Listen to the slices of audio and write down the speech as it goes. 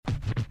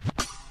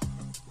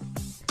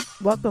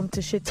Welcome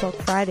to Shit Talk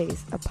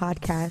Fridays, a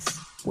podcast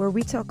where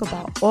we talk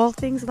about all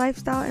things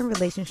lifestyle and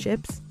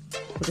relationships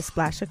with a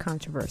splash of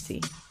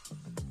controversy.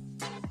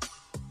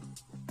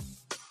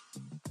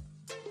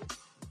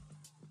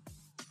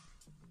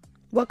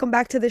 Welcome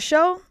back to the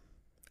show.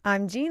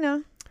 I'm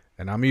Gina.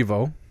 And I'm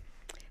Evo.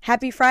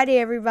 Happy Friday,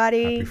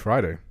 everybody. Happy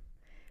Friday.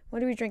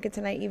 What are we drinking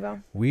tonight,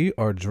 Evo? We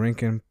are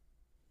drinking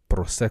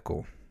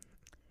Prosecco.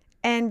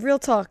 And real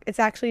talk, it's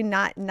actually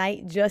not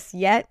night just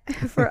yet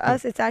for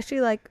us. It's actually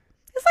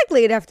it's like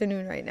late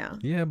afternoon right now.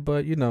 Yeah,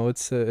 but you know,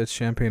 it's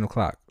champagne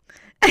o'clock.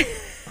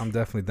 I'm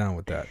definitely down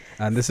with that.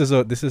 And this is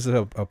a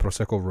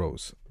Prosecco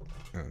Rose.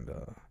 And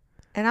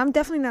I'm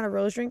definitely not a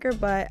rose drinker,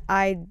 but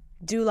I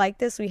do like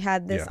this. We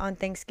had this on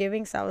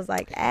Thanksgiving, so I was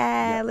like,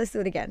 let's do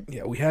it again.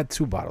 Yeah, we had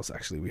two bottles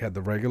actually. We had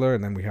the regular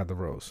and then we had the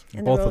rose.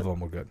 And both of them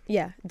were good.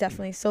 Yeah,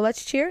 definitely. So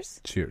let's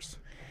cheers. Cheers.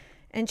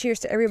 And cheers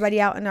to everybody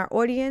out in our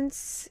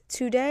audience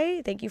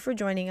today. Thank you for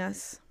joining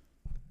us.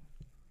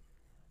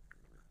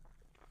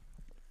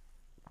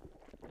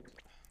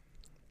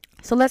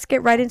 So let's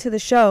get right into the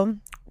show.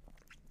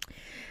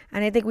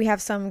 And I think we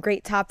have some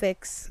great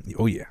topics.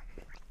 Oh, yeah.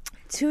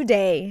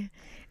 Today.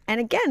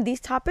 And again, these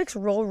topics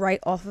roll right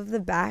off of the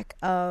back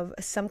of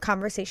some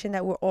conversation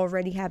that we're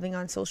already having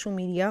on social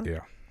media.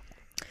 Yeah.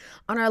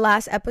 On our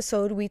last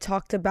episode, we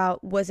talked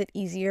about, was it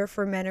easier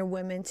for men or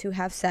women to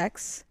have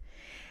sex?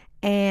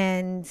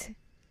 And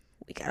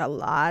we got a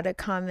lot of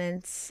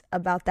comments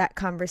about that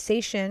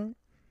conversation.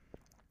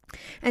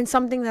 And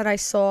something that I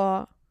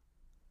saw,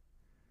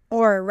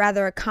 or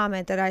rather a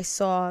comment that I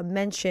saw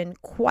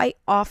mentioned quite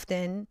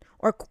often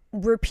or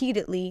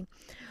repeatedly,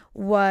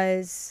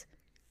 was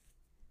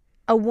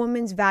a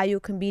woman's value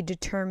can be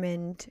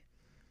determined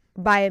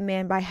by a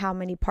man by how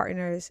many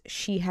partners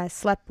she has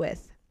slept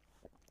with.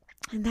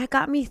 And that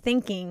got me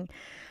thinking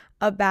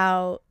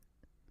about,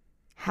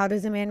 how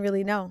does a man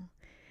really know?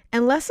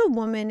 Unless a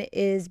woman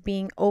is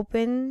being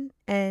open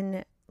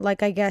and,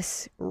 I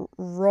guess,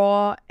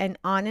 raw and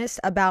honest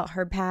about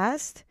her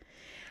past,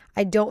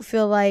 I don't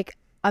feel like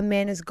a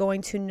man is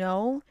going to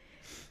know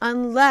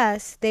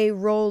unless they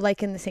roll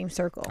in the same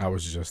circle. I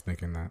was just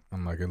thinking that.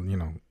 I'm like,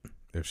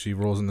 if she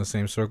rolls in the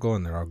same circle,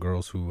 and there are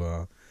girls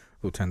who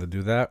tend to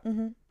do that,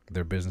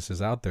 their business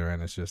is out there,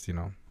 and it's just,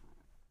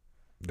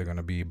 they're going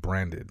to be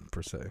branded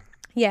per se.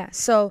 Yeah,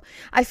 so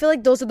I feel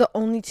like those are the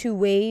only two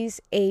ways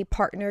a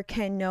partner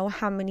can know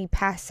how many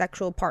past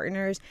sexual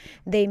partners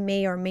they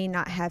may or may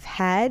not have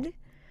had.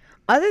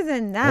 Other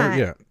than that... Well,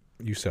 yeah,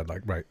 you said,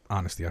 right,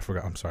 honesty. I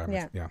forgot. I'm sorry.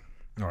 Yeah.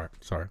 All right,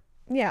 sorry.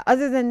 Yeah,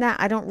 other than that,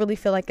 I don't really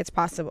feel like it's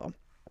possible.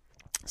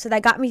 So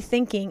that got me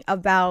thinking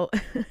about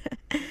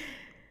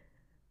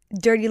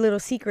dirty little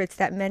secrets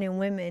that men and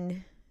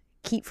women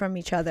keep from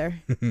each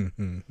other.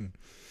 And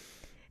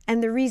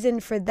the reason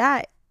for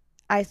that,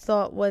 I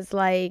thought, was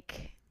I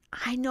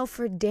know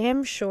for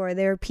damn sure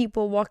there are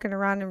people walking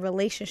around in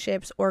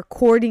relationships or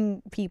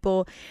courting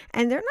people,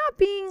 and they're not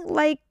being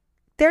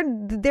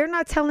they're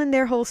not telling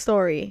their whole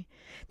story.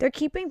 They're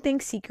keeping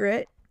things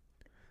secret.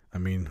 I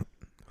mean,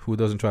 who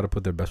doesn't try to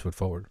put their best foot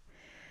forward?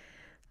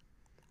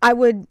 I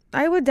would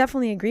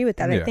definitely agree with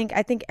that. Yeah.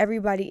 I think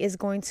everybody is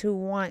going to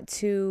want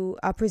to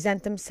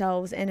present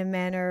themselves in a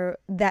manner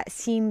that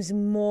seems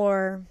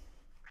more,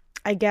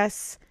 I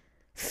guess,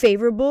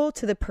 favorable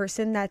to the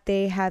person that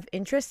they have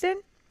interest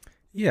in.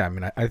 Yeah, I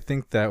mean, I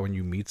think that when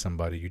you meet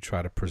somebody, you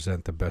try to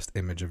present the best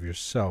image of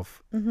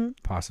yourself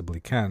possibly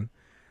can,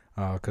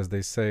 because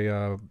they say,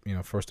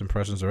 first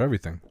impressions are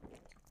everything.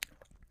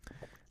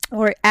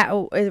 Or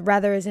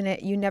rather, isn't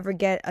it, you never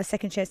get a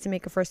second chance to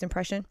make a first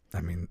impression? I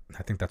mean,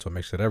 I think that's what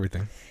makes it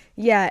everything.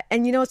 Yeah,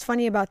 and you know what's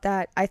funny about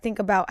that? I think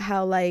about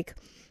how,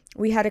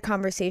 we had a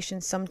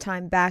conversation some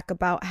time back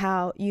about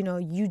how,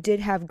 you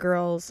did have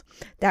girls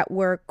that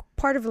were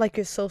part of,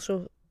 your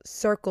social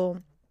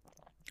circle,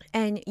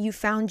 and you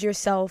found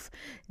yourself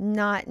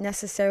not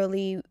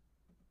necessarily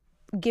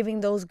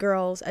giving those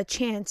girls a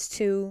chance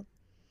to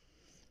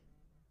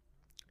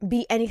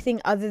be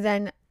anything other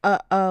than a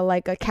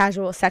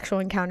casual sexual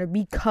encounter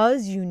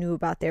because you knew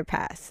about their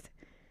past.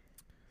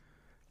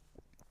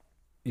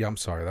 Yeah, I'm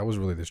sorry. That was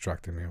really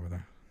distracting me over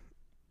there.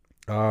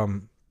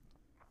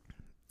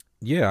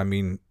 Yeah, I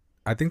mean,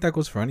 I think that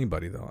goes for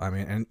anybody, though. I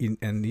mean,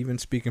 and even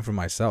speaking for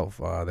myself,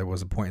 there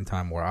was a point in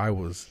time where I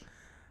was,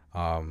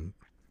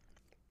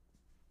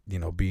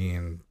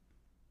 being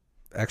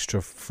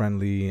extra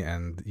friendly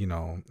and,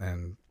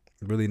 and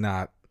really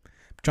not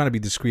trying to be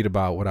discreet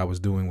about what I was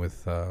doing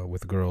with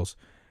girls.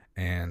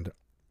 And,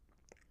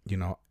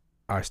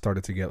 I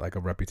started to get a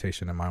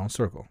reputation in my own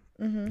circle,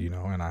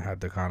 and I had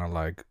to kind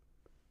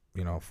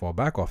of fall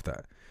back off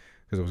that,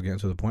 because it was getting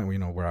to the point where,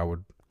 where I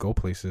would go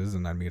places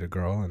and I'd meet a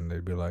girl and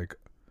they'd be like,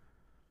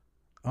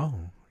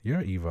 "Oh,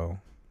 you're Evo."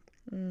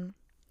 And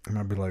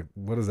I'd be like,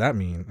 "What does that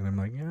mean?" And I'm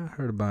like, "Yeah, I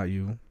heard about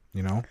you,"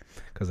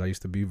 because I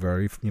used to be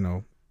very,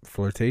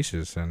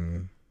 flirtatious,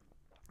 and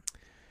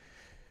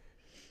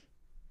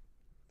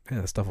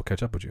yeah, the stuff will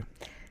catch up with you.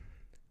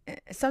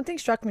 Something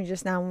struck me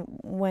just now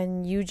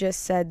when you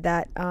just said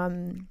that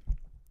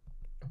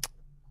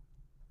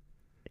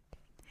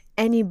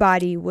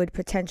anybody would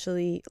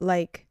potentially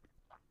like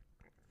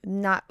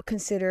not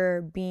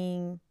consider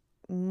being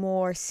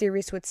more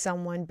serious with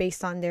someone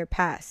based on their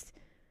past.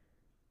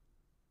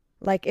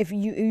 Like if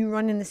you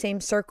run in the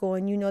same circle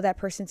and you know that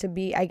person to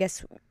be, I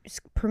guess,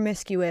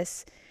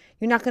 promiscuous,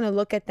 you're not going to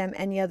look at them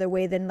any other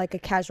way than like a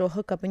casual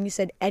hookup. And you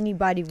said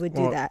anybody would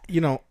do that.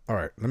 You know, all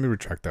right, let me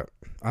retract that.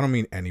 I don't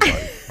mean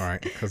anybody, all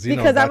right? Because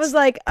I was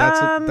like, that's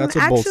a bold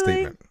actually,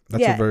 statement.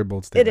 That's yeah, a very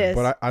bold statement. it is.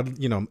 But I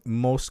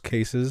most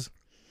cases,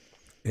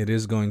 it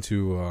is going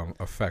to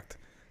affect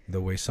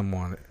the way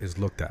someone is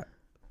looked at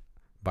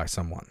by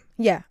someone.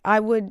 Yeah, I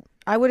would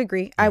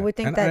agree. Yeah. I would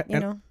think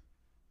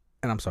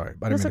and I'm sorry,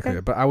 I didn't mean to say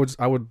it, but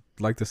I would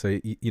like to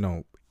say,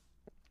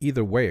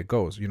 either way it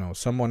goes,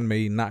 someone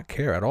may not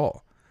care at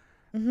all,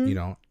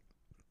 and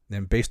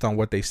based on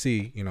what they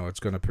see, it's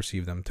going to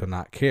perceive them to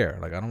not care.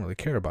 Like, I don't really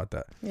care about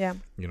that. Yeah.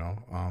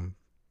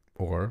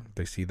 Or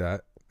they see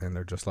that and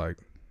they're just like,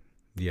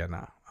 yeah,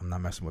 nah, I'm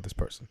not messing with this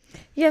person.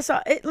 Yeah.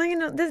 So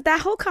that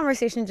whole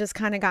conversation just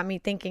kind of got me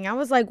thinking. I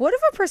was like, what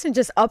if a person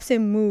just ups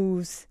and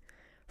moves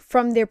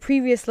from their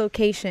previous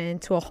location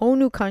to a whole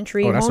new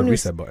country? Oh, that's a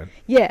reset button.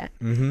 Yeah.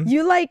 Mm-hmm.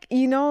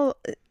 You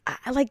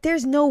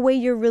there's no way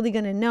you're really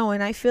going to know.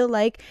 And I feel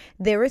like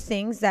there are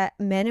things that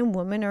men and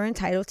women are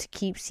entitled to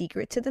keep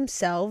secret to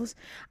themselves.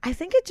 I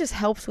think it just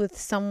helps with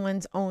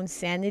someone's own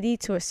sanity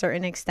to a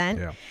certain extent.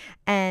 Yeah.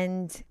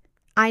 And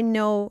I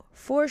know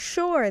for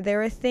sure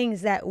there are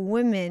things that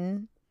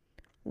women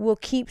will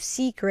keep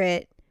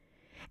secret.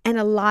 And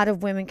a lot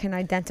of women can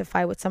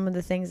identify with some of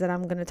the things that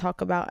I'm going to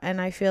talk about. And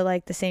I feel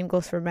like the same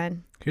goes for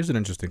men. Here's an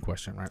interesting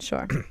question, right?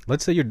 Sure.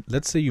 Let's say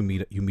you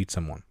meet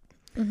someone,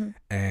 mm-hmm.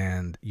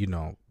 and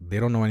they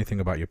don't know anything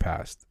about your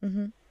past.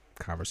 Mm-hmm.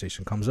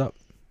 Conversation comes up.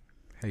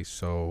 Hey,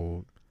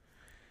 so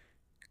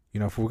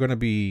if we're going to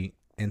be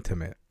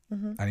intimate,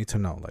 mm-hmm. I need to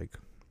know, like,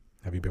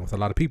 have you been with a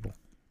lot of people?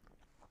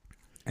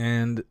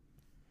 And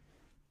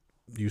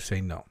you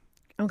say no.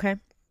 Okay.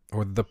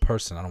 Or the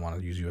person, I don't want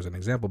to use you as an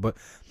example, but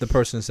the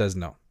person says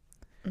no.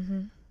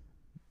 Mm-hmm.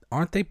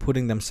 Aren't they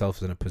putting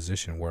themselves in a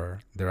position where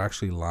they're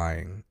actually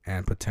lying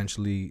and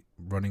potentially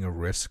running a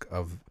risk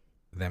of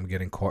them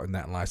getting caught in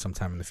that lie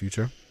sometime in the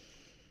future?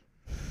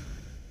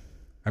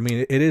 I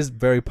mean, it is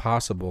very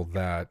possible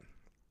that,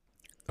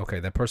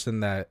 that person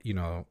that,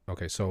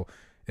 so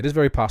it is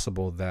very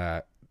possible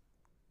that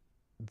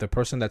the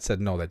person that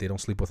said no, that they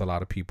don't sleep with a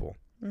lot of people,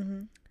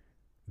 mm-hmm.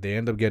 they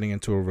end up getting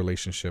into a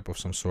relationship of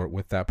some sort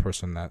with that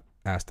person that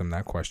asked them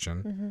that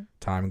question. Mm-hmm.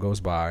 Time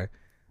goes by.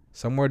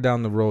 Somewhere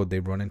down the road,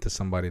 they run into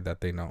somebody that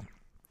they know.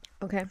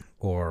 Okay.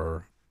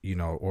 Or,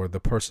 or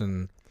the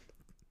person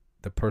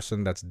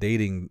that's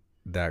dating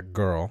that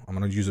girl. I'm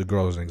going to use a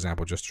girl as an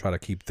example, just try to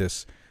keep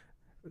this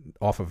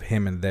off of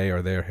him and they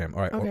or they're him.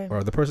 All right. Okay.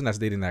 Or the person that's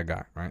dating that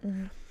guy, right?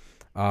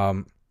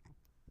 Mm-hmm.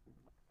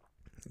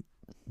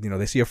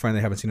 They see a friend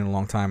they haven't seen in a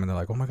long time and they're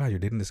like, oh my God, you're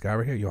dating this guy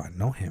right here? Yo, I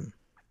know him.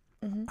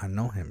 Mm-hmm. I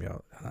know him,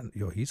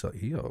 yo, he's a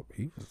whore, or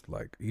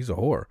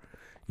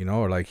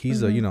like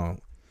he's mm-hmm. a,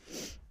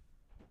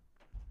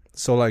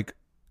 so like,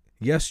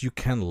 yes, you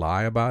can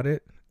lie about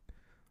it,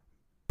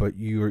 but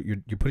you're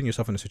putting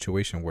yourself in a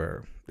situation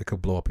where it could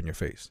blow up in your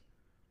face.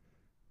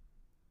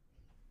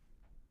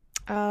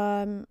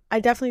 I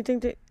definitely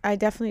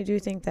do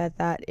think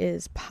that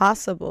is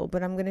possible,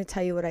 but I'm going to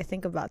tell you what I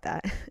think about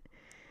that.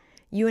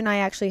 You and I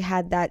actually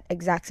had that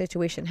exact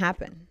situation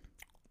happen.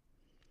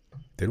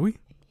 Did we?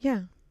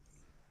 Yeah.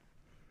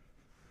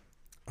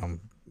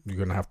 You're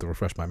gonna have to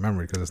refresh my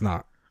memory because it's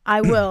not.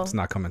 I will. It's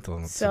not coming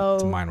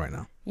to mind right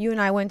now. You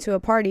and I went to a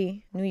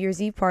party, New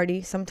Year's Eve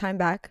party, sometime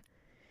back,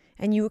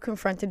 and you were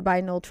confronted by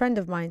an old friend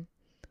of mine,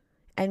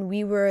 and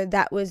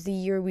that was the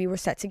year we were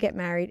set to get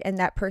married, and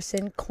that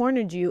person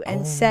cornered you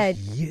and said,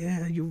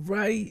 "Yeah, you're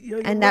right. Yeah,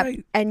 you're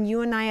right." And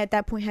you and I at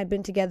that point had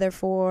been together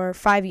for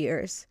 5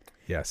 years.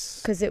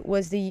 Yes. Because it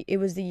was the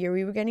year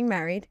we were getting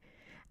married,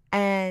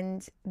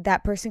 and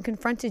that person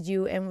confronted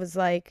you and was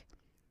like,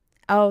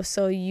 oh,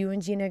 so you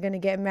and Gina are going to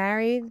get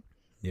married?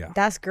 Yeah.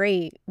 That's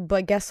great.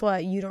 But guess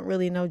what? You don't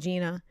really know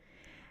Gina.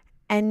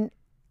 And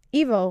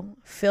Evo,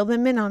 fill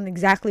them in on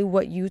exactly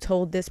what you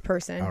told this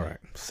person. All right.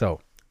 So,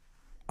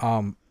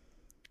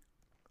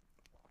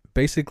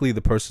 basically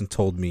the person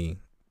told me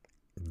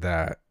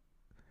that,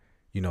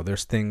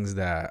 there's things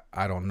that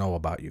I don't know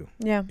about you.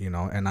 Yeah.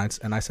 And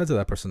I said to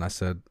that person, I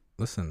said,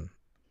 listen,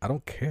 I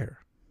don't care.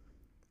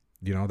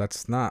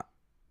 That's not,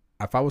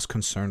 if I was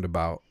concerned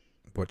about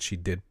what she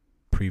did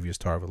previous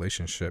to our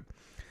relationship,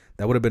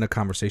 that would have been a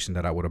conversation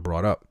that I would have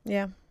brought up.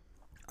 Yeah.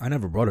 I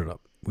never brought it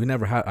up.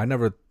 I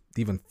never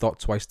even thought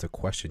twice to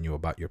question you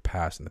about your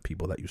past and the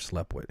people that you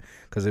slept with,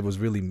 because it was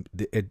really,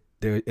 it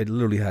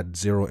literally had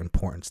zero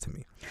importance to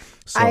me.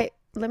 So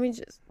let me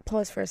just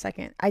pause for a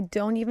second. I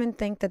don't even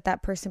think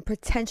that person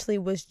potentially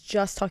was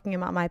just talking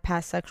about my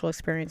past sexual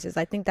experiences.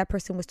 I think that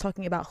person was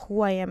talking about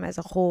who I am as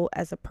a whole,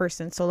 as a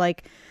person. So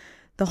like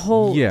the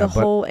whole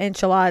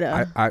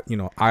enchilada.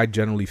 I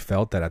generally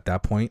felt that at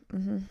that point,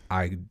 mm-hmm.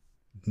 I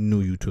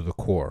knew you to the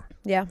core.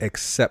 Yeah.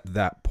 Except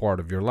that part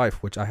of your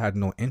life, which I had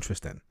no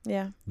interest in.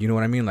 Yeah. You know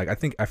what I mean? Like,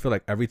 I feel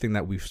like everything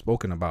that we've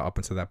spoken about up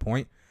until that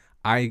point,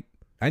 I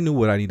knew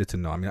what I needed to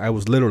know. I mean, I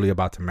was literally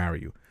about to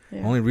marry you.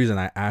 Yeah. The only reason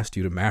I asked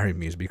you to marry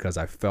me is because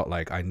I felt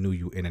like I knew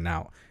you in and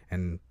out,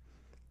 and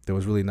there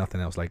was really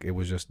nothing else. Like, it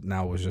was just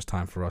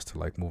time for us to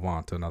like move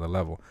on to another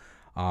level.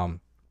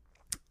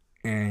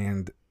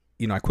 And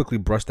you know, I quickly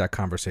brushed that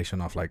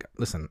conversation off. Like,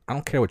 listen, I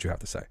don't care what you have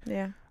to say.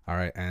 Yeah. All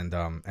right. And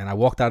I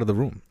walked out of the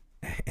room,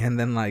 and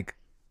then like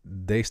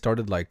they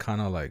started like kind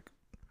of like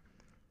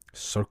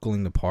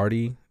circling the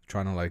party,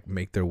 trying to like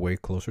make their way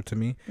closer to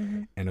me.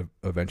 Mm-hmm. And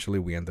eventually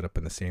we ended up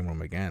in the same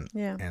room again.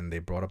 Yeah. And they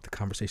brought up the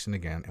conversation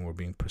again, and were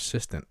being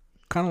persistent,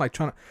 kind of like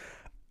trying to,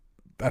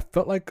 I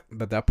felt like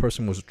that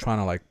person was trying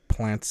to like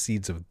plant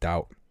seeds of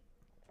doubt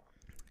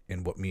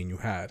in what me and you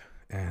had.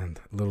 And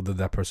little did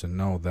that person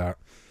know that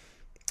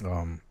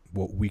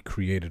what we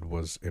created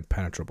was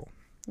impenetrable.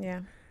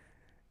 Yeah.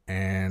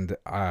 And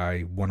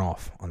I went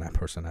off on that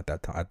person at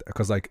that time,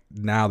 because like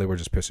now they were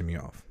just pissing me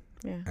off.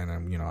 Yeah. And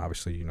then, you know,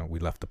 obviously, you know, we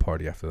left the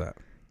party after that.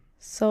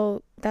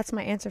 So that's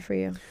my answer for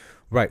you.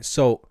 Right.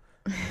 So,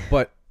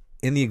 but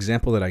in the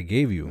example that I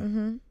gave you,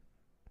 Mm-hmm.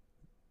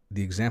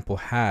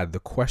 the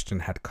question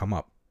had come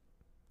up.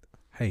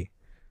 Hey.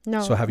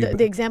 No, So have you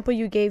the example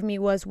you gave me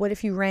was, what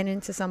if you ran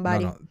into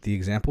somebody? No. The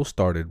example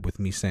started with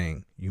me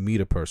saying, you meet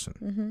a person.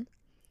 Mm-hmm.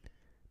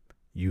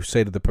 You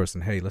say to the person,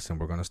 hey, listen,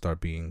 we're going to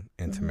start being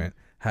intimate.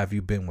 Mm-hmm. Have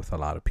you been with a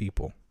lot of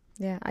people?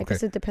 Yeah, I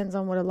guess it depends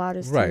on what a lot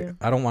is to right. you.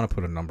 I don't want to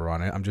put a number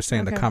on it. I'm just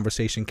saying the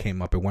conversation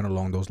came up. It went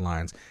along those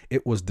lines.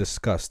 It was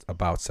discussed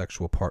about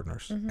sexual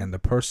partners. Mm-hmm. And the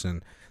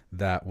person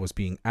that was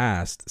being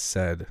asked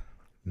said,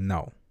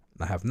 no,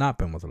 I have not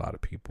been with a lot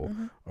of people,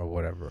 mm-hmm. or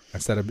whatever.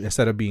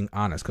 Instead of being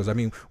honest. Because, I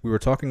mean, we were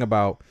talking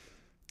about,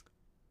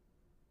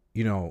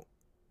 you know,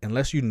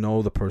 unless you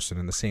know the person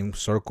in the same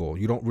circle,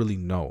 you don't really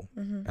know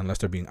mm-hmm. unless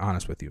they're being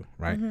honest with you,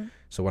 right? Mm-hmm.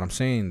 So what I'm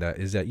saying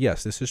is that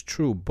yes, this is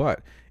true,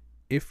 but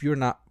if you're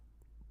not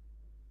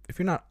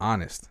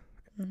honest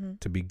mm-hmm.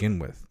 to begin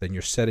with, then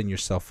you're setting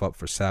yourself up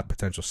for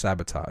potential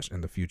sabotage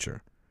in the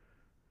future.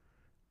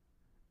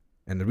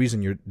 And the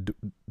reason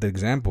the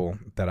example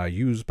that I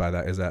use by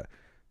that is that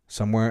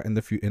somewhere in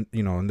the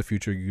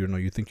future, you know,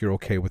 you think you're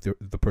okay with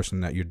the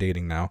person that you're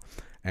dating now,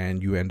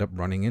 and you end up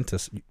running into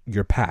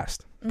your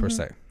past, mm-hmm. per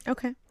se.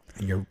 Okay.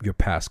 And your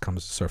past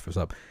comes to surface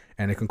up,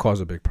 and it can cause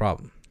a big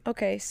problem.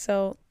 Okay,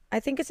 so I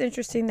think it's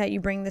interesting that you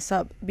bring this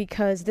up,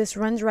 because this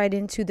runs right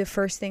into the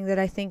first thing that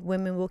I think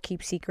women will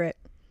keep secret,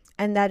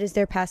 and that is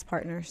their past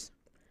partners.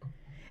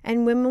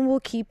 And women will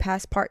keep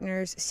past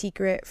partners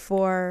secret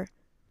for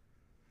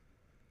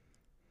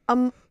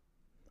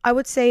I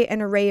would say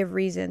an array of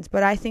reasons,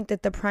 but I think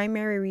that the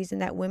primary reason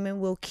that women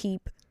will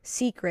keep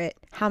secret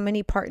how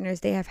many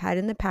partners they have had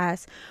in the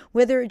past,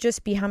 whether it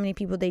just be how many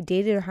people they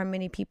dated or how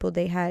many people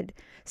they had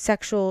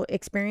sexual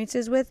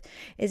experiences with,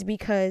 is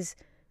because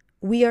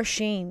we are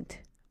shamed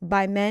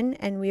by men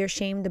and we are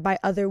shamed by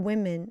other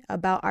women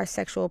about our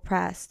sexual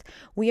past.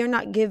 We are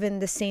not given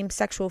the same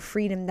sexual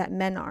freedom that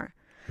men are.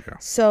 Yeah.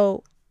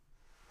 So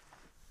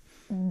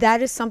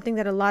that is something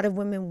that a lot of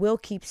women will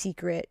keep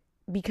secret,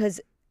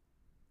 because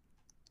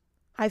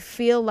I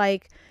feel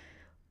like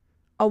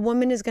a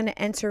woman is going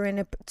to enter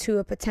into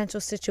a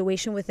potential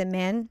situation with a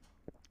man,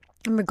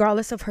 and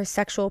regardless of her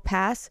sexual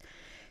past,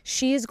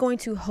 she is going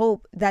to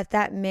hope that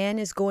that man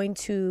is going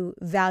to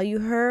value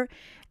her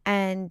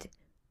and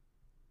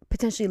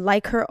potentially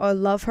like her or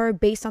love her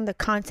based on the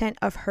content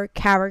of her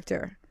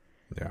character.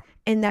 Yeah.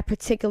 In that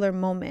particular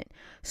moment.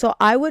 So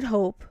I would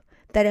hope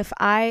that if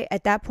I,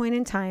 at that point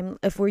in time,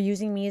 if we're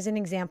using me as an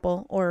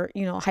example, or,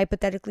 you know,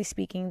 hypothetically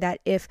speaking, that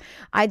if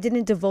I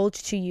didn't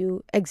divulge to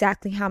you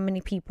exactly how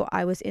many people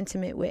I was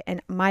intimate with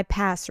and my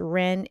past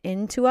ran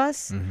into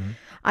us, mm-hmm.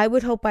 I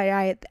would hope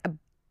by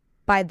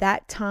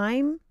that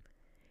time,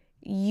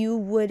 you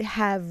would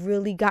have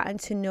really gotten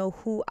to know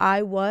who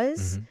I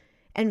was, mm-hmm.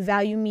 and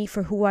value me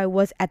for who I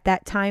was at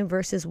that time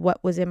versus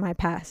what was in my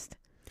past.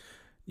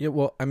 Yeah,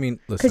 well, I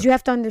mean, listen. Because you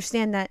have to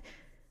understand that,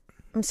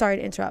 I'm sorry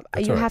to interrupt.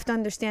 That's you all right. have to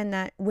understand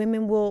that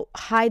women will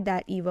hide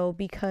that, Evo,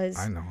 because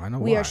I know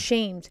we why. are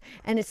shamed.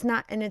 And it's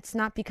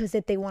not because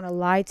that they want to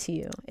lie to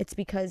you. It's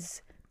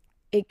because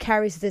it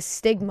carries this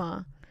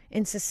stigma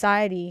in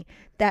society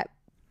that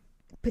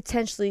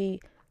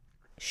potentially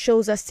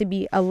shows us to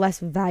be a less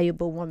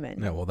valuable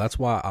woman. Yeah, well, that's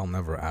why I'll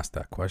never ask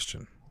that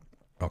question.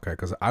 Okay,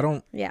 because I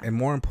don't, and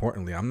more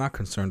importantly, I'm not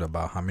concerned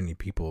about how many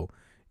people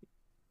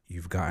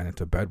you've gotten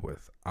into bed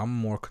with. I'm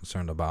more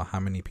concerned about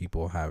how many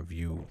people have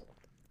you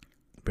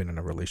been in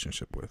a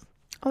relationship with.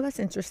 Oh, that's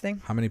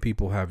interesting. How many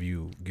people have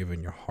you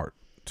given your heart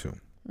to?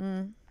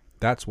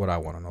 That's what I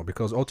want to know,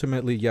 because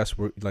ultimately, yes,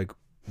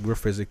 we're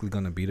physically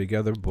going to be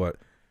together, but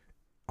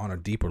on a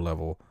deeper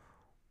level,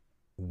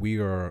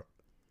 we're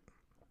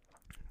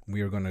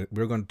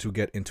going to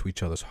get into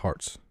each other's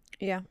hearts.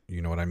 Yeah.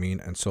 You know what I mean?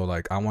 And so,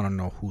 like, I want to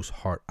know whose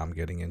heart I'm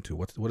getting into.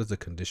 What is the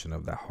condition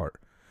of that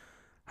heart?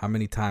 How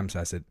many times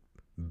has it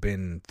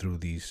been through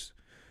these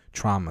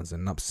traumas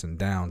and ups and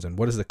downs, and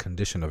what is the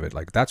condition of it?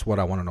 Like, that's what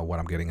I want to know, what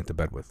I'm getting into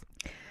bed with.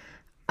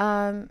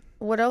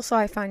 What also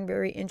I find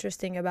very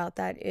interesting about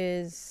that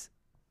is,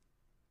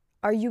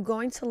 are you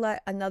going to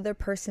let another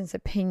person's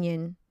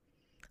opinion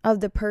of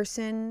the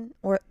person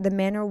or the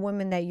man or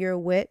woman that you're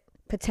with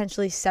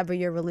potentially sever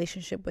your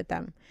relationship with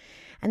them?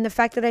 And the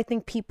fact that I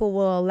think people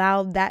will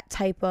allow that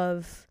type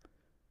of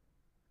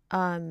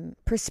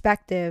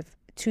perspective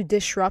to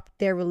disrupt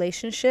their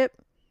relationship,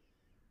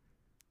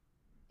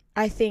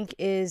 I think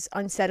is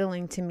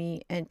unsettling to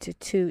me, and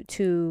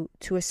to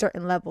a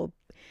certain level,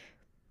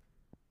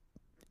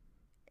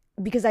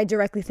 because I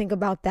directly think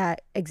about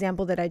that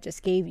example that I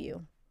just gave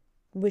you,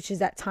 which is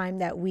that time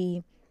that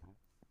we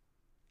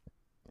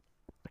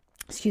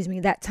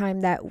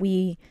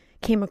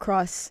came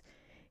across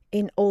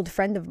an old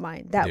friend of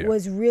mine that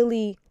was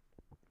really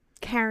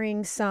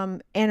carrying some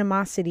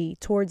animosity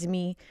towards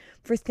me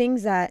for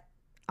things that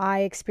I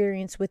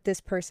experienced with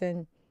this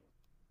person.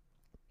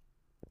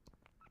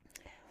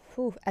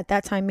 At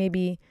that time,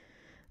 maybe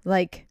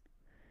like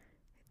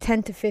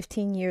 10 to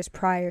 15 years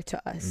prior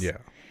to us. Yeah.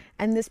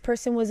 And this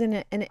person was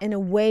in a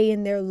way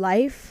in their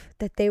life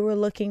that they were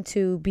looking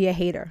to be a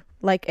hater,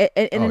 like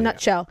in a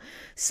nutshell.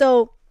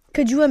 So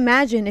could you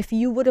imagine if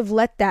you would have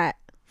let that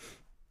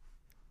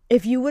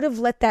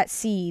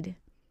seed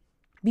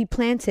be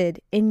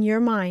planted in your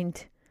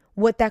mind,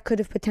 what that could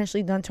have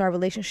potentially done to our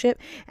relationship?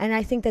 And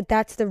I think that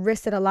that's the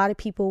risk that a lot of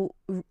people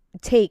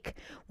take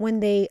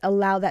when they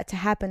allow that to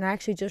happen. I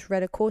actually just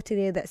read a quote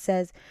today that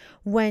says,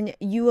 when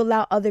you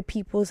allow other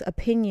people's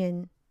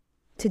opinion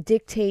to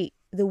dictate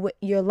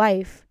your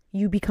life,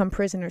 you become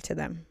prisoner to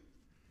them.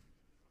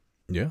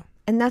 Yeah.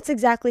 And that's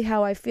exactly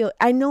how I feel.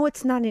 I know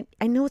it's not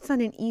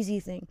an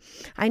easy thing.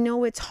 I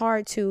know it's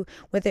hard to,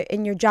 whether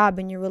in your job,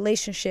 in your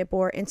relationship,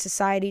 or in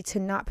society, to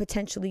not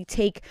potentially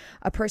take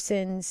a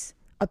person's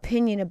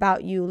opinion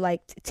about you,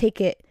 like take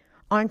it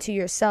onto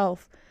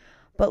yourself.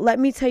 But let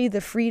me tell you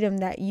the freedom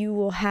that you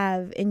will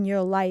have in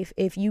your life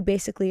if you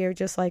basically are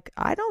just like,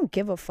 I don't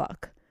give a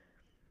fuck.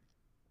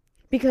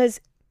 Because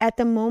at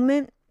the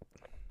moment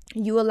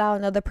you allow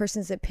another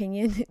person's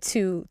opinion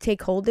to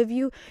take hold of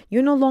you,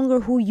 you're no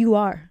longer who you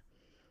are.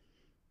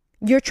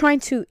 You're trying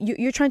to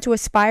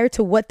aspire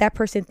to what that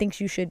person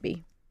thinks you should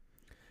be.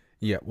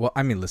 Yeah, well,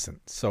 I mean,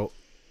 listen. So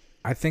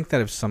I think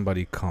that if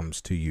somebody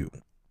comes to you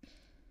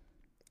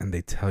and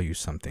they tell you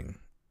something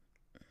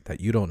that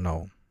you don't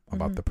know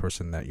about the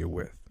person that you're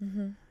with,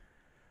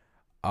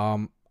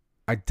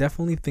 I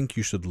definitely think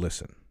you should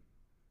listen.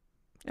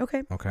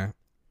 Okay.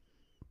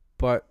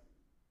 But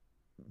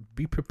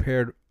be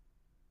prepared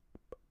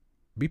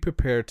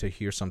to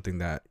hear something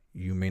that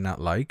you may not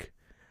like,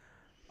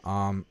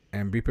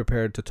 and be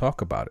prepared to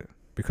talk about it,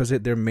 because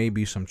there may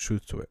be some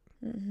truth to it.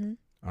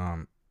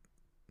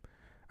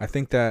 I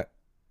think that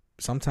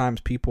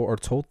sometimes people are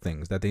told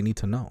things that they need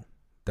to know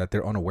that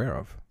they're unaware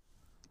of.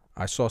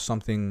 I saw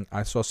something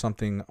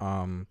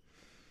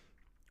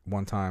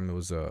one time. It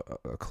was a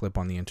clip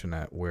on the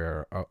internet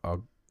where a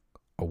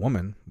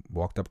woman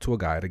walked up to a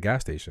guy at a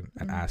gas station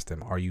and asked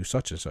him, "Are you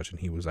such and such?" And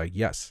he was like,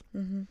 "Yes."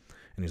 And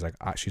he's like,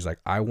 she's like,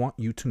 "I want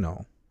you to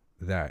know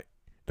that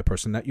the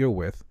person that you're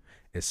with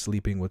is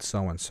sleeping with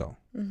so and so.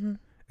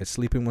 It's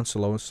sleeping with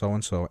so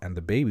and so, and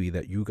the baby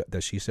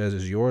that she says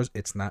is yours,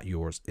 it's not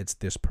yours. It's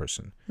this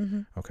person.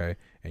 Okay,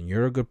 and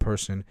you're a good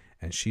person,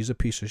 and she's a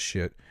piece of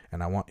shit.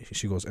 And I want."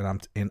 She goes,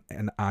 and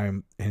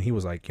he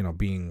was like,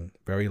 being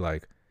very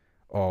like,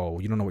 "Oh,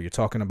 you don't know what you're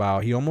talking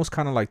about." He almost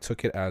kind of like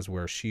took it as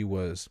where she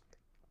was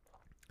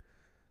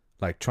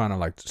like trying to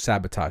like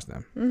sabotage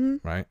them,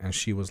 right? And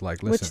she was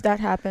like, "Listen," which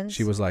that happens.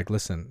 She was like,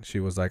 "Listen," she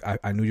was like,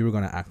 I knew you were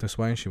gonna act this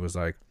way. And she was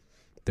like,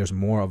 "There's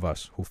more of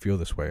us who feel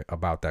this way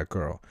about that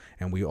girl,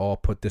 and we all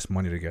put this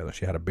money together."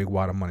 She had a big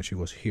wad of money. She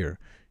goes, "Here,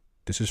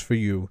 this is for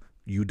you.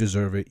 You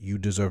deserve it. You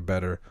deserve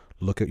better.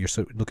 Look at your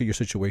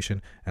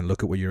situation and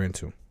look at what you're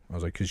into." I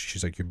was like, "Cause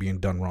she's like, you're being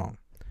done wrong."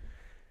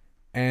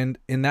 And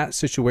in that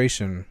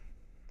situation,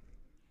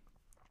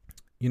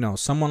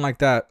 someone like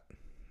that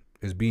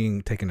is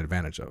being taken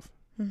advantage of,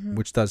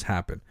 which does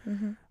happen.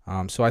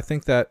 So I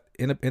think that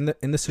in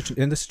the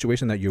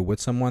situation that you're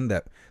with someone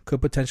that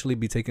could potentially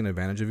be taking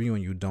advantage of you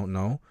and you don't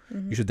know,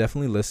 you should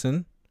definitely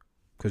listen,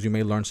 because you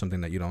may learn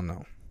something that you don't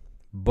know.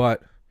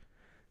 But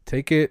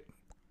take it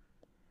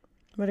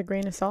with a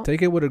grain of salt.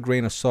 Take it with a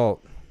grain of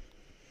salt,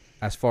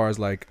 as far as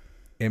like,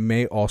 it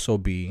may also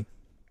be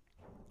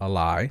a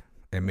lie.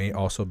 It may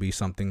also be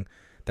something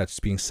that's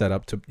being set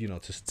up to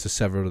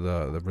sever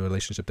the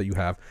relationship that you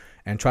have,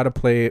 and try to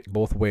play it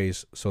both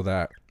ways so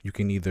that you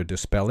can either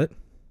dispel it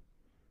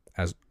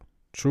as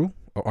true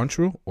or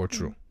untrue or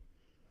true.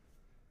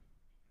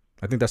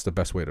 I think that's the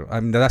best way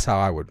that's how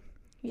I would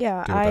deal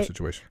with that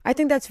situation. I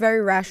think that's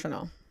very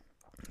rational.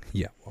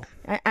 Yeah. Well,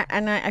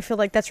 I feel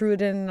like that's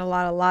rooted in a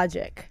lot of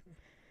logic.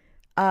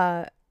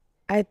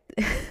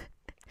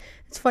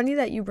 It's funny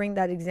that you bring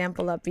that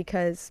example up,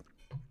 because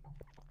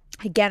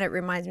again, it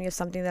reminds me of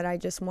something that I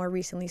just more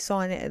recently saw,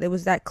 and it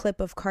was that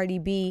clip of Cardi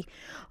B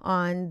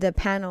on the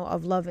panel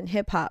of Love and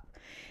Hip Hop.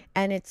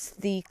 and it's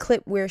the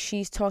clip where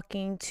she's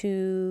talking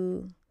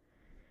to,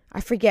 I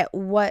forget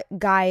what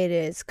guy it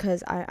is,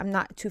 because I'm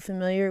not too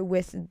familiar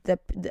with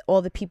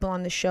all the people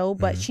on the show,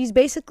 but she's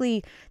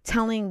basically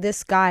telling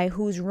this guy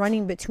who's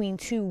running between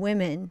two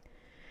women,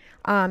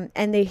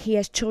 and he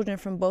has children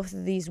from both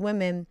of these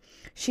women.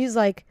 She's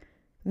like,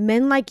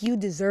 men like you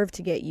deserve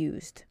to get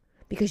used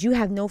because you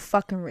have no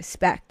fucking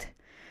respect.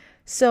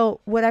 So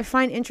what I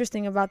find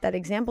interesting about that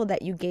example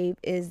that you gave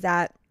is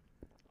that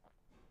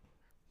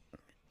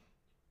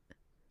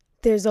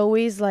there's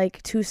always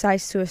like two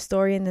sides to a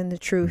story, and then the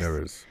truth.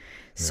 There is.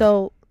 Yeah.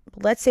 So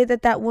let's say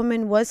that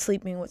woman was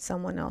sleeping with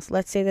someone else.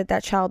 Let's say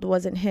that child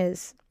wasn't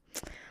his.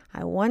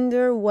 I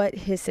wonder what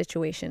his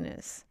situation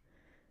is.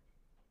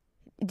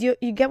 Do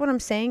you get what I'm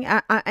saying?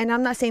 And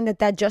I'm not saying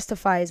that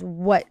justifies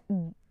what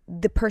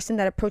the person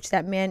that approached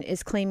that man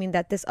is claiming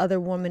that this other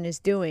woman is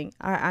doing.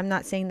 I'm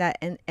not saying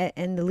that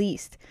in the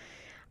least.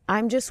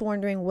 I'm just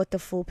wondering what the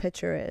full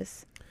picture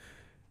is.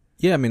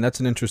 Yeah, I mean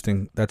that's an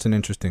interesting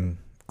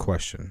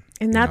question.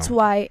 And that's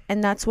why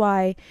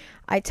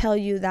I tell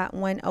you that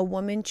when a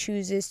woman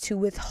chooses to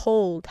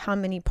withhold how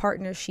many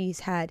partners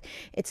she's had,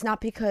 it's not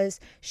because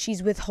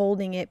she's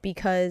withholding it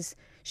because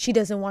she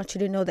doesn't want you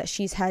to know that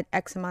she's had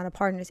X amount of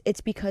partners.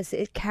 It's because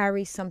it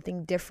carries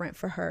something different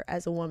for her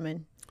as a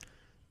woman.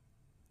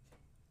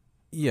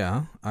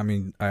 Yeah, I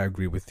mean, I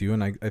agree with you,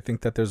 and I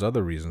think that there's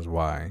other reasons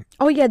why.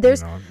 Oh yeah,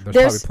 there's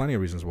probably plenty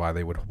of reasons why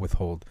they would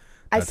withhold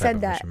that type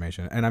of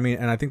information. And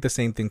I think the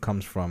same thing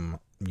comes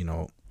from,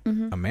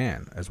 a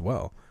man as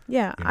well.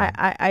 Yeah,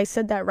 I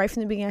said that right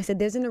from the beginning. I said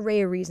there's an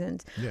array of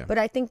reasons, but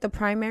I think the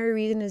primary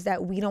reason is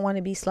that we don't want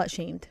to be slut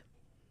shamed.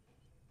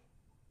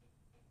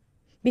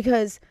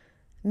 Because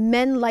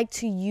men like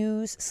to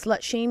use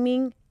slut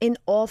shaming in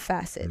all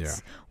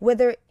facets.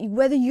 Yeah.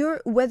 Whether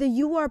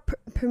you are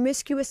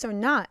promiscuous or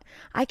not.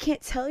 I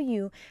can't tell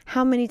you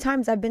how many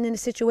times I've been in a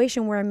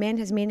situation where a man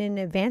has made an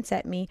advance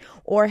at me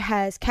or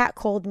has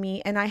catcalled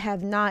me, and I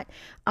have not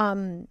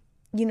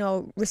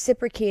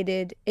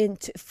reciprocated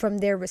from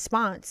their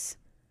response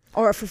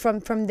or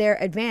from their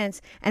advance,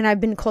 and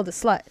I've been called a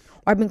slut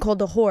or I've been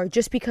called a whore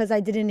just because I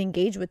didn't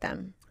engage with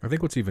them. I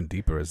think what's even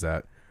deeper is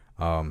that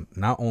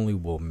not only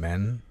will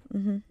men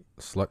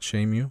slut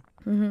shame you,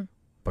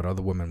 but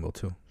other women will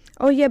too.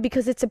 Oh yeah,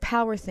 because it's a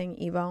power thing,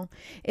 Evo.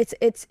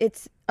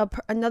 It's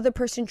another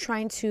person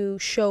trying to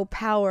show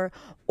power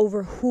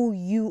over who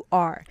you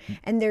are,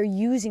 and they're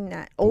using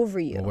that over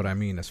you. Well, what I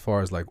mean, as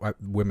far as like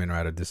women are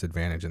at a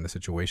disadvantage in the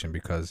situation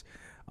because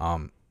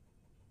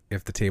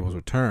if the tables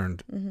were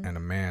turned and a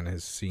man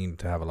is seen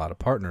to have a lot of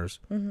partners,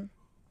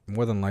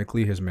 more than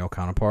likely his male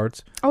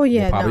counterparts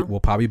will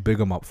probably big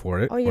him up for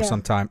it, or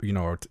sometime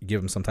or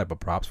give him some type of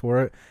props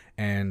for it,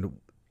 and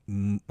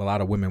a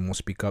lot of women will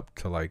speak up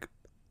to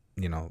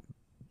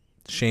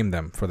shame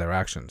them for their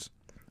actions,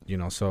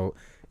 so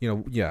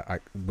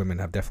women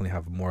definitely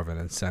have more of an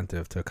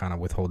incentive to kind of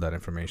withhold that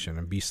information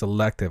and be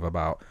selective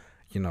about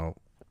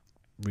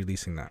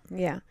releasing that.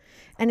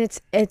 And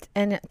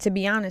and to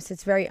be honest,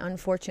 it's very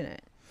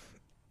unfortunate.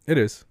 It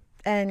is.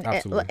 And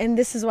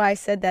this is why I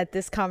said that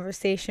this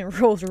conversation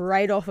rolls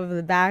right off of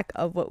the back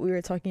of what we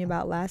were talking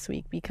about last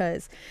week,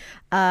 because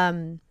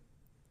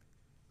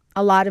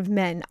a lot of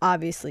men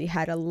obviously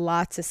had a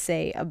lot to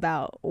say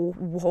about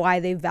why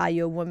they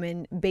value a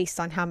woman based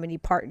on how many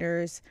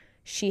partners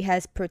she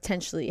has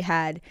potentially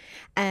had.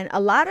 And a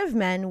lot of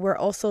men were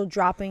also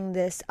dropping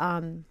this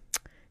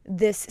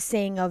this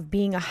saying of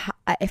being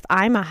if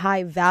I'm a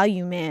high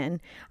value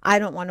man, I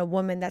don't want a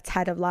woman that's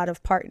had a lot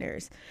of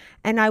partners.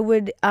 And I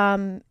would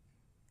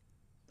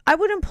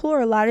implore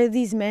a lot of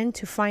these men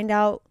to find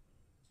out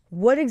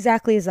what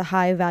exactly is a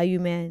high value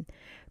man,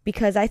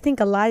 because I think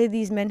a lot of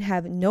these men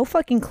have no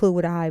fucking clue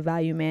what a high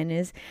value man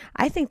is.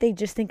 I think they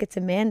just think it's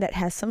a man that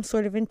has some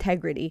sort of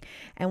integrity.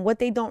 And what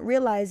they don't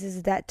realize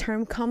is that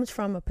term comes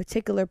from a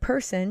particular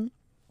person,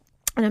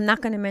 and I'm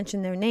not going to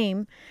mention their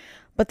name,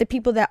 but the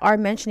people that are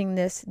mentioning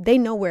this, they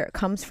know where it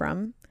comes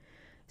from.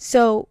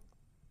 So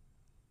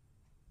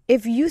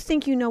if you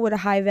think you know what a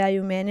high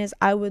value man is,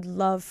 I would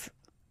love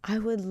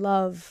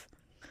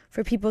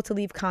for people to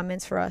leave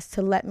comments for us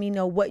to let me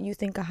know what you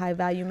think a high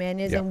value man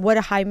is, and what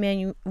a high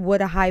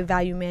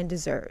value man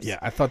deserves. Yeah,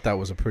 I thought that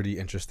was a pretty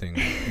interesting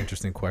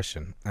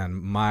question, and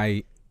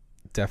my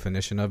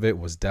definition of it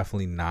was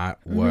definitely not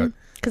what,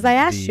 because I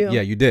asked you.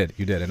 Yeah, you did,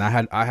 and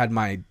I had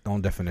my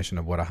own definition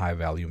of what a high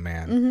value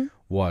man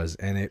was,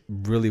 and it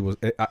really was.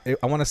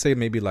 I want to say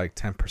maybe like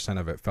 10%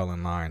 of it fell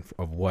in line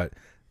of what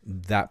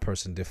that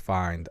person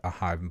defined a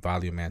high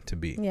value man to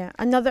be. Yeah,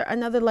 another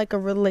like a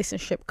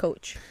relationship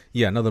coach.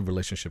 Yeah, another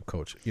relationship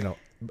coach.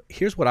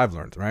 Here's what I've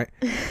learned, right?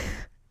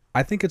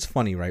 I think it's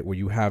funny, right, where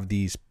you have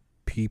these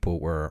people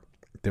where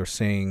they're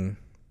saying,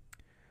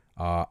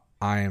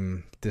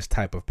 I'm this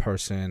type of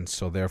person,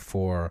 so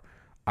therefore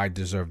I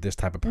deserve this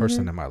type of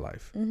person in my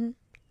life.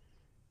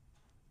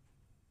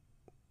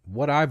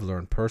 What I've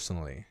learned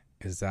personally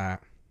is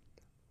that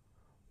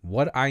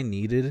what I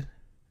needed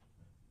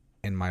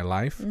in my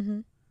life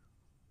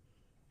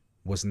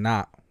was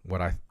not what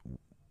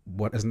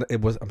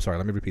I'm sorry,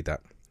 let me repeat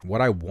that.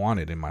 What I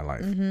wanted in my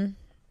life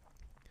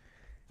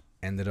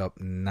ended up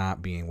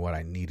not being what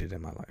I needed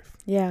in my life.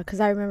 Yeah, because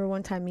I remember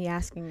one time me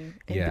asking you.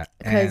 Yeah,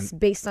 Because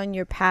based on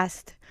your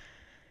past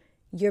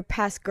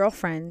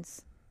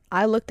girlfriends,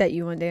 I looked at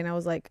you one day and I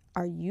was like,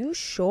 "Are you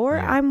sure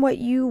I'm what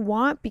you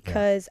want?"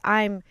 Because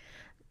I'm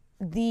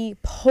the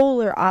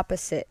polar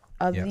opposite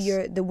of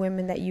the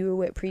women that you were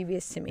with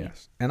previous to me.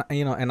 Yes, and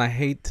and I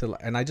hate to,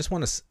 and I just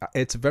want to.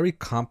 It's a very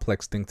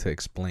complex thing to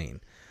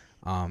explain,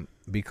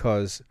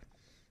 because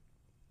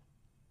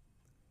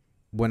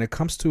when it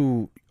comes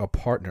to a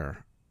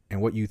partner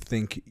and what you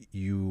think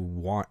you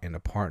want in a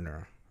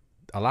partner,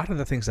 a lot of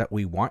the things that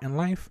we want in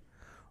life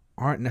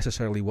aren't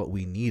necessarily what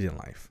we need in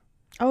life.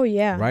 Oh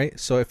yeah. Right?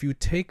 So if you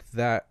take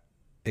that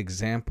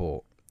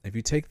example, if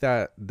you take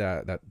that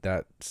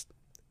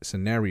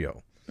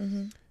scenario,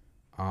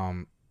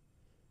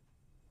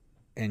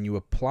 and you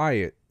apply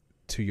it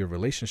to your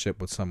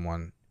relationship with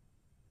someone,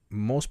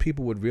 most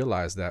people would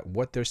realize that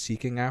what they're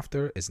seeking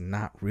after is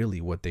not really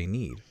what they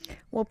need.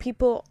 Well,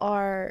 people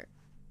are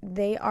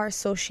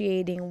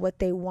associating what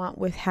they want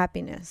with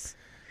happiness.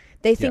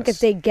 They think if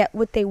they get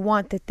what they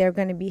want, that they're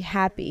going to be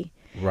happy.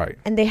 Right.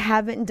 And they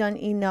haven't done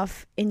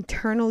enough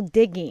internal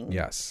digging.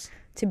 Yes.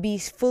 To be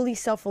fully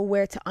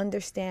self-aware to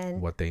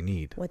understand what they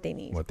need.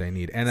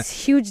 And it's a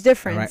huge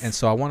difference. Right. And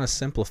so I want to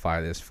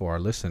simplify this for our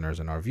listeners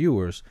and our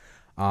viewers,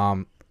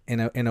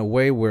 in a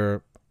way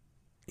where,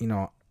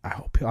 I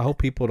hope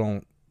people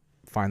don't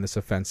find this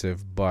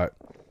offensive, but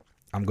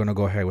I'm going to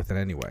go ahead with it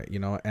anyway,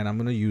 and I'm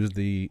going to use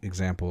the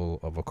example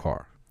of a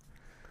car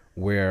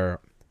where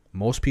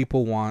most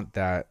people want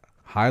that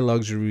high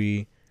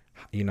luxury,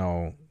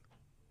 Range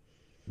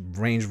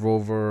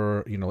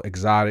Rover,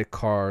 exotic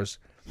cars,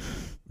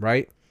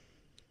 right?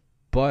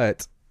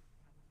 But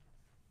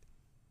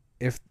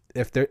if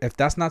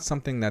that's not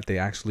something that they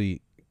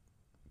actually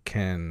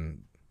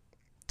can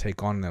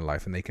take on in their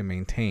life and they can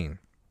maintain,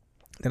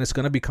 then it's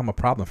going to become a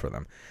problem for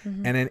them.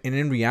 And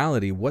in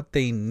reality, what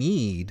they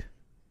need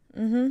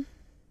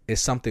is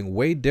something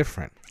way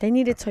different. They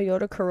need a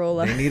Toyota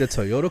Corolla.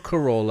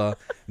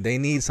 They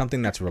need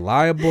something that's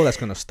reliable, that's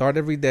going to start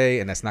every day,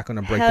 and that's not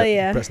going to break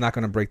it's not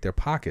going to break their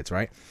pockets,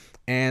 right?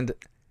 And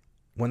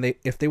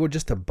if they were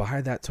just to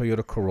buy that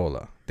Toyota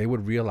Corolla, they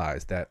would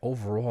realize that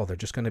overall they're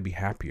just going to be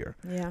happier.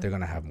 Yeah. They're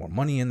going to have more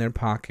money in their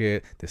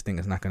pocket. This thing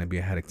is not going to be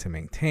a headache to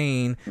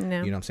maintain. No. You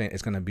know what I'm saying?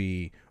 It's going to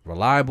be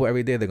reliable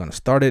every day. They're going to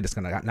start it. It's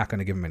not going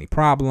to give them any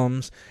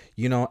problems,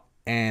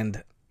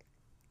 and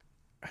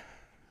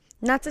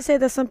not to say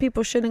that some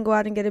people shouldn't go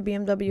out and get a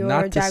BMW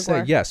or a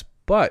Jaguar. Yes,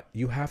 but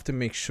you have to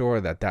make sure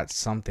that that's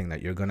something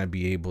that you're going to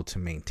be able to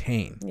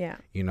maintain. Yeah.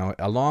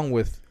 Along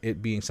with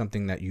it being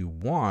something that you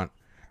want,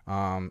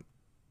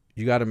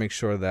 you got to make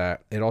sure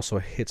that it also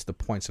hits the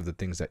points of the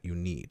things that you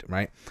need,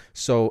 right?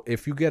 So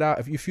if you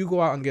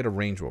go out and get a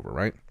Range Rover,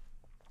 right?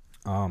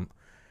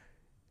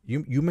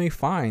 You may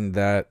find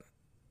that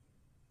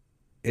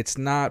it's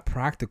not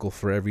practical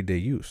for everyday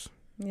use.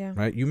 Yeah.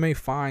 Right? You may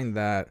find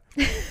that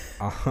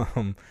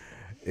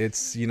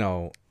it's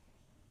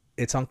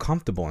it's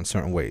uncomfortable in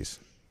certain ways,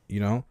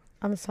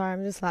 I'm sorry,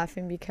 I'm just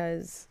laughing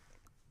because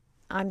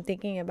I'm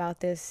thinking about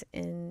this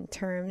in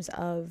terms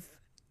of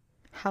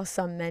how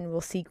some men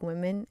will seek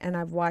women, and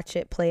I've watched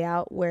it play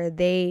out where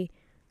they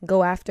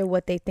go after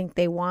what they think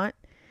they want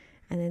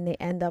and then they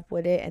end up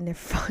with it and they're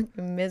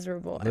fucking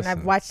miserable. Listen. And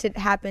I've watched it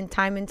happen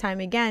time and time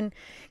again,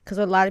 because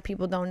what a lot of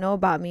people don't know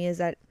about me is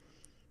that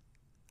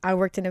I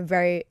worked in a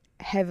very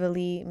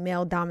heavily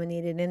male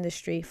dominated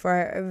industry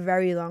for a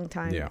very long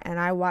time. Yeah. And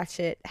I watch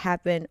it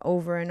happen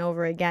over and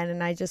over again,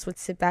 and I just would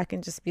sit back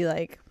and just be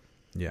like,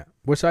 yeah,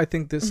 which I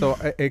think this, so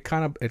it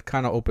kind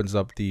of opens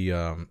up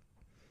the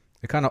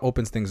it kind of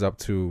opens things up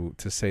to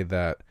say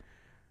that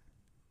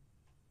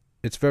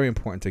it's very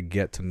important to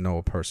get to know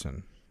a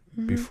person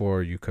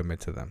before you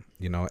commit to them,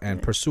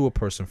 and pursue a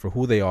person for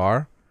who they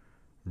are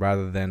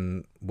rather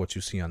than what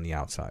you see on the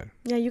outside.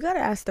 Yeah, you got to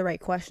ask the right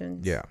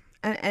questions. Yeah.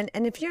 And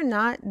if you're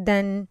not,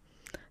 then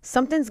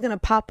something's going to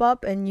pop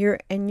up and you're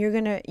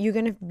going to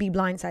be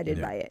blindsided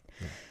by it.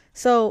 Yeah.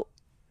 So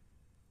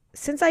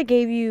since I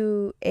gave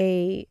you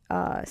a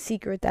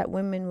secret that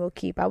women will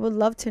keep, I would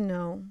love to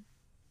know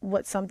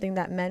what's something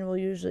that men will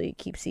usually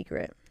keep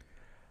secret.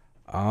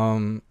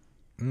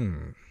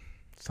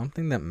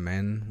 Something that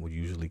men will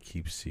usually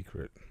keep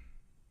secret.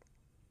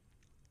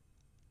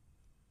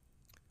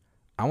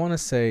 I want to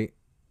say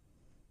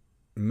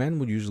men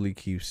would usually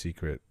keep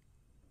secret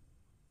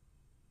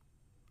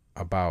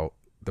about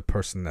the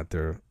person that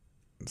they're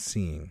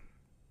seeing,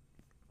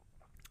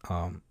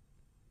 how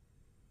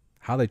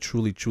they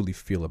truly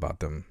feel about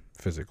them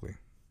physically.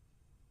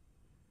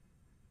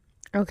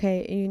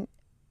 Okay,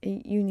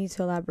 you need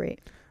to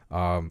elaborate.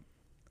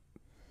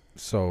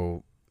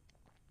 So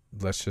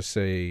let's just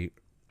say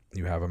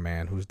you have a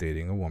man who's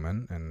dating a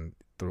woman, and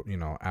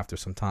after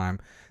some time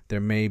there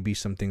may be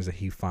some things that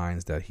he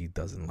finds that he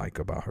doesn't like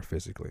about her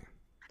physically.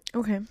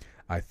 Okay.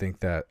 I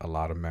think that a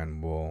lot of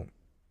men will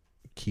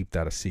keep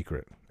that a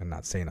secret and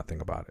not say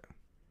nothing about it.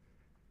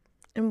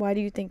 And why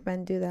do you think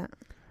men do that?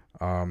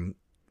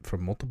 for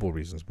multiple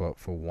reasons. But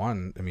for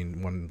one, I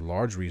mean, one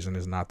large reason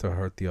is not to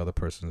hurt the other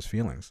person's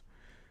feelings,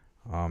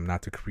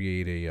 not to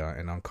create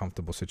an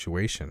uncomfortable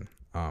situation.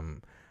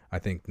 I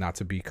think not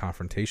to be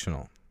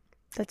confrontational.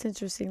 That's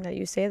interesting that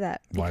you say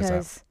that, Why is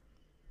because that?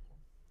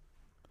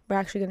 we're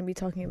actually going to be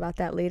talking about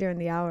that later in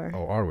the hour.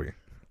 Oh, are we?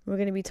 We're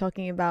going to be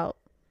talking about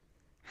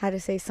how to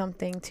say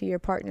something to your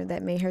partner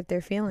that may hurt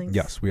their feelings.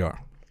 Yes, we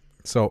are.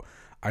 So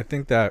I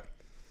think that,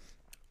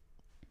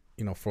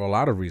 you know, for a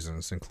lot of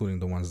reasons, including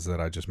the ones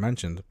that I just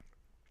mentioned,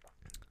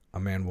 a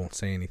man won't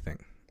say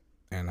anything.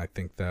 And I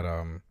think that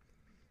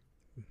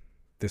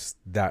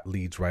that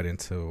leads right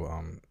into,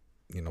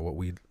 you know, what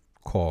we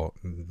call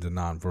the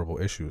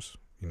nonverbal issues,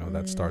 you know,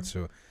 that start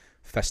to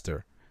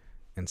fester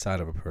inside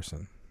of a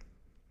person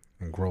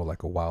and grow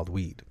like a wild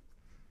weed.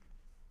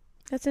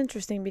 That's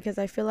interesting, because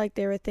I feel like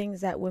there are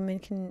things that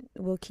women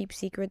will keep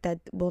secret that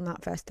will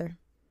not fester.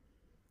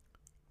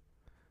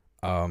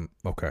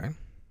 Okay.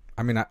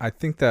 I mean, I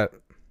think that,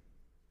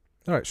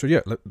 all right, so yeah,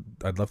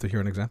 I'd love to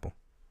hear an example.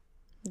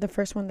 The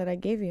first one that I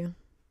gave you.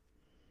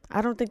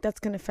 I don't think that's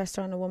going to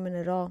fester on a woman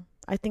at all.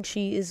 I think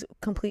she is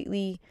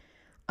completely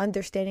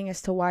understanding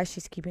as to why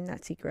she's keeping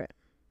that secret.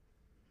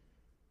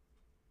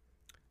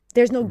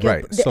 There's no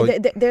guilt. Right. So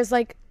There's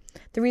like,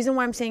 the reason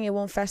why I'm saying it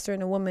won't fester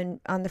in a woman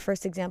on the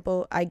first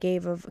example I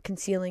gave of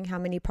concealing how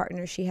many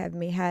partners she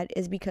may had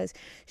is because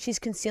she's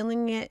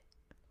concealing it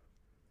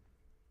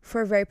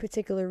for a very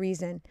particular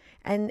reason,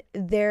 and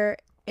there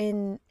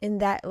in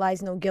that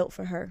lies no guilt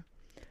for her.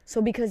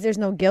 So because there's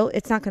no guilt,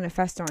 it's not going to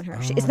fester on her.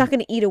 It's not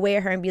going to eat away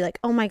at her and be like,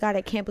 oh my God,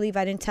 I can't believe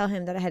I didn't tell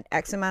him that I had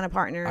X amount of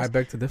partners. I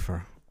beg to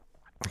differ.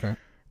 Okay.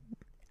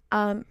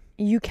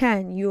 You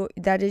can.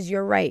 That is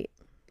your right.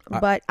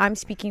 But I'm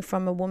speaking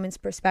from a woman's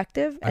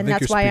perspective, and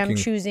that's why I'm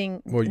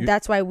choosing.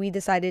 That's why we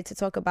decided to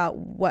talk about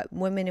what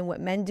women and what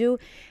men do.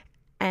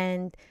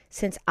 And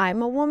since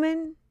I'm a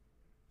woman,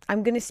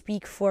 I'm going to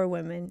speak for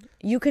women.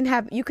 You can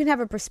have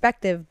a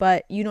perspective,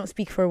 but you don't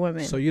speak for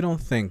women. So you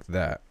don't think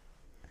that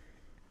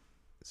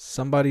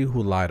somebody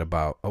who lied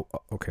about,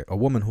 a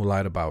woman who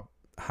lied about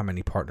how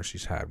many partners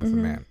she's had with a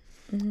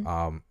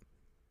man,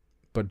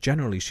 but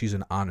generally she's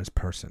an honest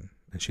person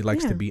and she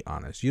likes to be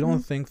honest. You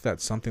don't think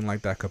that something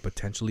like that could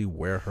potentially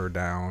wear her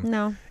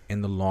down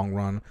in the long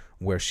run,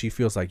 where she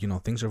feels like, you know,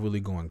 things are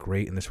really going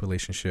great in this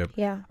relationship?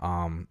 Yeah.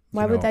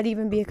 Why would that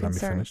even be a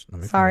concern?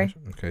 Let me Sorry.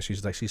 finish. Okay.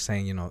 She's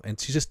saying, you know, and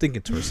she's just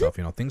thinking to herself,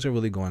 you know, things are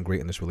really going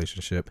great in this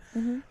relationship.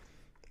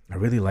 I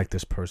really like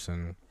this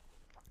person,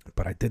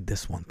 but I did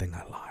this one thing.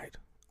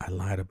 I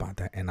lied about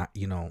that. And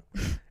you know,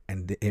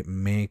 and it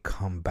may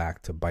come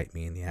back to bite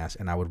me in the ass.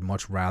 And I would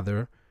much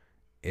rather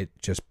it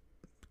just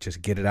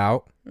get it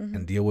out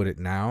and deal with it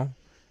now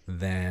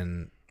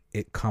than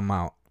it come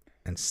out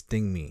and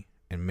sting me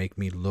and make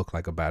me look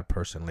like a bad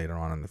person later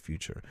on in the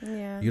future.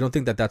 Yeah. You don't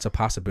think that that's a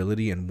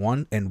possibility? And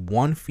one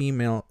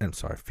female,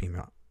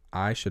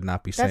 I should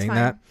not be saying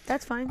that.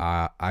 That's fine.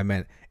 I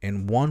meant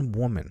in one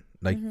woman,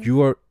 like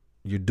you're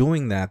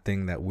doing that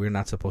thing that we're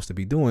not supposed to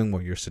be doing,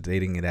 where you're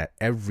stating that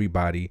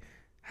everybody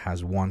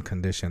has one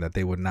condition that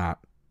they would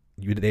not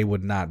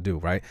do,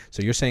 right?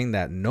 So you're saying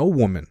that no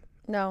woman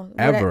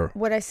ever.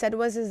 What I said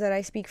is that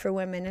I speak for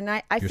women, and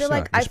I You're feel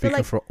like you're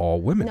speaking for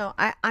all women. No,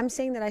 I'm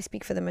saying that I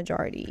speak for the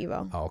majority,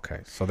 Evo. Oh,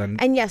 okay. So then,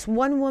 and yes,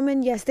 one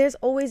woman. Yes, there's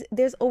always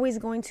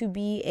going to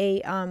be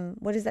a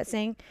what is that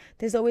saying?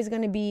 There's always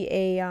going to be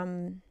a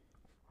an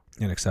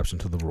exception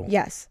to the rule.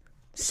 Yes.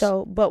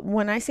 So, but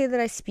when I say that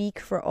I speak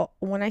for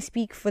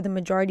the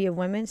majority of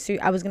women, so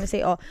I was going to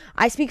say,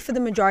 I speak for the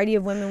majority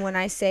of women when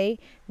I say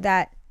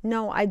that,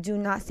 no, I do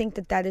not think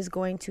that is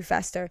going to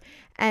fester.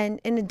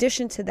 And in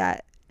addition to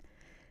that,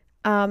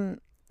 I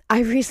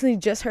recently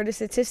just heard a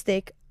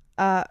statistic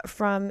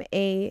from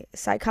a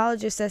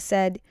psychologist that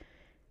said,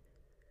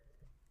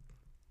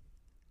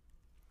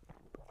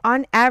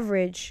 on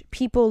average,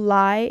 people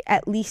lie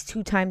at least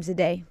 2 times a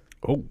day.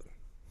 Oh,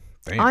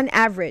 damn. On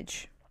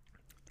average.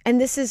 And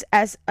this is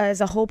as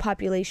a whole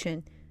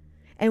population.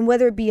 And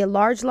whether it be a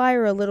large lie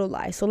or a little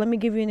lie. So let me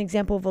give you an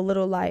example of a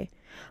little lie.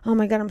 Oh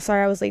my God, I'm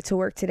sorry I was late to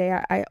work today.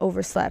 I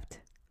overslept.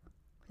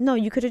 No,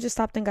 you could have just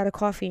stopped and got a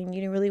coffee and you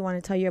didn't really want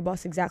to tell your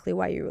boss exactly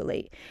why you were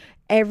late.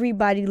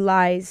 Everybody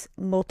lies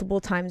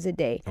multiple times a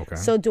day. Okay.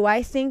 So do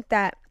I think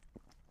that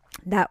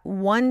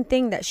one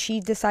thing that she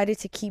decided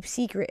to keep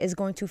secret is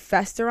going to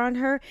fester on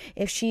her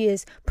if she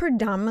is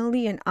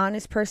predominantly an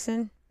honest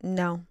person?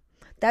 No.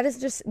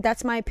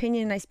 That's my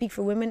opinion, and I speak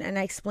for women, and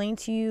I explain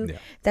to you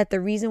that the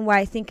reason why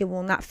I think it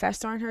will not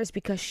fester on her is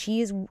because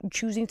she is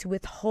choosing to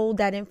withhold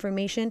that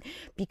information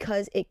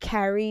because it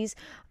carries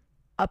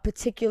a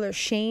particular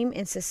shame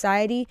in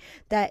society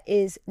that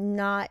does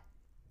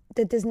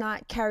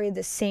not carry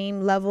the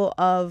same level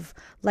of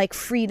like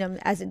freedom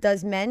as it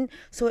does men.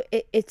 So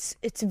it's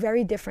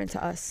very different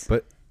to us.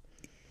 But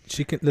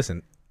she can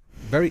listen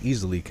very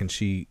easily. Can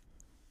she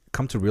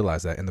come to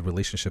realize that in the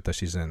relationship that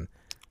she's in,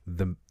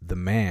 the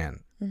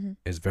man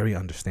is very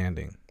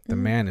understanding. The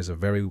man is a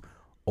very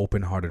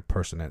open-hearted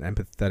person, an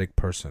empathetic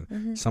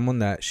person, someone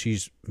that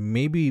she's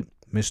maybe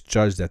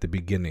misjudged at the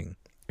beginning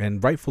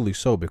and rightfully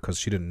so, because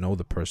she didn't know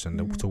the person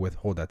Mm-hmm. to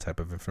withhold that type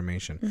of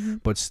information.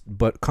 Mm-hmm.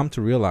 But come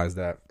to realize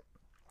that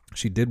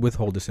she did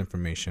withhold this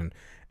information,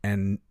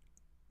 and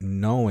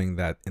knowing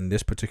that in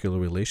this particular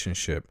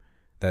relationship,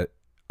 that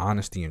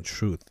honesty and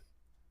truth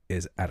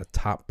is at a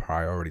top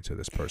priority to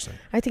this person.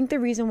 I think the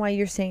reason why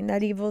you're saying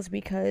that, Evil, is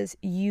because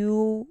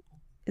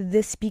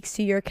this speaks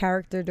to your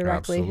character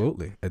directly.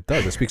 Absolutely. It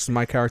does. It speaks to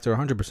my character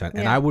 100%.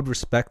 And Yeah. I would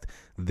respect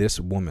this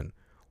woman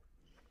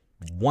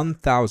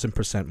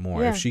 1,000%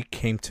 more Yeah. if she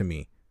came to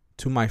me,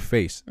 to my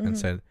face, Mhm. and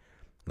said,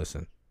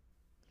 listen,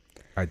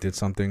 I did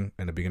something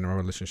in the beginning of our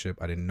relationship.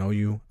 I didn't know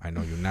you. I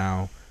know you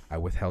now. I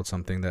withheld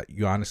something that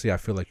you honestly, I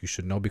feel like you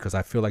should know, because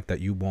I feel like that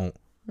you won't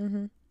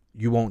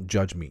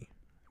judge me.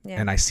 Yeah.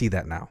 And I see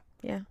that now.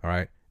 Yeah. All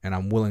right. And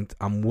I'm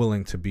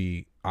willing to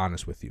be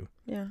honest with you.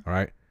 Yeah. All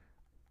right.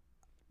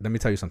 Let me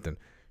tell you something.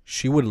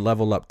 She would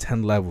level up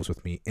 10 levels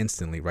with me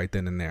instantly, right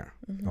then and there.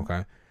 Mhm.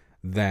 Okay.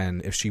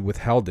 Then if she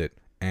withheld it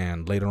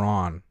and later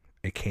on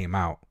it came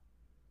out,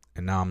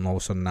 and now all of a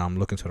sudden I'm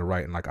looking to the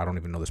right and like, I don't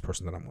even know this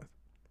person that I'm with.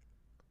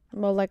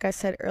 Well, like I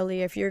said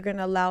earlier, if you're going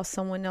to allow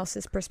someone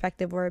else's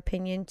perspective or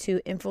opinion to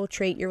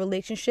infiltrate your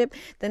relationship,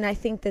 then I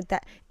think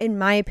that in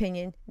my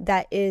opinion,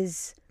 that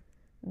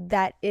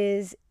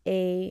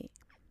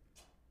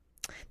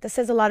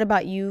says a lot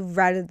about you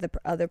rather than the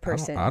other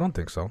person. I don't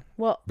think so.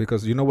 Well,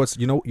 Because I know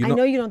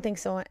you don't think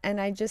so. And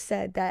I just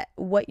said that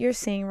what you're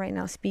saying right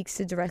now speaks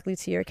directly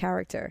to your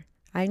character.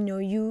 I know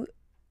you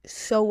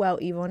so well,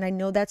 Evil, and I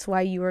know that's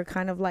why you were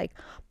kind of like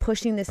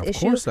pushing this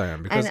issue. Of course I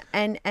am. Because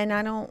And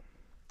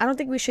I don't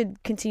think we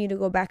should continue to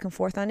go back and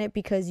forth on it,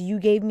 because you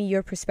gave me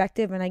your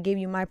perspective and I gave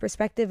you my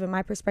perspective, and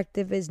my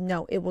perspective is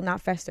no, it will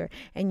not fester,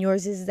 and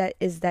yours is that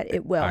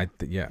it will. I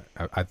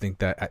think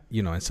that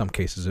in some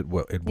cases it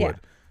would.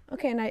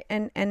 Okay,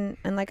 and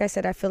like I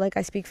said, I feel like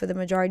I speak for the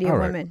majority All of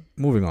right. women.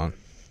 Moving on.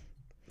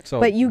 So,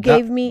 But you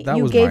gave me that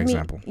you was gave my me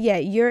example. yeah,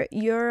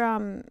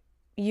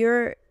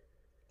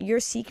 your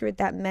secret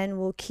that men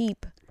will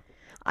keep.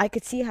 I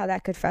could see how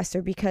that could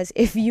fester, because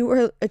if you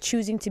were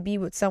choosing to be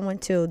with someone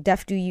till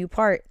death do you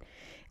part,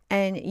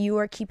 and you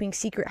are keeping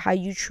secret how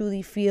you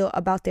truly feel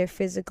about their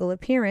physical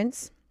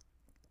appearance,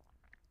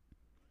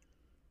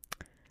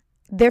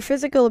 their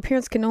physical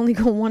appearance can only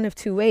go one of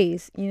two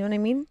ways. You know what I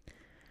mean?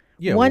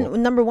 Yeah.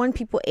 Number one,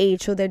 people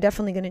age, so they're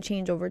definitely going to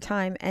change over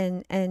time,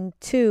 and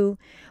two,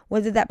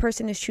 whether that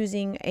person is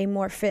choosing a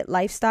more fit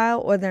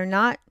lifestyle or they're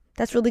not,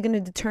 that's really going to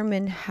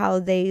determine how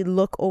they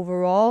look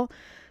overall.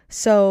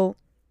 So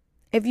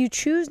if you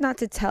choose not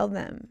to tell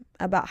them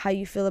about how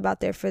you feel about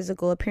their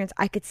physical appearance,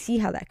 I could see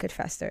how that could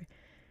fester.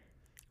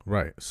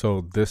 Right.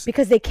 So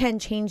because they can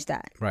change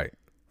that. Right.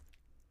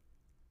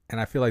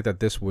 And I feel like that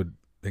this would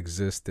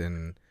exist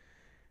in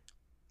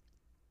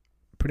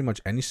pretty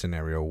much any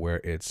scenario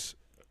where it's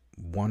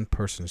one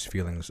person's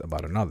feelings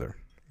about another.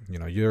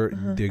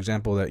 The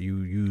example that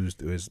you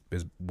used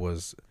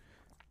was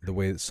the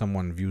way that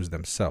someone views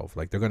themselves.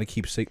 Like they're going to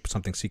keep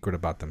something secret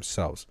about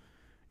themselves.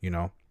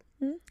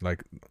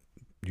 Like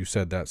you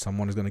said that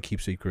someone is going to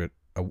keep secret.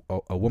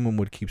 A woman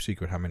would keep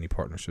secret how many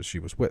partnerships she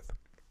was with.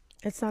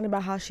 It's not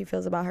about how she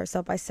feels about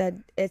herself. I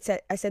said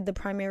the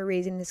primary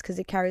reason is because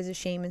it carries a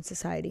shame in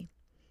society.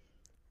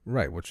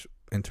 Right, which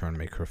in turn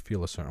make her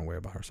feel a certain way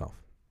about herself.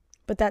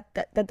 But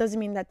that doesn't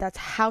mean that that's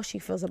how she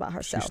feels about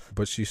herself.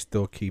 But she's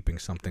still keeping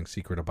something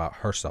secret about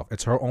herself.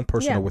 It's her own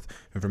personal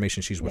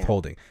information she's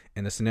withholding.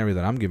 In the scenario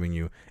that I'm giving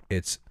you,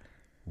 it's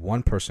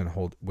one person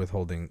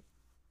withholding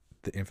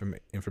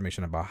the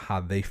information about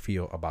how they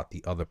feel about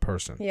the other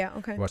person. Yeah,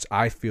 okay. Which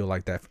I feel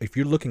like that if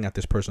you're looking at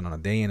this person on a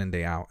day in and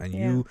day out and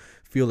you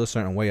feel a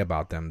certain way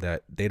about them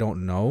that they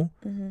don't know,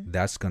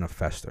 that's going to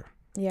fester.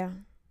 Yeah.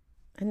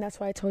 And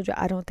that's why I told you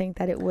I don't think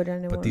that it would.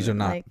 But these are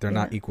not, they're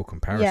not equal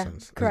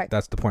comparisons. Yeah, correct.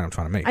 That's the point I'm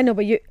trying to make. I know,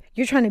 but you're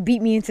trying to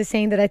beat me into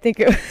saying that I think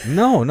it.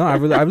 No, I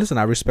listen.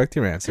 I respect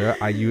your answer.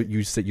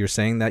 You're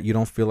saying that you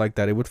don't feel like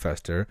that it would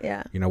fester.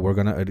 Yeah. We're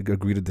gonna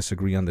agree to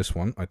disagree on this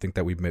one. I think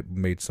that we've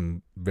made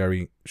some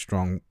very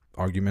strong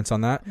arguments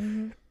on that,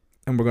 and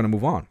we're gonna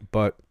move on.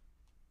 But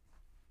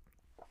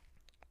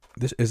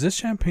this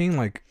champagne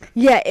like?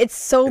 Yeah, it's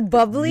so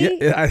bubbly.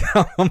 Yeah,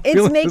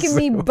 it's making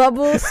me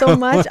bubble so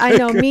much. I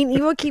know. Me and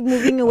Evo keep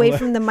moving away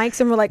from the mics,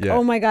 and we're like,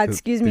 oh my god,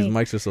 excuse me. These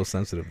mics are so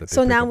sensitive. That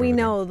so now we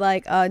know,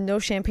 like, no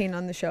champagne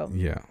on the show.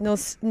 Yeah.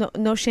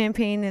 No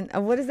champagne,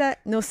 and what is that?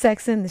 No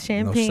sex in the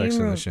champagne room. No sex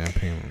in the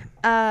champagne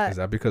room. Is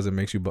that because it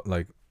makes you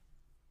like?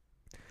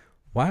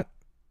 What?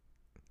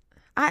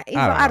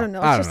 I don't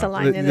know. It's just a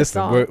line in a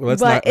song.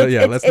 Let's not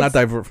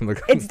divert from the.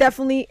 It's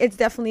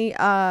definitely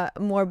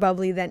more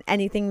bubbly than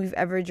anything we've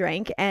ever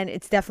drank, and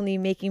it's definitely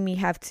making me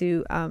have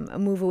to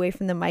move away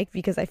from the mic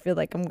because I feel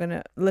like I'm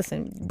gonna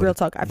listen. Real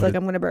talk. I feel like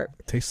I'm gonna burp.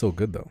 It tastes so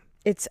good though.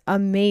 It's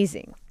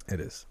amazing. It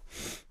is.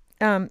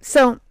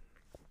 So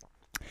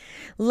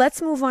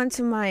let's move on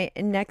to my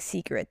next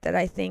secret that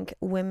I think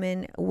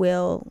women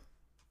will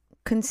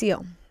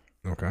conceal.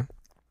 Okay.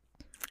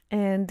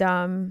 And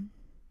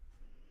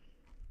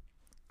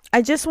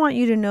I just want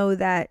you to know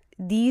that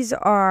these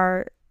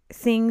are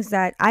things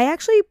that I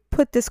actually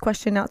put this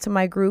question out to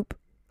my group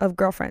of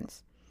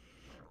girlfriends.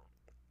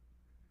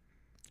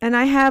 And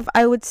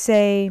I would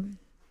say,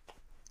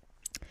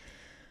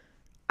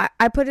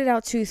 I put it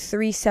out to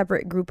 3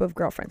 separate group of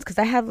girlfriends, because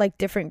I have like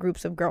different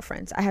groups of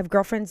girlfriends. I have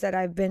girlfriends that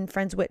I've been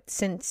friends with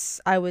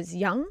since I was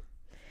young.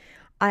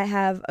 I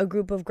have a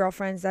group of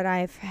girlfriends that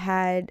I've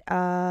had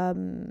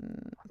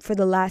for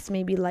the last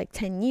maybe like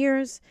 10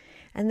 years.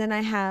 And then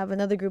I have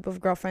another group of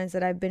girlfriends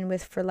that I've been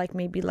with for like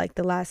maybe like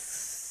the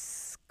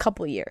last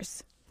couple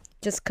years,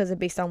 just because of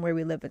based on where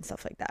we live and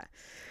stuff like that.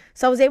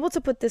 So I was able to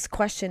put this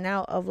question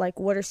out of like,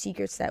 what are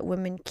secrets that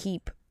women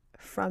keep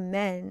from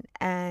men?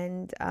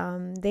 And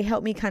they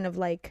helped me kind of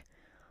like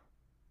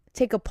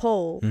take a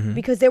poll,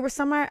 because there were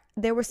some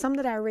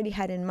that I already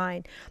had in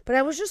mind, but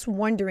I was just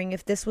wondering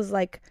if this was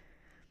like,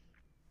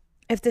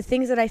 if the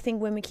things that I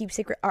think women keep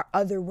secret are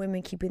other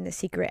women keeping the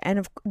secret. And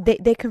if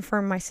they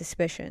confirm my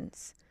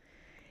suspicions.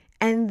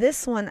 And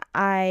this one,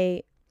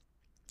 I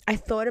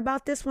thought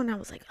about this one. I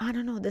was like, I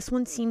don't know. This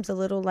one seems a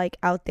little like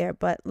out there,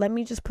 but let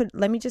me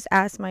just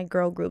ask my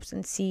girl groups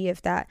and see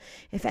if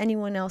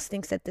anyone else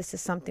thinks that this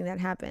is something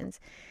that happens.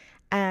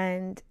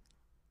 And,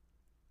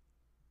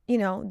 you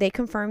know, they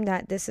confirm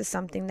that this is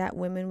something that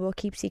women will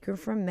keep secret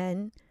from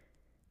men,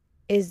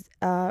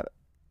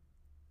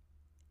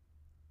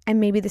 and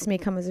maybe this may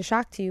come as a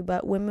shock to you,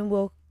 but women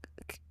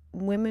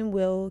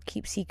will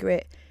keep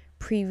secret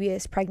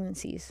previous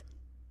pregnancies.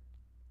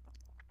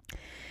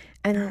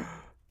 And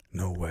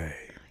no way.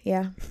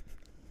 Yeah.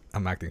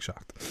 I'm acting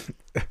shocked.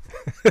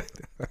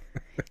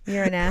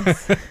 You're an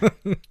ass.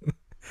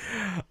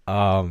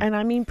 And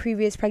I mean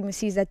previous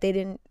pregnancies that they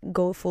didn't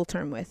go full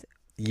term with.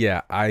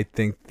 Yeah, I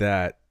think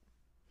that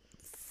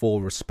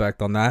full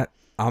respect on that.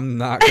 I'm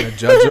not going to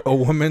judge a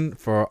woman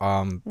for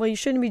well, you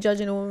shouldn't be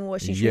judging a woman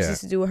what she chooses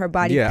to do with her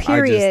body. Yeah,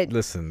 period.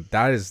 Listen,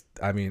 that is,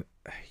 I mean,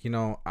 you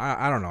know,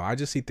 I don't know. I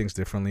just see things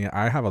differently.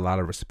 I have a lot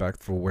of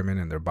respect for women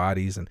and their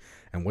bodies and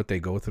what they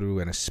go through.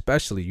 And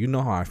especially, you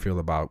know how I feel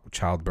about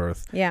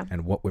childbirth,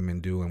 and what women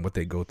do and what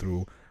they go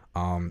through.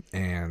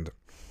 And,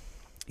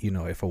 you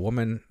know, if a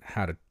woman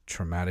had a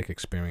traumatic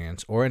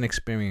experience or an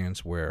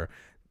experience where,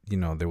 you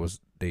know,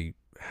 they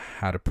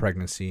had a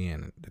pregnancy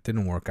and it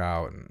didn't work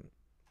out and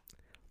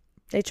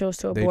they chose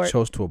to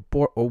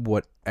abort or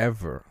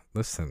whatever.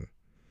 Listen,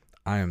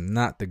 I am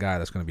not the guy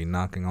that's going to be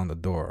knocking on the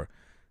door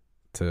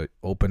to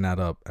open that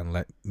up and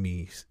let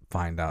me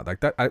find out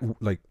like that.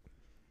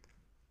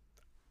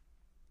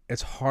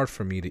 It's hard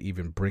for me to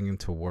even bring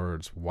into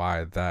words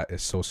why that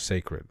is so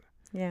sacred.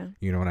 Yeah.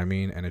 You know what I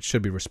mean? And it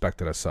should be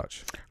respected as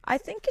such. I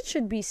think it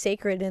should be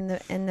sacred in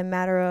the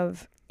matter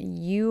of,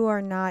 you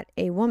are not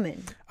a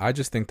woman. I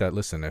just think that,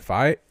 listen, if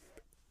I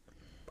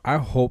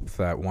hope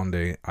that one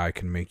day I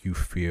can make you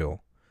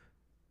feel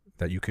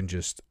that you can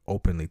just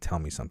openly tell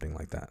me something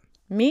like that.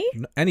 Me?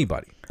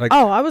 Anybody. Like,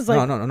 I was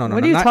like, no.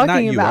 What are you talking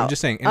not you. about? I'm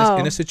just saying, in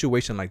a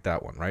situation like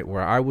that one, right,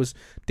 where I was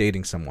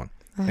dating someone,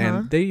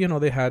 and they, you know,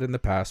 they had in the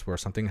past where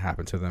something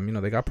happened to them, you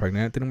know, they got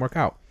pregnant, it didn't work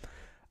out.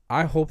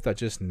 I hope that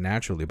just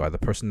naturally, by the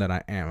person that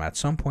I am, at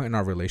some point in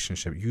our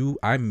relationship,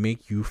 I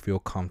make you feel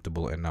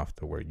comfortable enough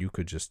to where you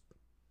could just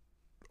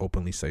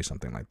openly say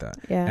something like that,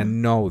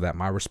 and know that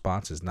my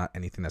response is not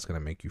anything that's going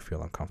to make you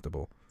feel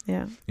uncomfortable.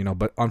 Yeah. You know,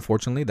 but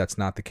unfortunately that's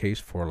not the case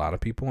for a lot of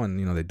people, and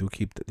you know, they do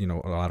keep, you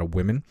know, a lot of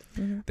women,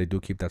 they do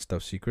keep that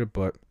stuff secret,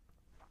 but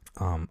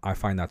I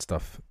find that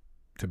stuff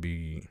to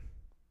be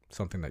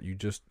something that you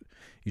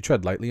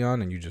tread lightly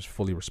on, and you just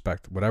fully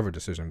respect whatever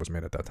decision was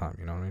made at that time.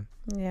 You know what I mean?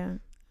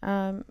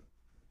 Yeah.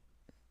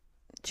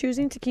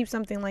 Choosing to keep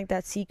something like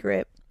that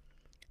secret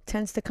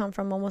tends to come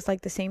from almost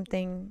like the same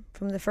thing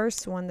from the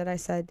first one that I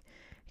said,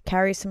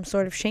 carries some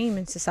sort of shame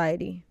in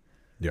society.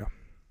 Yeah.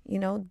 You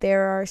know,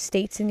 there are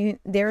states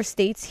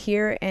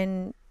here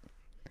in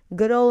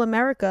good old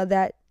America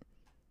that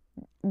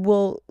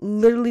will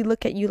literally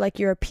look at you like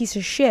you're a piece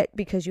of shit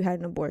because you had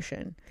an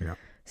abortion. Yeah.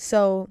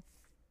 So,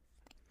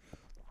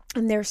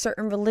 and there are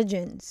certain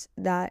religions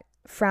that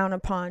frown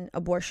upon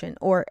abortion,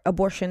 or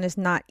abortion is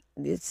not,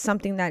 it's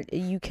something that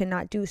you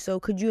cannot do. So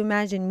could you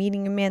imagine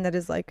meeting a man that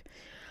is like,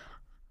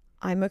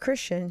 I'm a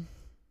Christian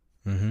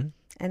and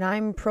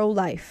I'm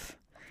pro-life,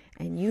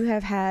 and you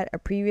have had a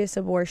previous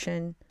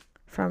abortion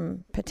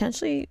from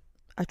potentially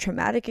a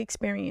traumatic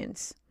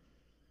experience?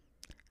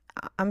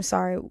 I'm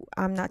sorry,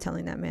 I'm not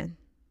telling that man.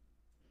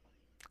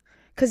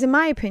 Because in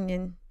my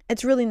opinion,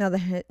 it's really none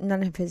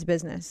of his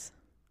business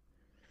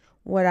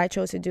what I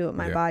chose to do with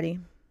my body.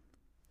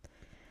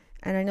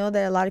 And I know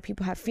that a lot of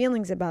people have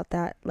feelings about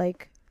that,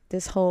 like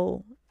this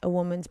whole a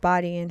woman's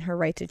body and her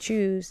right to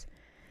choose.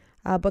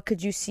 But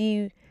could you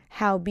see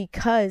how,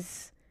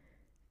 because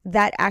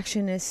that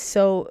action is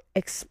so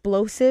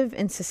explosive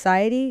in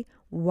society,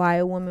 why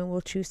a woman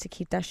will choose to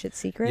keep that shit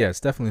secret? Yeah, it's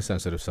definitely a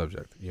sensitive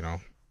subject. You know,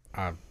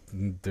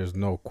 there's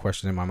no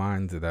question in my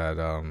mind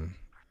that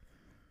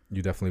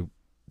you definitely,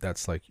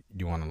 that's like,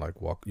 you want to like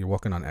you're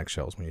walking on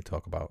eggshells when you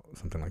talk about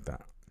something like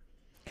that.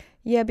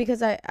 Yeah,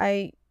 because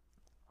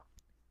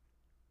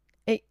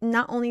it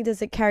not only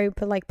does it carry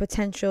like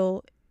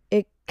potential,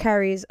 it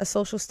carries a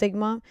social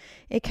stigma,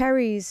 it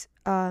carries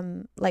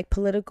like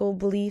political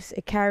beliefs.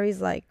 It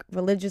carries like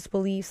religious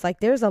beliefs. Like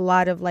there's a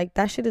lot of like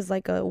that shit is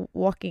like a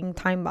walking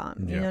time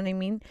bomb. You know what I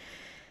mean?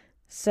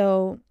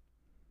 So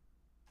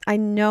I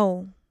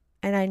know,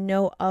 and I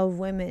know of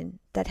women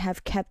that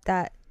have kept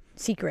that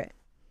secret.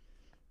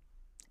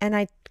 And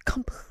I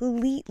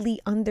completely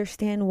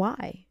understand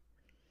why.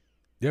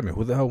 Yeah, I mean,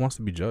 who the hell wants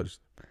to be judged?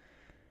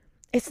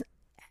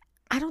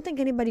 I don't think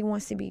anybody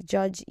wants to be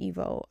judged,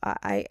 Evo.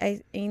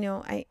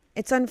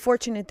 It's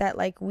unfortunate that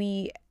like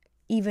we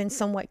even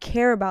somewhat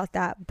care about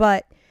that,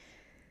 but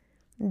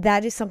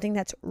that is something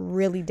that's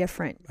really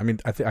different. I mean,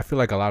 I feel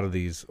like a lot of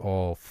these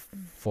all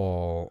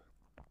fall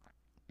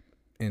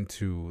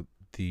into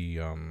the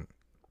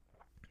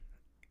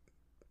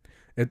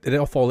it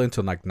all fall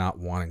into like not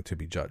wanting to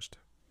be judged.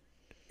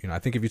 You know, I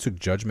think if you took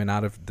judgment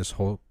out of this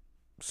whole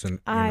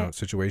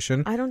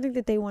situation, I don't think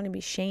that they want to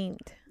be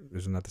shamed.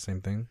 Isn't that the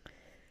same thing?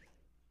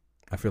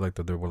 I feel like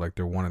that they're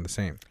one and the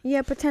same.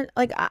 Yeah,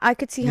 like I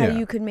could see how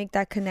you could make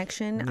that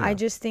connection. Yeah. I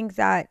just think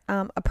that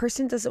a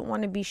person doesn't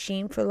want to be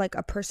shamed for like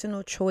a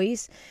personal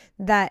choice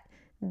that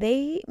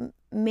they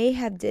may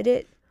have did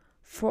it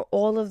for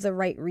all of the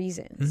right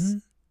reasons.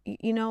 Mm-hmm.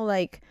 You know,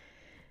 like.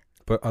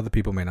 But other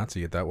people may not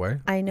see it that way.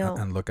 I know,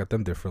 and look at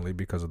them differently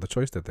because of the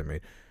choice that they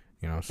made.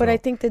 You know. But I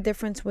think the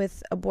difference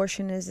with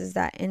abortion is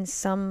that in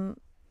some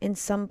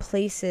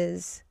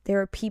places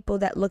there are people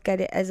that look at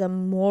it as a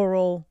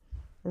moral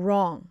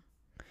wrong.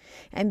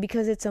 And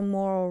because it's a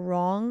moral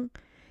wrong,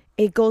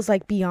 it goes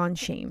like beyond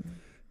shame.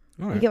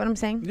 Right. You get what I'm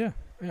saying? Yeah,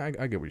 I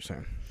get what you're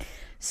saying.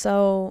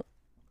 So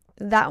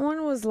that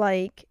one was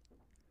like,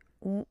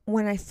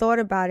 when I thought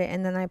about it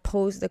and then I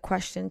posed the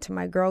question to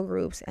my girl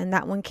groups and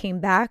that one came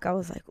back, I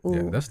was like, ooh.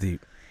 Yeah, that's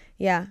deep.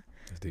 Yeah.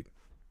 That's deep.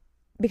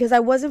 Because I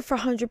wasn't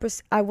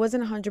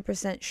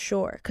 100%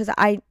 sure because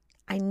I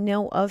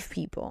know of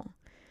people.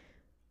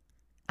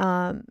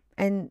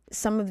 And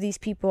some of these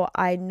people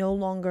I no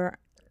longer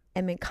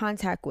am in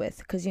contact with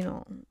because, you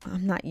know,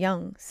 I'm not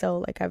young.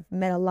 So like I've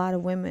met a lot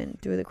of women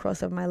through the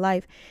course of my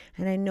life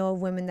and I know of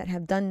women that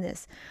have done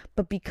this.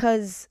 But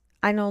because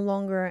I no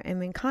longer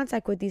am in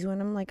contact with these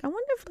women, I'm like, I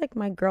wonder if like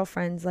my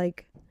girlfriends,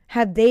 like,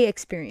 have they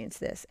experienced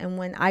this? And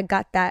when I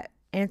got that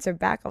answer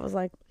back, I was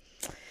like,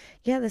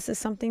 yeah, this is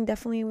something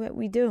definitely what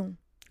we do.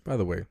 By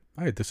the way,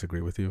 I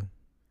disagree with you.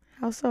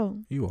 How so?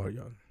 You are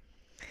young.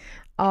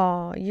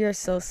 Oh, you're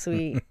so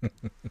sweet.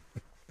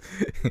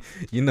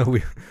 You know,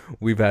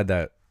 we've had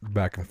that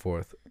back and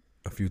forth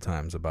a few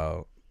times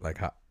about like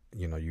how,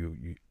 you know,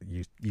 you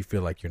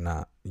feel like you're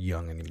not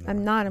young anymore.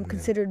 I'm not. I'm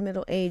considered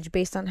middle age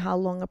based on how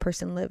long a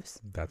person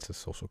lives. That's a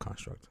social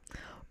construct.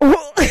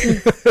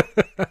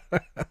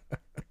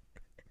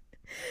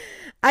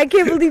 I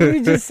can't believe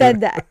you just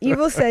said that.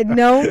 Evo said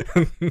no.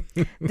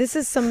 This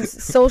is some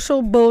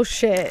social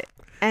bullshit,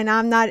 and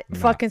I'm not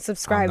fucking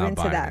subscribing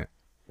to that.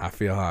 I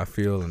feel how I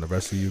feel, and the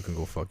rest of you can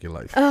go fuck your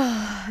life.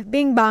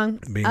 Bing bong.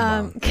 Bing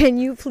bong. Can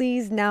you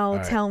please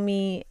now tell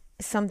me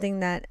something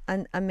that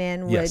a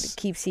man would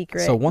keep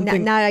secret? So one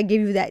thing. Now I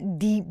give you that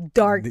deep,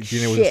 dark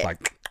shit. Was just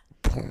like,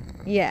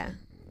 yeah.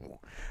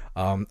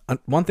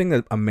 One thing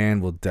that a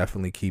man will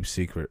definitely keep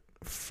secret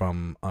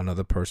from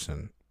another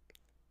person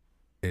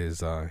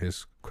is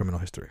his criminal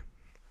history.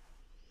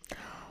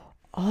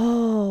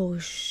 Oh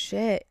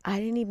shit! I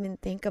didn't even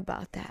think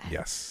about that.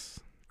 Yes,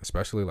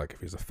 especially like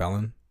if he's a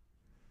felon.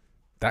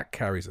 That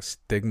carries a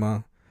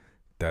stigma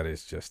that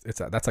is just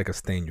that's like a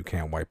stain you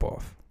can't wipe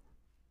off.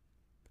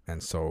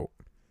 And so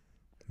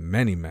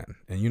many men,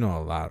 and you know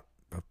a lot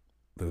of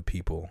the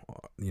people,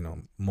 you know,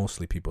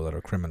 mostly people that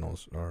are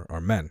criminals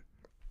are men.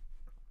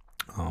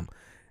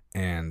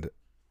 And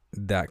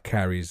that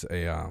carries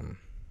a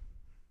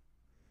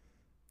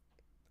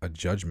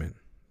judgment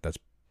that's,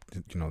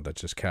 you know,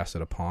 that's just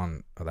casted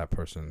upon that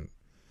person,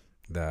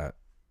 that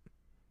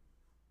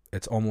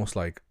it's almost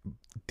like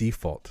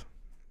default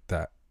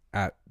that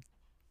at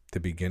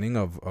the beginning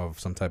of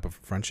some type of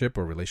friendship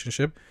or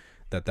relationship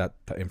that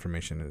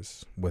information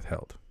is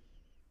withheld.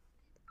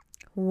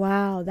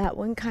 Wow, that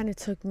one kind of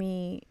took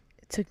me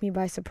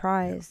by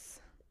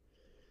surprise.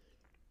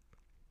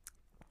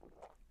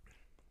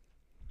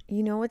 Yeah.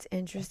 You know what's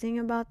interesting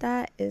about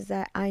that is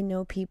that I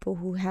know people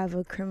who have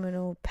a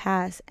criminal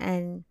past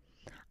and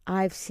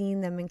I've seen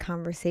them in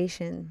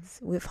conversations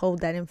withhold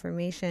that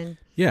information.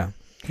 Yeah.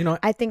 You know,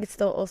 I think it's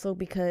still also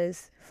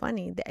because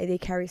funny they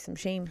carry some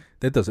shame.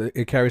 It does.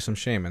 It carries some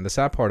shame, and the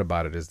sad part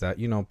about it is that,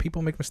 you know,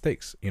 people make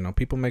mistakes. You know,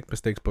 people make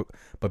mistakes,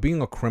 but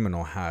being a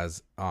criminal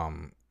has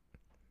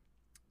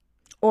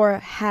or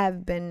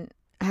have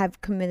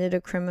committed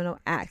a criminal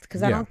act,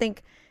 because I don't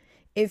think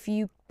if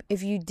you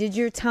did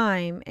your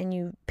time and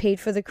you paid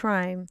for the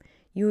crime,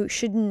 you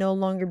should no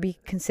longer be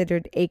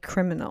considered a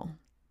criminal.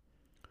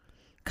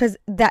 Because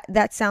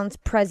that sounds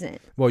present.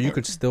 Well, you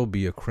could still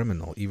be a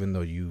criminal even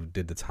though you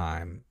did the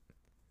time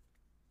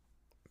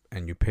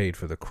and you paid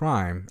for the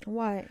crime.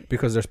 Why?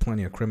 Because there's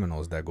plenty of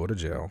criminals that go to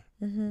jail,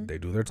 Mm-hmm. they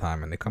do their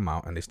time, and they come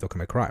out and they still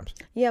commit crimes.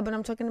 Yeah, but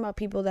I'm talking about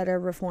people that are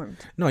reformed.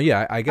 No,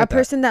 yeah, I get A that.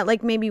 person that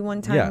like maybe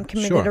one time Yeah,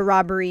 committed sure. a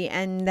robbery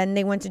and then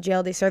they went to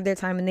jail, they served their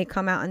time, and they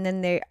come out and then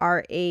they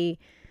are a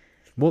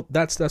Well,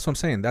 that's what I'm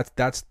saying. That's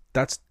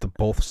the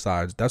both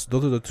sides. Those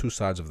are the two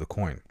sides of the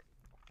coin.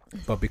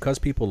 But because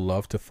people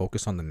love to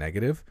focus on the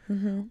negative,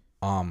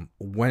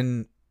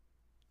 when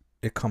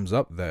it comes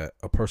up that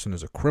a person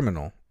is a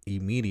criminal,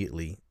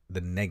 immediately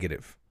the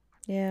negative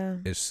yeah.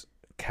 is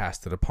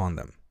casted upon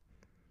them.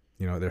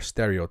 You know, they're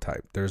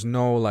stereotyped. There's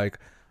no like,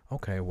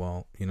 okay,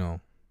 well, you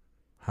know,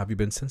 how have you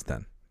been since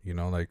then? You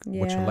know, like,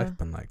 what's your Yeah. life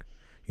been like?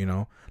 You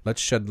know,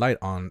 let's shed light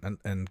on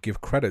and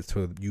give credit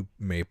to you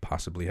may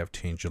possibly have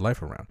changed your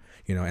life around.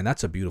 You know, and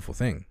that's a beautiful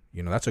thing.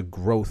 You know, that's a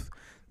growth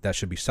that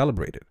should be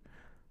celebrated.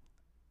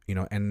 You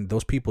know, and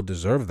those people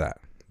deserve that.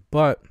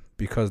 But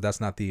because that's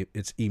not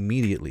it's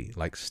immediately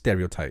like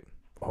stereotype.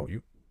 Oh,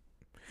 you,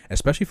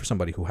 especially for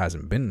somebody who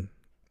hasn't been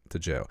to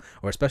jail,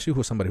 or especially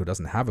for somebody who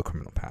doesn't have a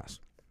criminal past.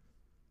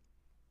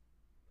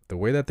 The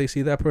way that they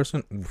see that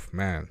person, oof,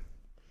 man.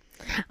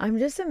 I'm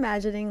just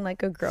imagining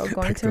like a girl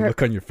going Like to the her,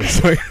 look on your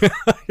face. Right now.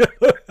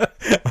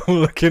 I'm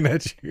looking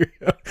at you.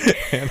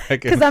 And I can,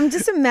 because I'm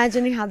just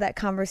imagining how that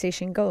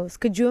conversation goes.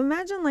 Could you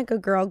imagine like a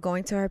girl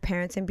going to her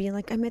parents and being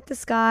like, I met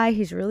this guy,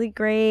 he's really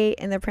great,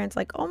 and their parents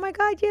like, oh my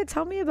god, yeah,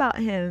 tell me about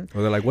him.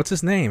 or they're like, what's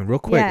his name? Real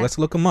quick, Yeah. let's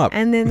look him up.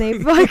 And then they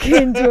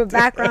fucking do a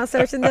background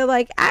search and they're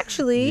like,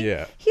 actually,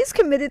 Yeah. he's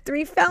committed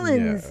 3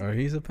 felons. Yeah, or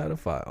he's a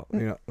pedophile. You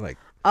know, like,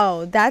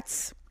 Oh,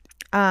 that's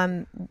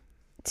to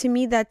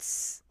me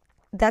that's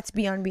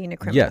beyond being a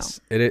criminal. yes,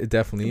 it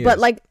definitely is. But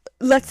like,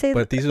 let's say,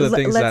 but these are the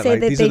things let's that say like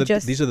that they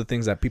these are the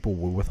things that people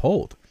will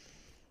withhold.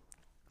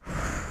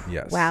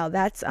 Yes. Wow,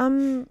 that's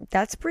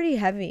pretty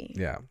heavy.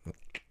 Yeah.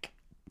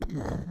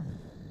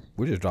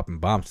 We're just dropping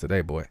bombs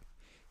today, boy.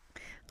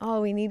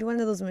 Oh, we need one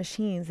of those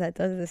machines that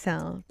does the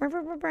sound.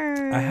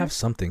 I have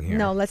something here.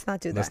 No, let's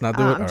not do that. Let's not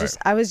do it? I'm All just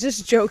right. I was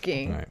just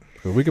joking. All right.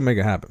 But we can make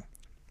it happen.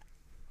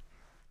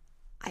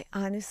 I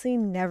honestly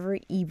never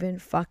even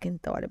fucking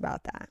thought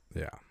about that.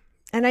 Yeah.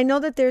 And I know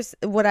that there's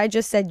what I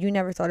just said you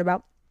never thought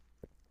about.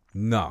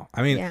 No.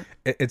 I mean, Yeah.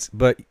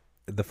 but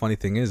the funny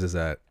thing is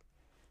that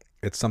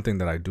it's something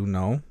that I do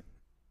know.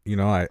 You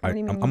know, What do you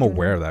mean I'm you do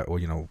aware know? of that. Well,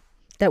 you know,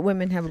 That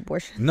women have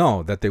abortion.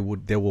 no, that they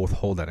will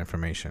withhold that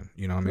information.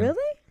 You know what I mean?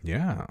 Really?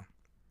 Yeah.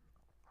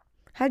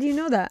 How do you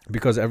know that?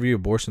 Because every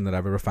abortion that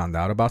I've ever found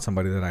out about,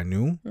 somebody that I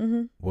knew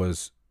Mm-hmm.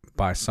 was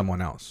by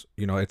someone else.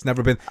 You know, it's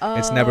never been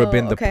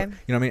the okay. you know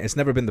what I mean? It's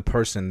never been the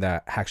person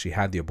that actually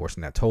had the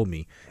abortion that told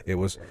me. It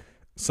was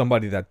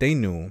somebody that they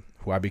knew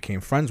who I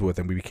became friends with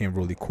and we became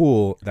really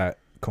cool that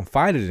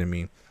confided in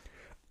me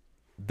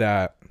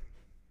that,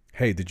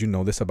 hey, did you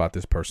know this about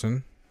this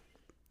person?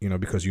 You know,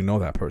 because you know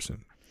that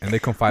person. And they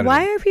confided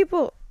Why in me. are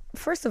people,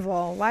 first of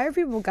all, why are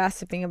people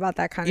gossiping about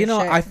that kind You of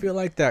know, shit? I feel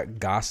like that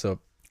gossip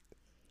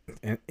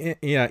and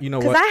yeah, you know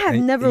what? Because I have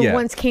And- never yeah.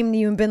 once came to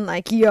you and been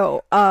like,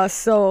 yo,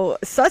 so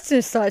such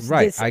and such.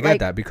 Right, this, I get like,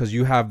 that because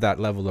you have that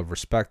level of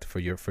respect for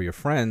your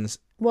friends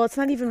Well, it's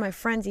not even my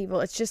friends evil.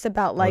 It's just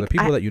about or like the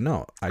people I that you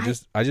know. I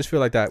just feel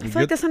like that. feel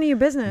like that's none of your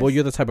business. Well,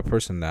 you're the type of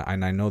person that,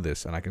 and I know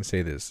this, and I can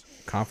say this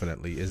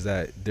confidently, is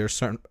that there's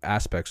certain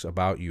aspects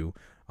about you,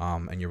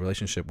 and your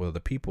relationship with other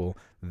people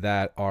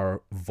that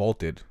are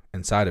vaulted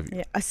inside of you.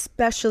 Yeah,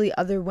 especially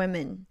other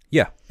women.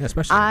 Yeah,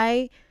 especially.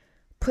 I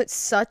put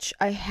such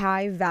a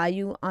high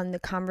value on the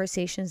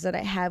conversations that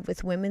I have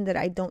with women that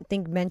I don't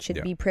think men should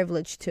Yeah. be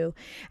privileged to.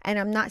 And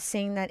I'm not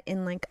saying that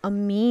in like a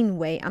mean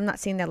way. I'm not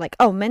saying that like,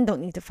 oh, men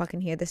don't need to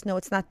fucking hear this. No,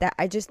 it's not that.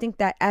 I just think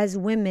that as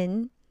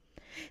women,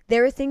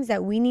 there are things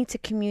that we need to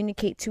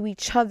communicate to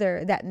each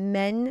other that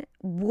men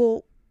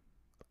will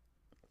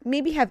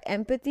maybe have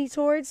empathy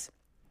towards,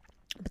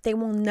 but they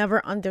will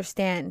never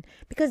understand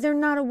because they're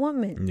not a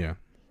woman. Yeah.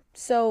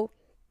 So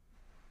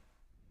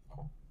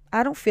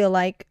I don't feel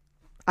like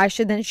I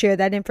should then share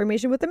that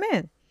information with a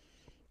man.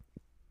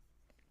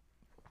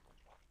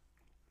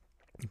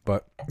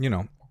 But you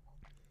know,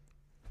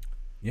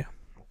 yeah.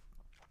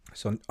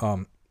 So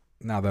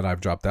now that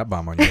I've dropped that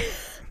bomb on you,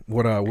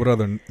 what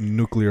other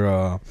nuclear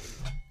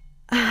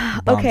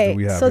bombs do Okay,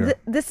 we have so here?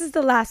 this is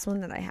the last one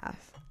that I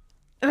have.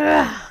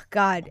 Ugh,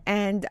 God,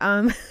 and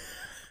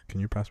Can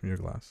you pass me your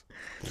glass?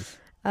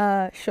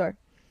 sure.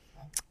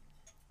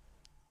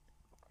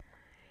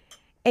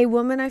 A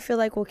woman, I feel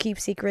like, will keep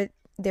secret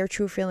their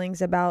true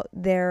feelings about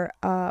their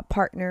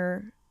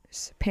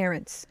partner's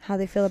parents, how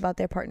they feel about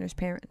their partner's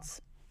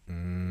parents.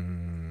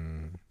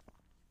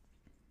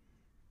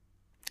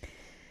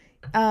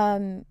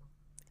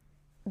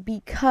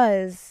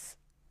 Because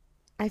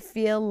I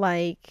feel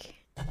like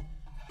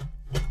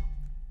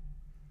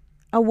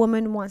a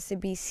woman wants to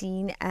be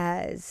seen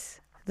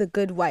as the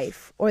good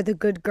wife or the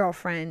good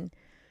girlfriend,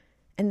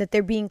 and that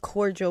they're being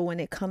cordial when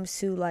it comes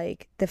to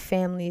like the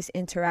family's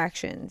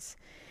interactions.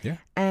 Yeah.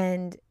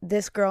 And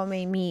this girl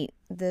may meet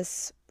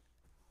this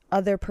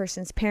other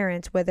person's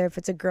parents, whether if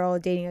it's a girl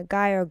dating a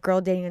guy or a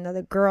girl dating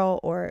another girl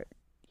or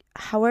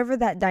however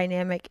that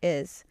dynamic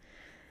is.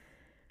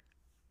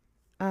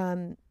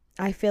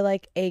 I feel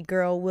like a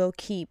girl will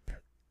keep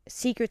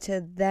secret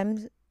to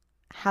them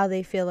how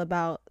they feel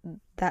about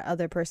that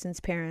other person's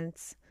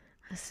parents,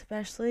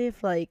 especially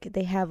if like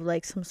they have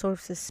like some sort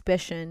of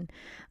suspicion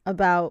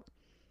about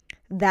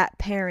that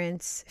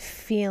parent's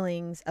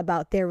feelings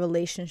about their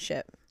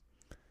relationship.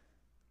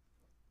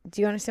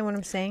 Do you understand what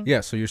I'm saying?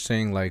 Yeah. So you're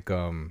saying like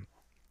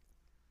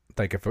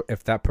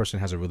if that person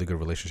has a really good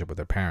relationship with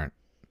their parent,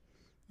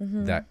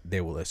 that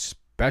they will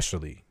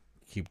especially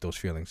keep those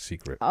feelings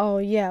secret. Oh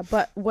yeah,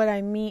 but what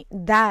I mean,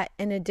 that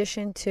in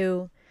addition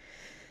to,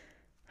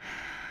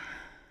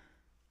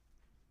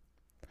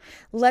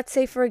 let's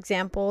say for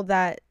example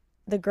that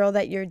the girl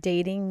that you're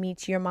dating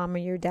meets your mom or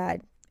your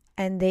dad,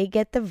 and they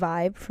get the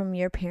vibe from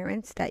your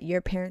parents that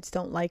your parents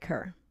don't like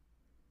her.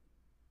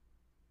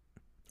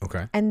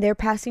 Okay. And they're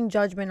passing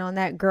judgment on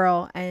that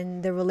girl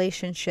and the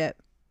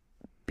relationship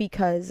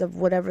because of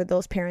whatever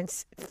those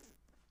parents,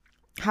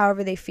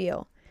 however they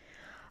feel.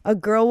 A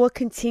girl will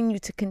continue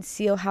to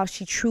conceal how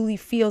she truly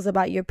feels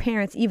about your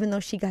parents, even though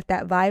she got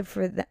that vibe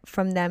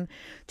from them,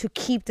 to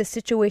keep the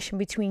situation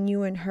between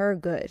you and her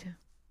good.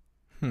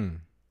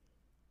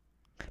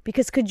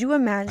 Because could you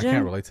imagine? I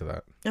can't relate to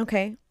that.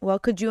 Okay, well,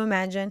 could you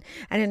imagine?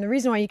 And then the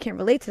reason why you can't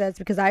relate to that is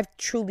because I've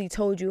truly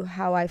told you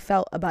how I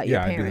felt about your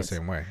parents. Yeah, I'd be the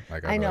same way.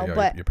 Like I know, like,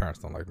 but your parents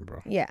don't like me,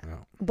 bro. Yeah,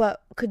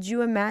 but could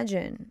you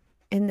imagine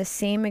in the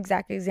same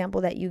exact example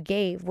that you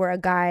gave, where a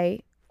guy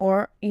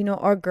or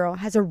or girl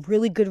has a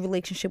really good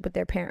relationship with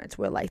their parents,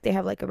 where like they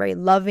have like a very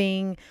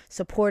loving,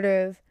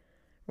 supportive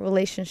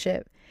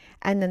relationship,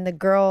 and then the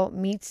girl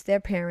meets their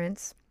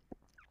parents,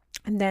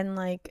 and then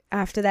like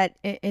after that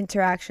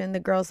interaction, the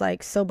girl's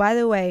like, so by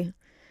the way,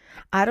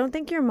 I don't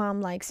think your mom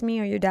likes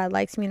me or your dad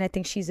likes me, and I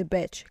think she's a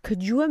bitch.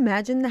 Could you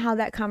imagine how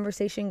that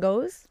conversation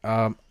goes?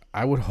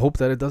 I would hope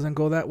that it doesn't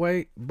go that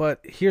way, but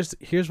here's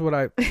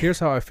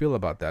how I feel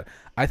about that.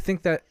 I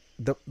think that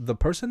the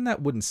person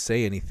that wouldn't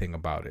say anything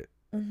about it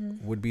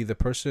would be the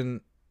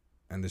person,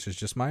 and this is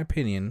just my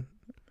opinion,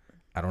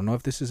 I don't know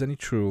if this is any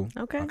true.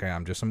 Okay,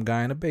 I'm just some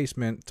guy in a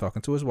basement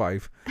talking to his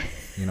wife,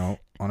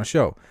 on a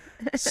show.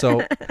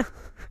 So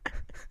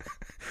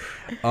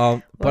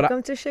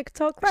welcome to Shit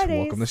Talk Fridays.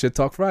 Welcome to Shit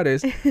Talk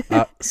Fridays.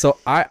 So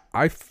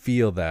I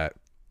feel that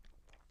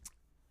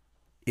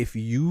if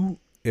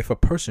a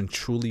person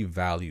truly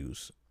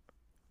values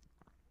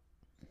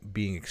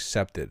being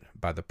accepted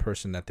by the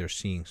person that they're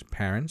seeing's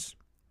parents,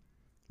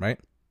 right?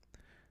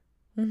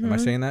 Am I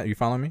saying that? You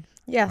following me?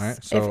 Yes.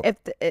 Right, so if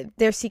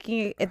they're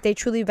seeking, if they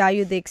truly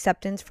value the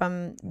acceptance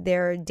from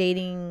their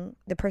dating,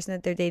 the person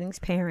that they're dating's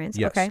parents,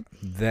 yes, okay,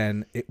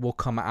 then it will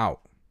come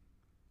out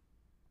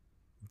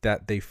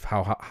that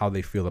how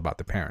they feel about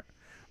the parent,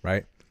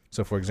 right?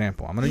 So for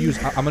example, I'm gonna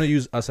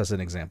use us as an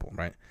example,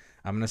 right?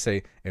 I'm gonna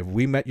say if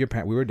we met your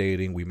we were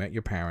dating, we met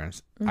your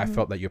parents. I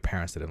felt that your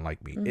parents didn't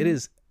like me. It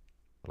is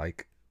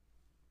like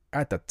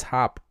at the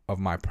top of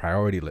my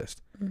priority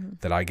list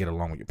that I get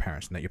along with your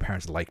parents and that your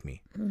parents like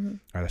me. Right,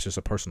 that's just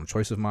a personal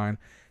choice of mine.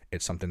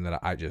 It's something that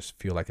I just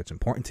feel like it's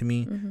important to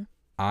me.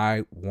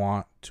 I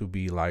want to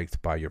be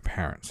liked by your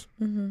parents.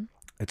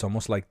 It's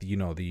almost like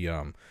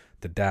the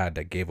dad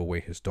that gave away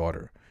his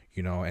daughter,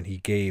 and he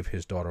gave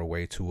his daughter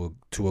away to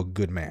a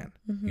good man.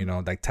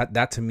 Like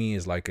that to me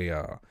is like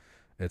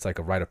it's like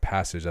a rite of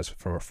passage that's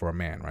for a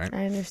man, right?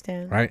 I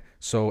understand. Right?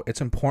 So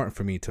it's important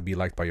for me to be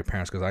liked by your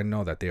parents because I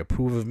know that they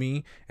approve of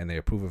me and they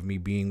approve of me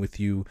being with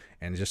you,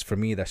 and just for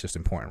me that's just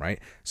important, right?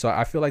 So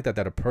I feel like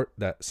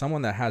that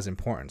someone that has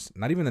importance,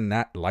 not even in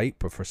that light,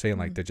 but for saying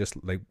like they're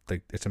just like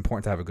it's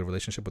important to have a good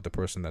relationship with the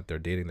person that they're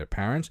dating, their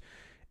parents.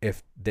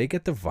 If they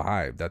get the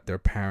vibe that the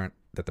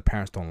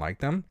parents don't like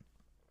them,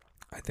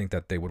 I think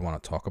that they would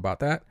want to talk about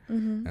that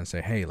and say,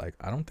 hey, like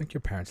I don't think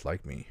your parents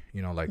like me,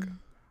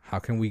 how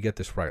can we get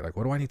this right? Like,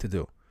 what do I need to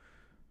do?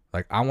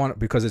 Like,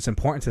 because it's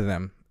important to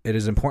them. It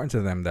is important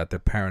to them that the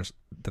parents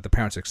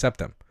accept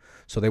them.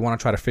 So they want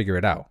to try to figure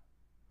it out.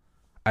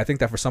 I think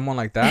that for someone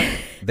like that,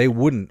 they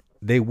wouldn't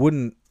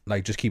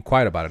like just keep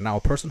quiet about it. Now,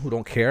 a person who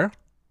don't care.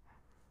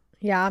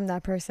 Yeah, I'm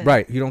that person.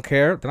 Right. You don't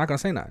care. They're not going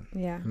to say nothing.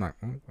 Yeah. I'm like,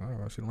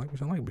 she don't like me. She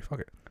don't like me.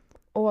 Fuck it.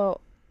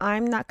 Well,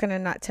 I'm not going to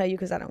not tell you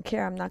because I don't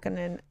care. I'm not going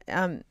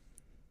to,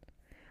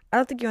 I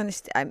don't think you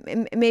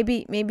understand.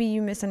 Maybe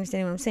you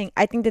misunderstanding what I'm saying.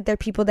 I think that there are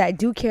people that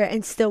do care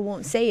and still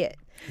won't say it.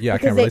 Yeah, I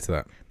can't relate to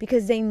that.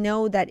 Because they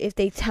know that if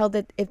they tell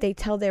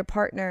their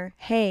partner,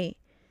 hey,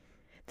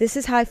 this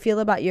is how I feel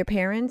about your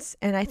parents,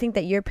 and I think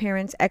that your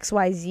parents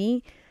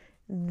XYZ,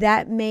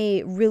 that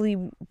may really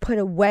put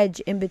a wedge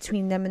in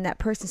between them and that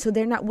person. So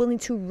they're not willing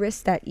to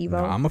risk that, Evo. No,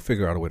 I'm going to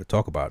figure out a way to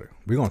talk about it.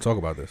 We're going to talk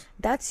about this.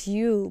 That's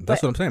you.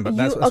 That's what I'm saying. But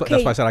that's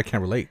why I said I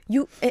can't relate.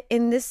 You,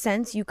 in this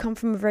sense, you come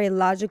from a very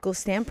logical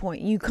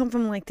standpoint. You come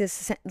from like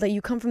this, like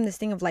you come from this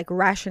thing of like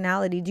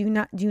rationality. Do you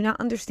not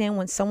understand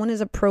when someone is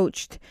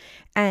approached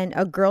and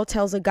a girl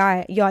tells a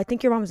guy, yo, I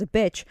think your mom's a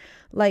bitch.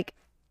 Like,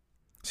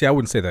 see, I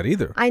wouldn't say that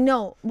either. I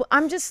know.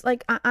 I'm just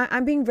like I'm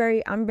being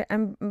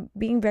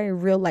very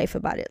real life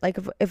about it. Like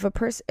if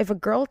a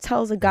girl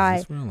tells a guy,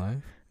 is this real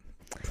life?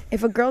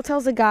 If a girl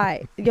tells a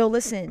guy, yo,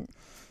 listen,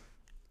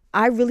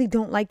 I really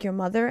don't like your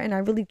mother, and I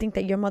really think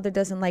that your mother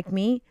doesn't like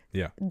me.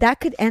 Yeah. That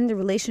could end the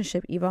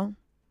relationship, Evo.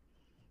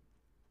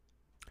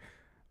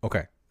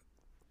 Okay.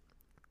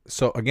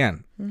 So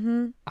again,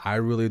 I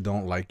really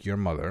don't like your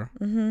mother.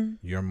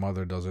 Your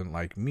mother doesn't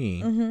like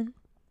me.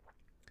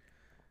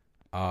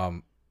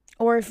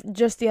 Or if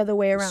just the other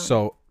way around.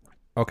 So,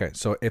 okay.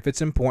 So if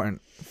it's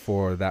important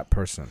for that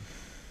person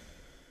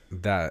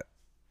that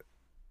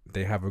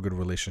they have a good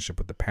relationship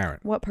with the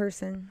parent. What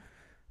person?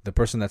 The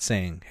person that's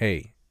saying,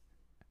 hey,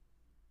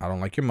 I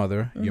don't like your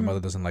mother. Your mother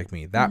doesn't like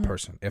me. That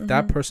person. If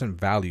that person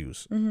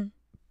values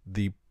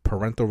the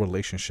parental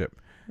relationship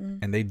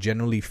and they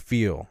genuinely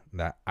feel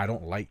that I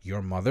don't like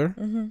your mother,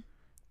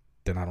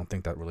 then I don't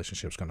think that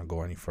relationship's going to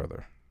go any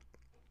further.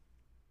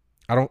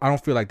 I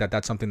don't feel like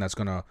that's something that's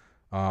going to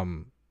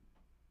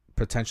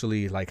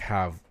potentially like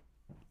have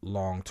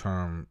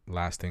long-term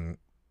lasting,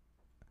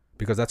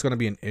 because that's going to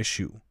be an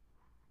issue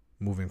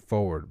moving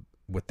forward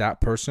with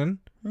that person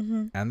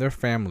and their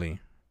family,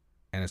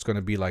 and it's going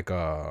to be like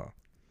a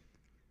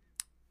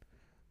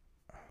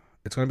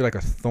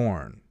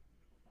thorn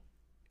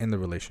in the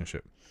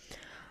relationship.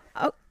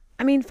 Oh,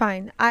 I mean,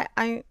 fine.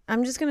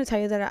 I'm just gonna tell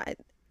you that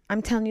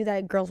I'm telling you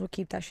that girls will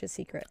keep that shit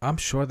secret. I'm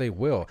sure they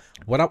will.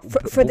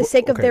 For the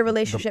sake of their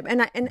relationship,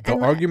 the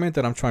argument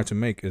that I'm trying to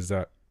make is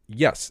that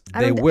yes,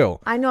 they will.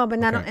 I know,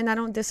 but I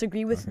don't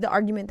disagree with the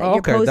argument that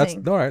you're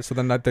posing. That's all right. So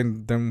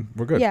then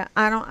we're good. Yeah,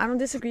 I don't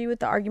disagree with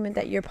the argument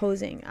that you're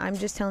posing. I'm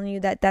just telling you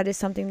that is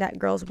something that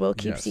girls will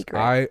keep secret.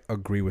 I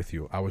agree with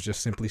you. I was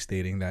just simply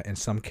stating that in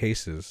some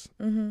cases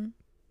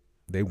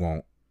they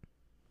won't,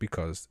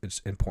 because it's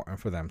important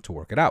for them to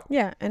work it out.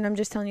 Yeah, and I'm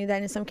just telling you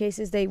that in some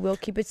cases they will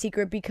keep it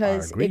secret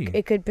because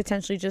it could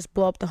potentially just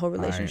blow up the whole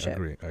relationship.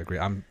 I agree.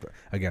 I'm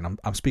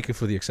speaking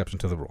for the exception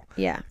to the rule.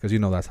 Yeah. Because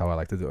that's how I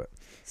like to do it.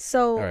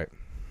 So, all right.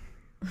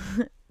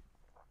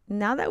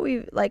 Now that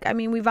we've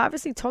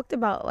obviously talked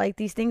about like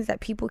these things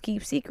that people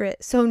keep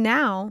secret. So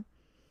now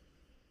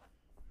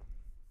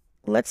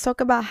let's talk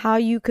about how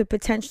you could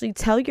potentially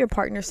tell your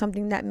partner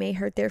something that may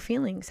hurt their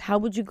feelings. How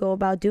would you go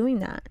about doing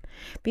that?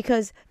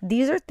 Because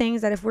these are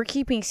things that if we're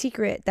keeping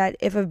secret, that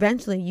if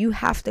eventually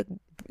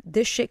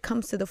this shit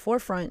comes to the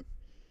forefront,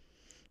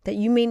 that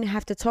you may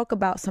have to talk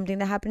about something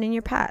that happened in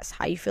your past,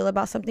 how you feel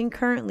about something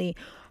currently,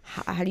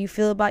 how do you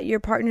feel about your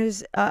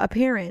partner's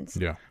appearance?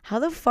 Yeah. How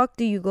the fuck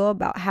do you go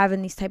about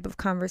having these type of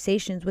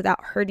conversations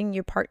without hurting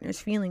your partner's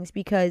feelings?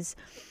 Because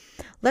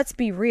let's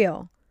be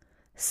real.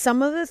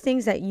 Some of the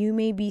things that you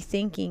may be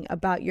thinking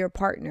about your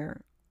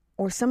partner,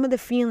 or some of the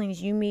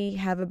feelings you may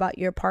have about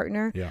your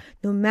partner,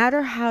 no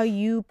matter how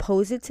you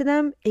pose it to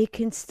them, it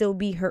can still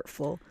be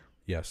hurtful.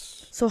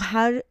 Yes. So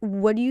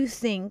what do you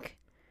think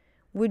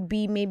would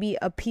be maybe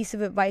a piece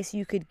of advice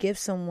you could give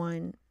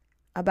someone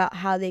about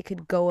how they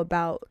could go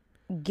about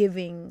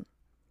giving?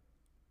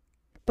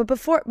 But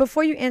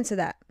before you answer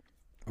that,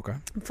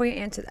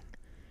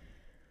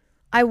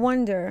 I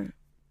wonder,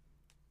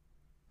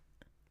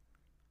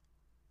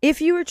 if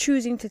you were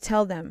choosing to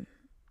tell them,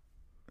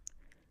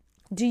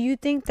 do you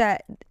think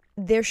that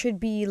there should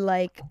be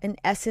like an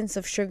essence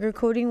of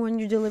sugarcoating when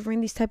you're delivering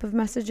these type of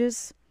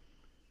messages?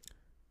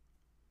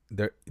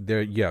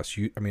 Yes.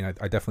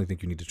 I definitely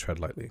think you need to tread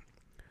lightly.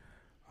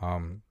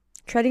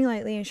 Treading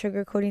lightly and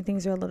sugarcoating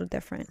things are a little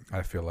different.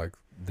 I feel like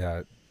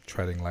that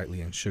treading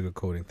lightly and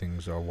sugarcoating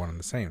things are one and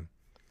the same.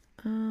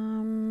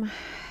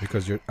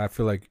 Because I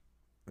feel like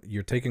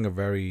you're taking a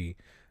very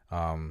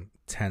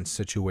tense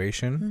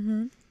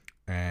situation.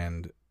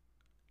 And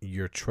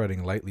you're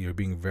treading lightly, you're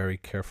being very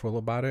careful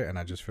about it, and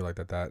I just feel like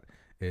that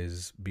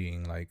is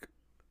being like,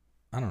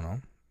 I don't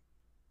know,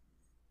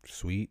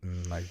 sweet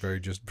and like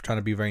very, just trying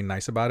to be very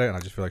nice about it. And I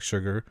just feel like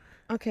sugar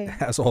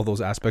has all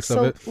those aspects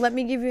of it. So let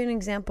me give you an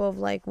example of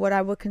like what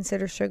I would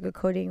consider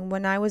sugarcoating.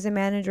 When I was a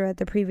manager at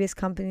the previous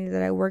company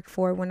that I worked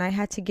for, when I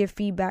had to give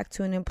feedback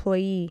to an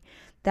employee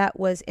that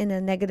was in a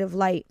negative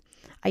light,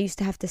 I used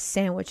to have to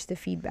sandwich the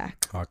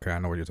feedback. Okay, I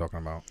know what you're talking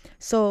about.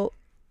 So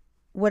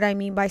what I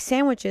mean by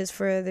sandwiches,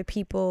 for the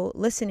people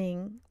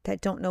listening that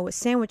don't know what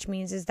sandwich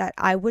means, is that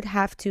I would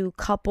have to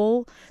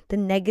couple the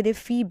negative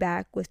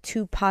feedback with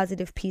two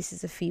positive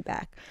pieces of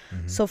feedback.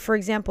 So for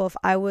example, if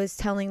I was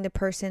telling the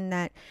person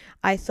that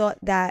I thought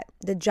that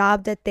the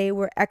job that they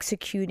were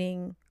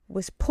executing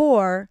was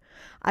poor,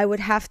 I would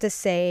have to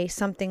say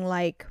something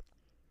like,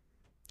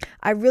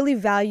 I really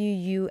value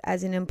you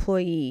as an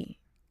employee,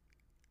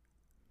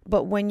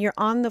 but when you're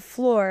on the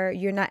floor,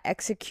 you're not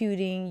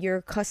executing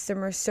your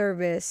customer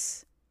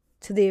service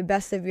to the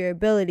best of your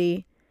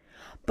ability,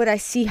 but I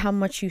see how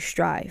much you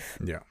strive.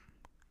 Yeah.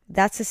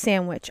 That's a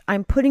sandwich.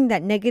 I'm putting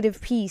that negative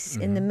piece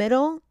in the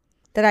middle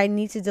that I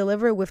need to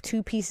deliver with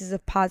two pieces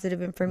of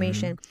positive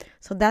information.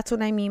 So that's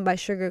what I mean by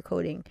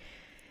sugarcoating.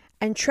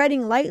 And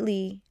treading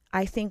lightly,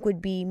 I think,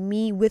 would be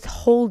me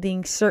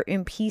withholding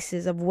certain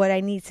pieces of what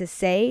I need to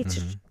say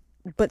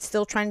but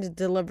still trying to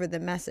deliver the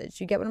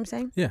message. You get what I'm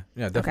saying? Yeah,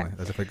 definitely.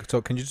 Okay. Definitely.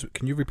 So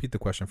can you repeat the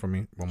question for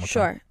me one more time?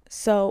 Sure.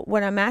 So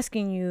what I'm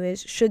asking you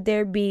is, should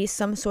there be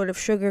some sort of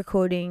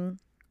sugarcoating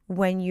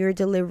when you're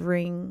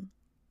delivering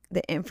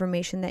the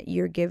information that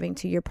you're giving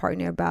to your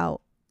partner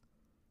about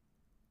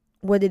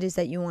what it is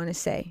that you want to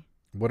say.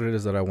 What it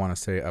is that I want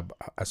to say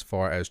as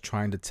far as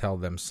trying to tell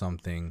them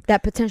something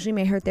that potentially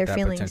may hurt their that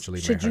feelings. potentially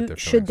may hurt their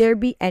feelings. Should there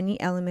be any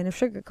element of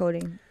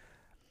sugarcoating?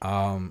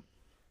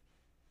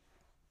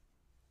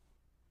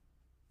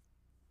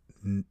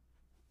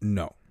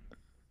 No.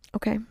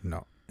 Okay.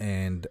 No.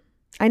 And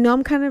I know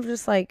I'm kind of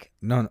just like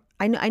no.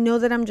 I know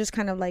that I'm just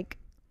kind of like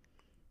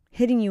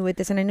hitting you with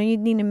this, and I know you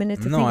need a minute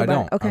to think about I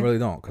don't. it. Okay. I really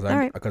don't, because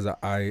All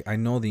right. I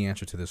know the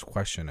answer to this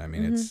question. I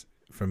mean, it's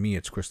for me,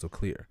 it's crystal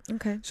clear.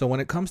 Okay. So when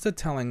it comes to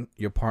telling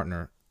your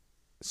partner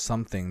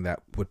something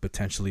that would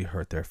potentially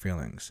hurt their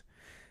feelings,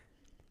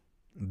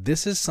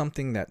 this is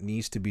something that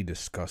needs to be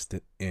discussed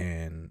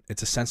in.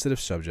 It's a sensitive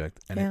subject,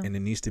 and it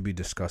needs to be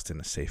discussed in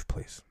a safe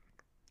place.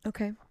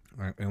 Okay.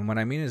 Right? And what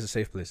I mean is a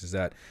safe place is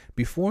that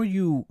before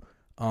you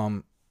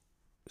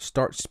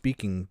start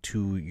speaking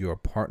to your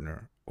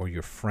partner or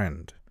your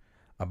friend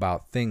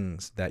about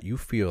things that you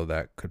feel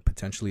that could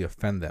potentially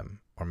offend them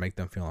or make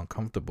them feel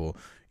uncomfortable,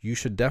 you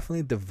should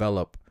definitely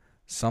develop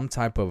some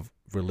type of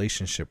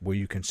relationship where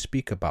you can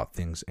speak about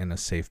things in a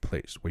safe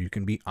place, where you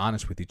can be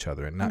honest with each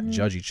other and not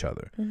judge each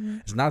other.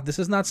 This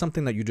is not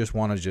something that you just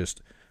want to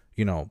just,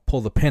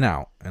 pull the pin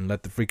out and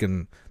let the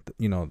freaking,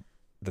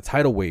 the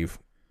tidal wave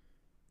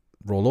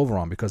roll over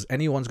on, because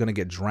anyone's going to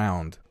get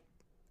drowned.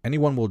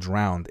 Anyone will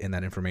drown in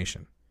that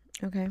information.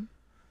 Okay.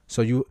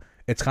 So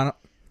it's kind of,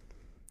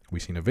 we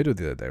seen a video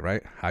the other day,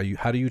 right?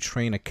 How do you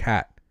train a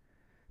cat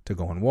to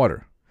go in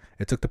water?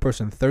 It took the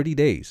person 30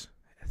 days.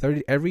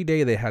 Every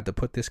day they had to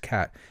put this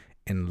cat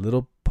in a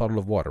little puddle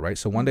of water, right?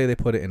 So one day they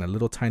put it in a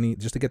little tiny,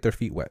 just to get their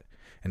feet wet.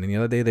 And then the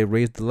other day they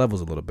raised the levels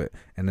a little bit,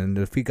 and then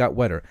their feet got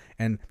wetter.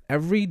 And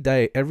every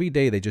day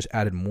they just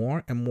added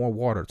more and more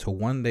water till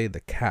one day the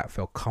cat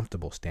felt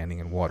comfortable standing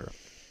in water.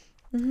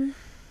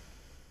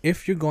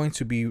 If you're going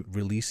to be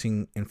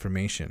releasing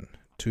information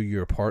to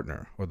your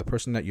partner or the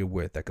person that you're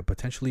with that could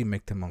potentially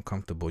make them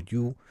uncomfortable,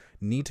 you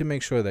need to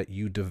make sure that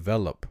you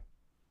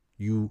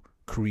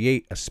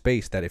create a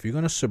space that if you're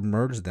going to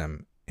submerge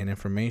them in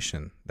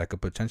information that could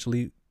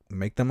potentially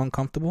make them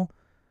uncomfortable,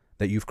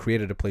 that you've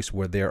created a place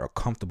where they're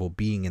comfortable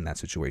being in that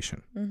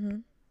situation.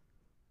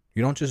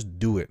 You don't just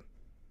do it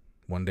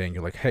one day and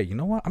you're like, hey, you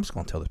know what? I'm just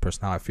going to tell this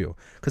person how I feel,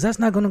 because that's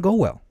not going to go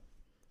well.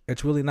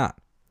 It's really not.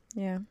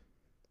 Yeah.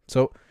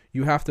 So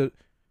you have to,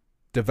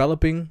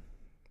 developing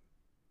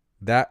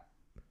that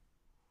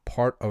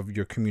part of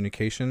your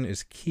communication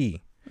is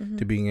key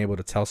to being able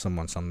to tell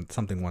someone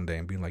something one day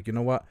and being like, you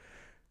know what?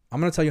 I'm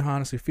going to tell you how I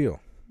honestly feel.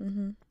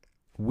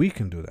 We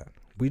can do that.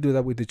 We do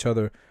that with each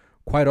other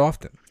quite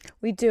often.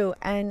 We do.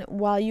 And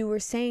while you were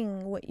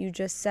saying what you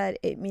just said,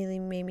 it really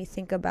made me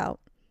think about,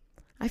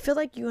 I feel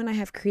like you and I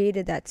have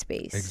created that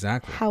space.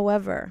 Exactly.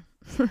 However,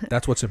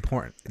 that's what's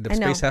important. The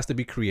space has to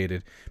be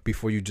created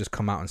before you just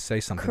come out and say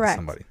something to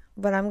somebody.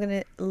 But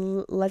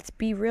let's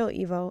be real,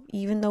 Evo.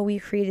 Even though we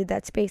created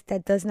that space,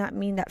 that does not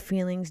mean that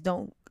feelings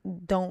don't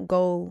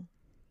go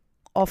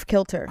off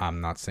kilter. I'm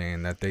not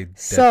saying that they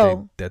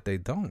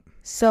don't.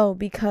 So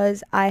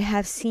because I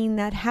have seen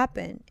that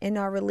happen in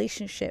our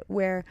relationship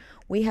where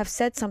we have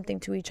said something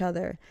to each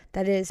other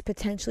that is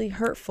potentially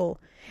hurtful,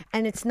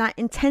 and it's not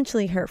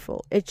intentionally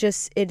hurtful. It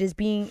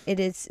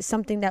is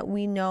something that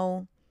we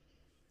know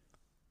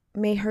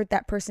may hurt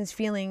that person's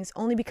feelings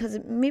only because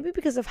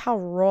of how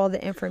raw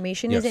the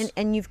information is,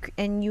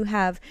 and you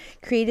have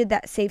created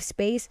that safe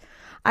space.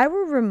 I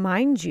will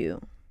remind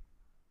you,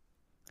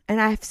 and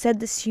I've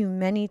said this to you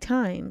many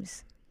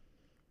times,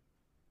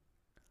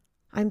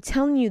 I'm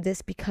telling you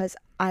this because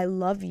I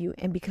love you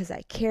and because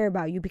I care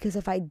about you, because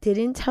if I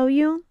didn't tell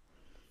you,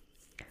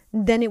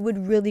 then it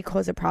would really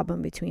cause a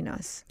problem between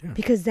us. Yeah.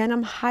 Because then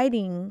I'm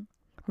hiding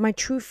my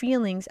true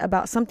feelings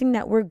about something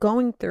that we're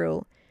going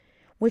through,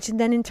 which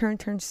then in turn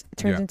turns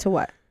into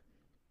what?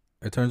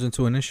 It turns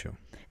into an issue.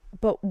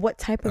 But what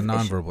type of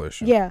nonverbal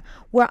issue? Yeah.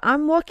 Where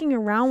I'm walking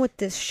around with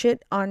this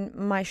shit on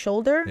my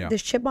shoulder,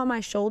 this chip on my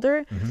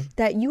shoulder,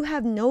 that you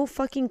have no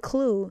fucking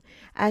clue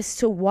as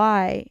to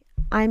why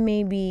I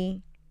may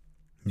be,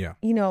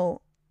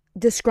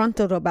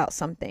 disgruntled about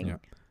something. Yeah.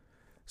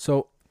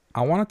 So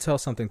I want to tell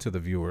something to the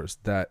viewers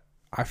that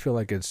I feel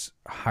like it's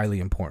highly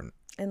important.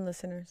 And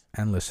listeners.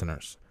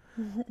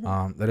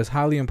 That is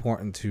highly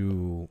important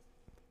to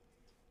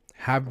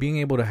being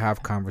able to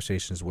have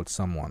conversations with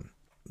someone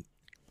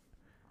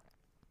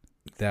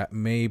that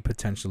may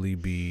potentially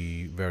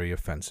be very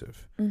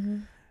offensive,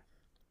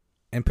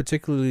 and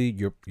particularly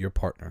your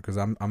partner, because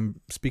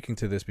I'm speaking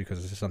to this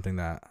because this is something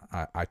that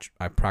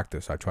I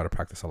practice. I try to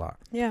practice a lot.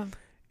 Yeah.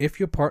 If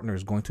your partner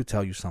is going to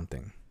tell you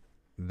something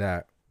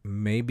that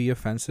may be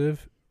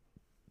offensive,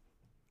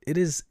 it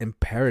is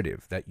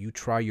imperative that you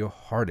try your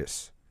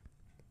hardest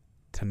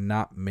to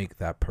not make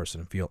that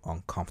person feel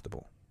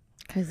uncomfortable.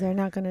 Because they're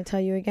not going to tell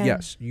you again.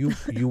 Yes, you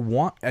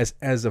want as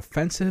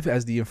offensive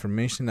as the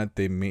information that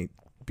they may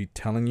be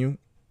telling you.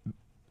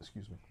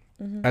 Excuse me.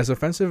 As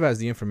offensive as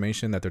the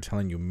information that they're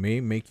telling you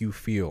may make you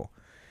feel,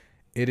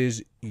 it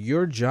is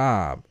your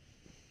job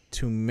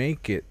to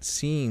make it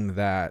seem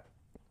that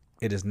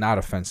it is not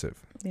offensive.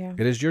 Yeah.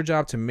 It is your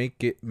job to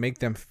make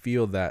them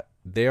feel that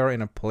they are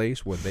in a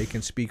place where they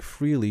can speak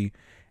freely,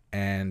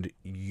 and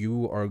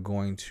you are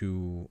going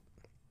to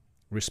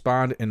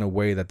respond in a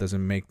way that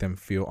doesn't make them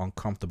feel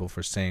uncomfortable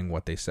for saying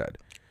what they said.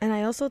 And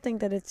I also think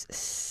that it's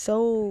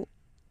so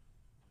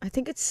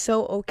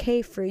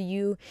okay for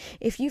you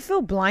if you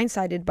feel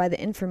blindsided by the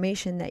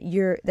information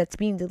that's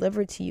being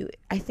delivered to you.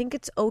 I think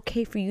it's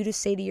okay for you to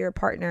say to your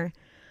partner,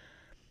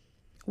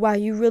 wow,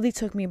 you really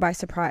took me by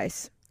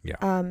surprise. Yeah.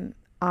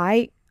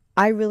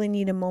 I really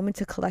need a moment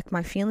to collect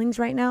my feelings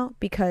right now,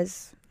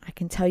 because I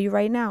can tell you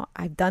right now,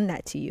 I've done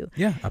that to you.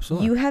 Yeah,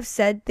 absolutely. You have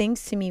said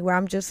things to me where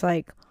I'm just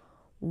like,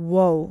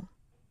 whoa,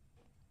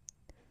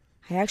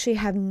 I actually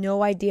have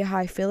no idea how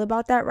I feel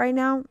about that right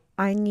now.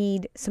 I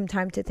need some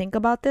time to think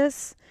about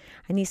this.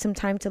 I need some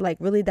time to like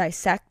really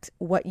dissect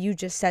what you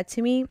just said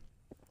to me.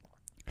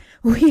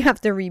 We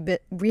have to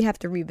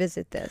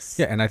revisit this.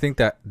 Yeah, and I think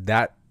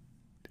that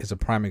is a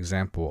prime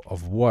example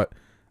of what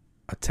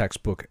a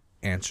textbook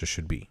answer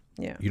should be.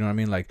 Yeah. You know what I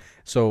mean? Like,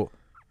 so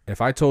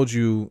if I told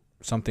you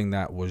something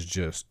that was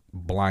just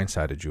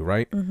blindsided you,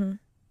 right? Mm-hmm.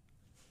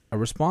 A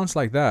response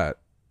like that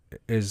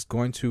is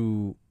going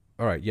to,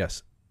 all right,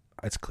 yes,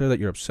 it's clear that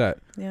you're upset.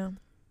 Yeah.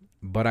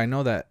 But I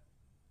know that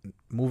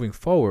moving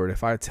forward,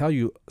 if I tell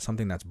you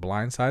something that's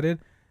blindsided,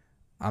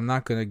 I'm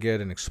not going to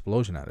get an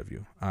explosion out of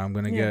you. I'm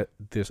going to get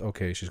this,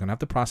 okay, she's going to have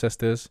to process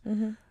this.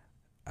 Mm-hmm.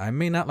 I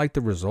may not like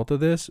the result of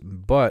this,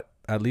 but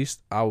at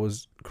least I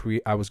was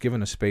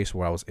given a space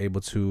where I was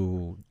able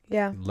to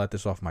let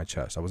this off my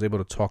chest. I was able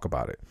to talk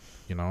about it,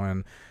 you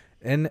know,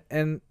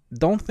 and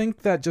don't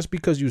think that just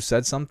because you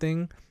said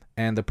something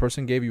and the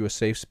person gave you a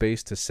safe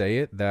space to say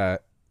it,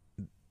 that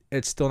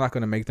it's still not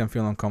going to make them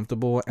feel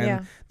uncomfortable.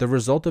 And the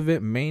result of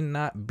it may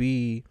not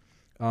be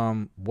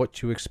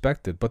what you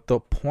expected. But the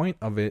point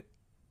of it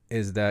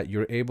is that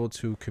you're able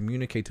to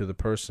communicate to the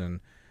person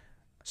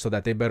so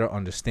that they better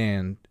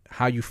understand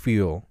how you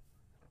feel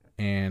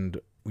and,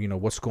 you know,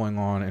 what's going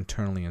on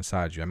internally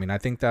inside you. I mean, I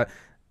think that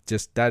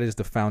is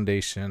the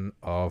foundation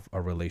of a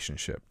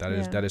relationship.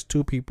 That is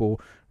two people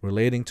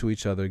relating to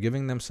each other,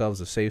 giving themselves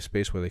a safe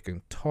space where they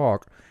can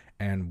talk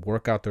and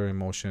work out their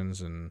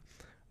emotions and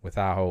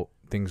without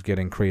things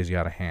getting crazy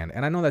out of hand.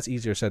 And I know that's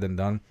easier said than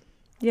done.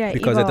 Yeah,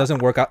 because it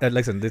doesn't work out.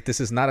 Listen, this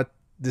is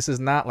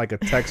not like a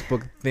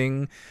textbook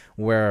thing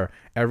where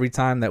every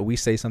time that we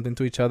say something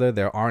to each other,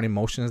 there aren't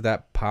emotions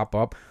that pop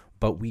up,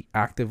 but we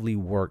actively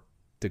work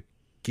to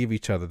give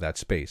each other that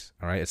space.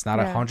 All right. It's not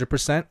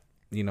 100%,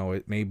 you know,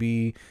 it may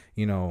be,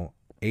 you know,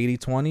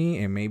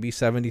 80-20 and maybe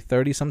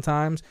 70-30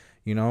 sometimes,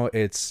 you know,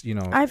 it's, you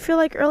know, I feel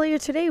like earlier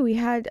today we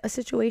had a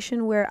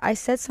situation where I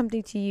said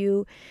something to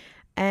you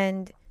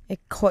and it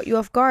caught you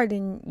off guard,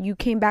 and you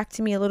came back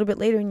to me a little bit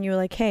later and you were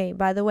like, hey,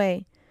 by the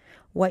way,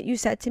 what you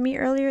said to me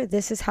earlier,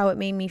 this is how it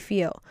made me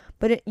feel.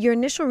 But your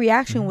initial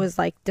reaction was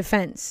like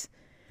defense.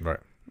 Right.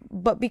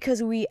 But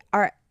because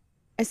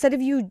instead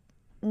of you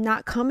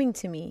not coming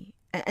to me,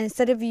 and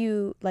instead of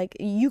you, like,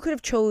 you could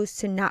have chose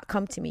to not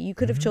come to me. You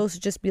could have chose to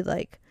just be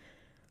like,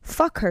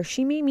 fuck her.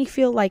 She made me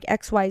feel like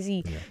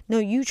XYZ. Yeah. No,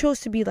 you chose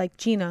to be like,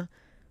 Gina,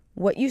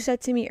 what you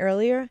said to me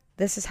earlier,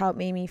 this is how it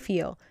made me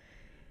feel.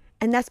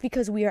 And that's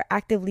because we are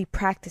actively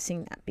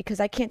practicing that. Because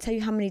I can't tell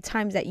you how many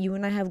times that you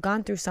and I have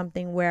gone through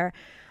something where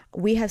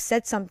we have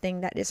said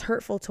something that is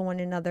hurtful to one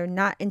another,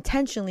 not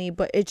intentionally,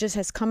 but it just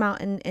has come out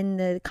in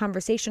the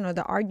conversation or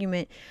the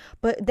argument.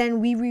 But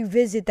then we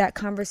revisit that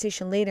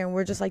conversation later and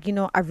we're just like, you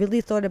know, I really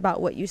thought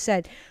about what you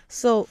said.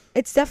 So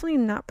it's definitely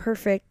not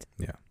perfect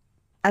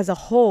as a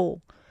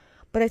whole.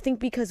 But I think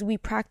because we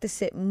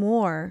practice it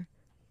more,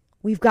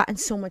 we've gotten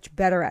so much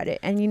better at it.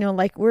 And, you know,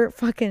 like, we're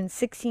fucking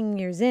 16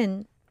 years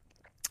in.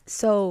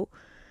 So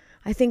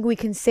I think we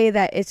can say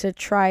that it's a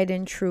tried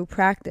and true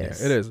practice.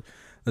 Yeah, it is.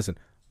 Listen,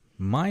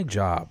 my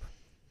job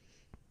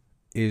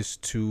is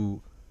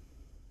to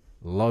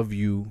love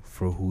you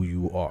for who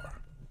you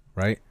are,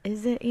 right?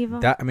 Is it, Eva?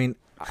 That, I mean,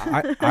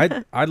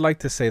 I'd like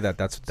to say that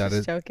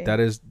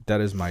that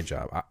is my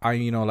job. I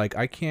you know, like,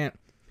 I can't.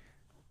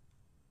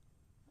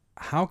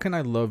 How can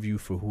I love you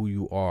for who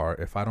you are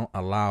if I don't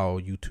allow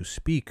you to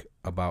speak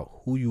about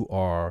who you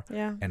are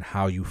and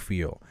how you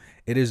feel?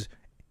 It is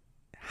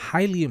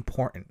highly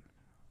important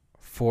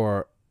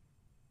for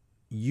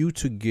you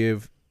to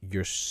give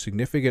your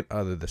significant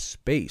other the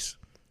space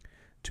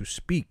to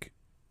speak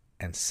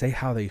and say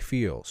how they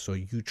feel, so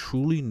you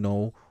truly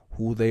know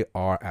who they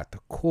are at the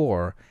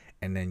core,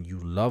 and then you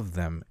love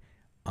them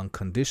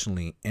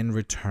unconditionally in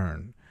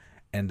return.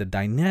 And the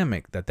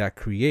dynamic that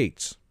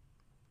creates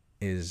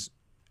is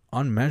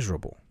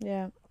unmeasurable.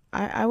 Yeah,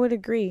 I would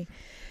agree.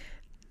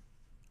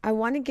 I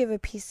want to give a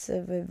piece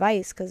of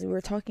advice, because we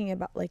were talking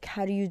about, like,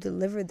 how do you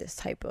deliver this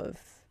type of,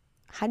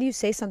 how do you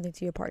say something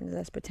to your partner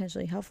that's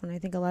potentially helpful? And I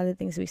think a lot of the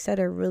things we said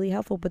are really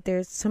helpful, but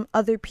there's some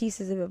other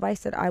pieces of advice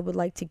that I would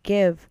like to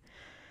give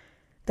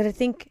that I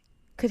think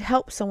could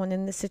help someone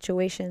in this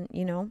situation,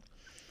 you know?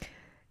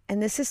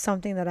 And this is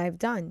something that I've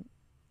done.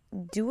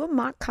 Do a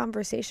mock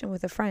conversation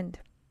with a friend.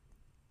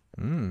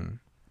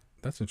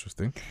 That's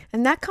interesting.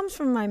 And that comes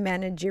from my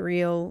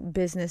managerial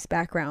business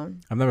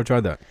background. I've never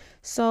tried that.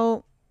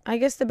 So I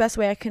guess the best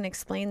way I can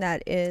explain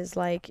that is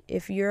like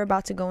if you're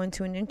about to go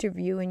into an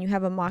interview and you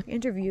have a mock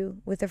interview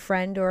with a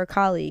friend or a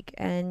colleague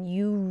and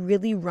you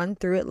really run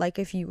through it like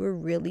if you were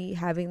really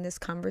having this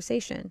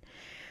conversation.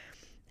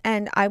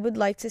 And I would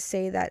like to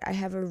say that I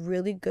have a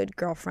really good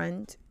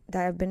girlfriend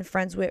that I've been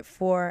friends with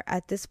for,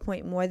 at this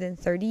point, more than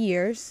 30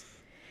 years.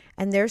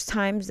 And there's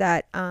times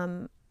that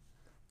I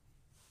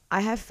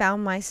have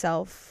found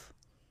myself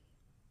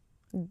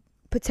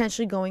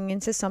potentially going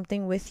into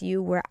something with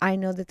you where I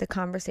know that the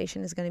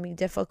conversation is going to be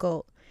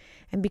difficult.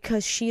 And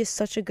because she is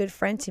such a good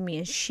friend to me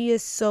and she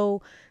is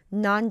so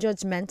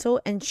non-judgmental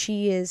and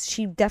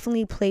she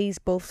definitely plays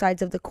both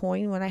sides of the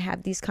coin when I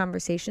have these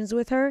conversations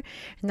with her.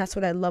 And that's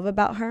what I love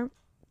about her.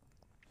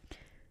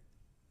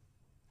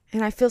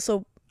 And I feel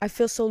so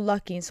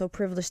lucky and so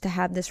privileged to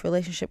have this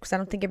relationship because I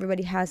don't think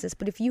everybody has this.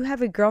 But if you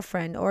have a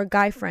girlfriend or a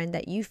guy friend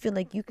that you feel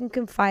like you can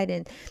confide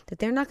in, that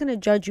they're not going to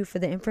judge you for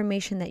the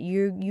information that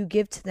you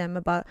give to them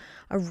about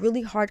a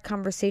really hard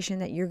conversation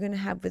that you're going to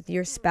have with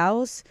your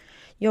spouse,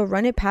 you'll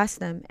run it past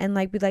them and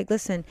like be like,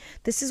 listen,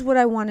 this is what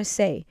I want to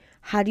say.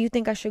 How do you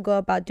think I should go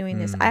about doing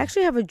this? I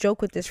actually have a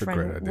joke with this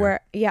friend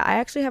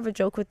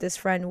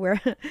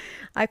where,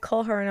 I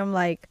call her and I'm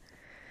like,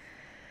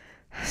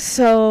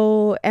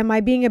 so am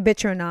I being a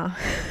bitch or not?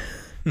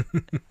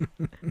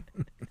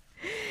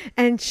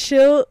 And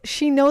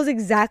she knows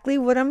exactly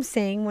what I'm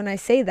saying when I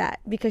say that,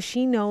 because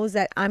she knows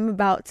that I'm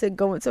about to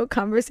go into a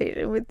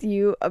conversation with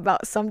you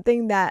about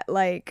something that,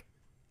 like,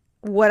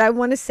 what I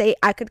want to say,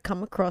 I could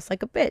come across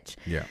like a bitch.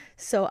 Yeah.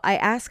 So I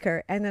ask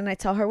her and then I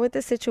tell her what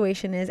the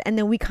situation is and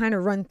then we kind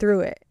of run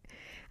through it.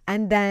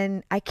 And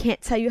then I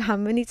can't tell you how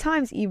many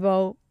times,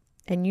 Evo,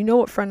 and you know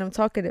what friend I'm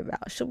talking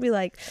about. She'll be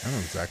like, I know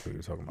exactly what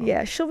you're talking about.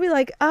 Yeah, she'll be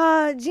like,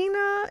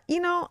 Gina,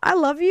 I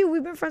love you.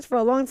 We've been friends for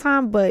a long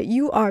time, but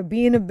you are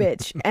being a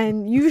bitch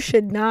and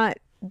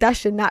that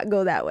should not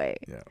go that way.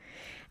 Yeah.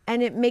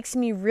 And it makes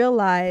me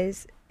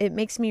realize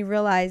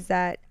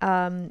that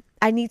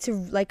I need to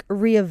like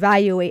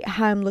reevaluate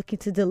how I'm looking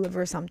to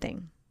deliver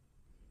something.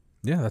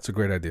 Yeah, that's a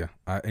great idea.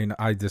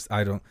 That's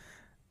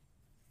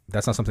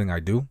not something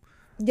I do.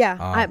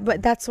 Yeah,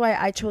 but that's why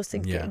I chose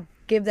to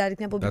give that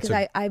example, because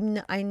I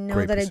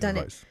know that I've done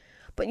it.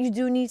 But you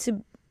do need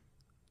to,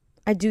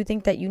 I do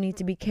think that you need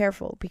to be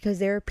careful, because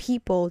there are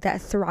people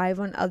that thrive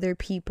on other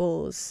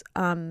people's,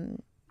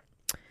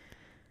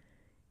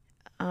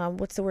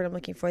 what's the word I'm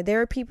looking for?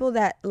 There are people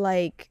that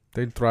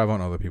they thrive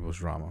on other people's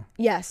drama.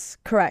 Yes,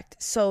 correct.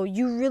 So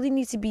you really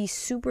need to be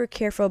super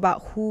careful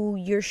about who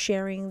you're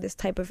sharing this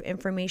type of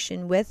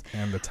information with.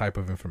 And the type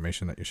of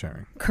information that you're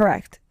sharing.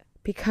 Correct.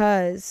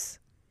 Because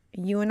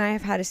you and I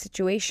have had a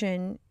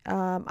situation,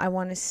 I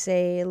want to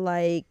say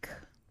like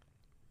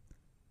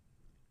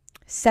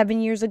 7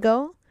 years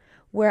ago,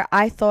 where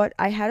I thought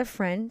I had a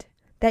friend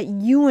that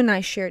you and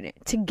I shared it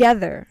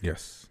together.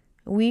 Yes.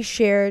 We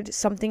shared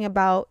something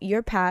about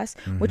your past,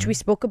 which we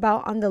spoke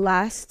about on the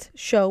last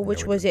show,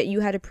 which was that you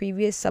had a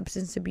previous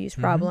substance abuse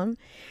problem.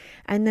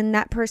 And then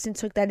that person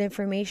took that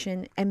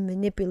information and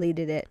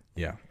manipulated it.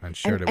 Yeah, and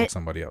shared it with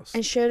somebody else.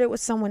 And shared it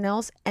with someone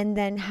else. And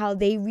then how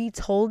they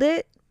retold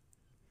it.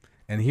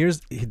 And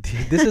this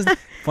is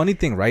funny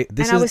thing, right?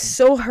 I was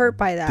so hurt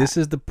by that. This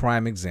is the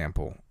prime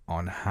example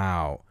on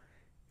how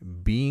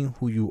being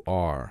who you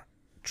are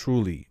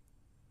truly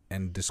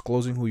and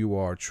disclosing who you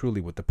are truly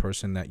with the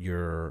person that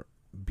you're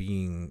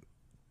being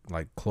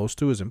like close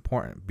to is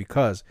important.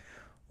 Because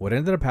what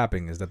ended up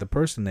happening is that the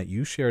person that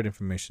you shared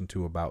information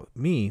to about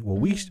me,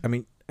 we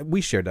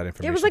shared that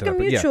information. It was like a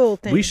mutual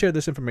thing. We shared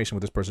this information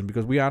with this person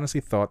because we honestly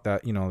thought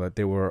that, that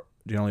they were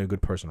generally a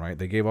good person, right?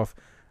 They gave off,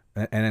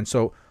 and then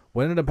so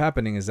what ended up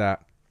happening is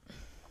that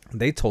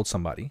they told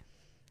somebody,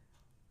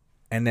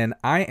 and then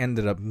I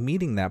ended up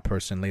meeting that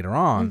person later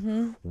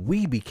on.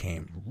 We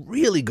became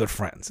really good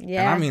friends.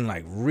 Yeah. And I mean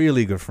like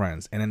really good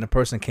friends. And then the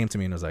person came to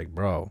me and was like,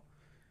 bro,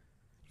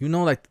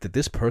 like that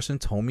this person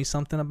told me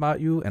something about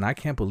you, and I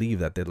can't believe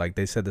that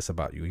they said this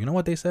about you. You know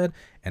what they said?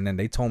 And then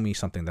they told me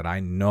something that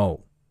I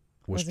know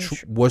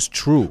was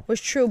true.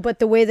 But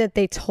the way that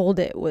they told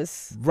it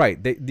was right.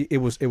 It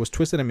was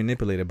twisted and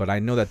manipulated. But I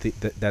know that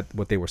that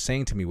what they were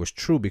saying to me was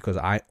true because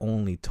I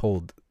only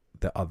told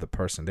the other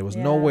person. There was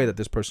no way that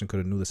this person could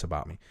have knew this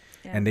about me.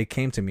 Yeah. And they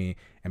came to me,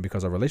 and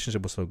because our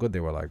relationship was so good, they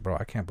were like, bro,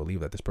 I can't believe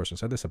that this person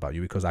said this about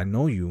you because I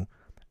know you.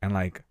 And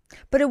like,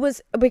 but it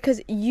was because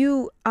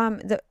you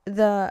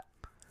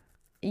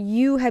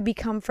you had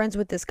become friends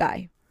with this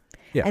guy.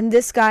 Yeah. And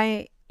this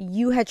guy,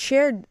 you had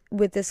shared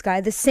with this guy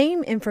the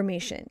same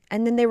information.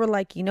 And then they were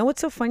like, you know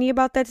what's so funny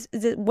about that?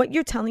 Is that what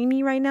you're telling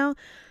me right now?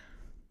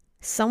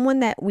 Someone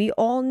that we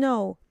all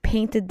know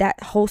painted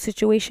that whole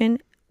situation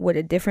with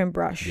a different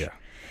brush. Yeah.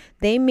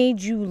 They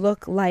made you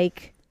look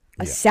like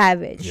a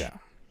savage. Yeah.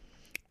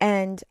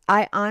 And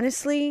I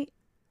honestly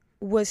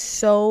was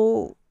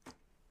so...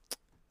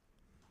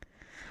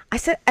 I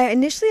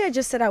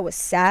just said I was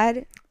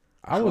sad.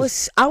 I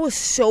was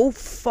so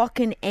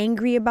fucking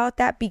angry about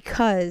that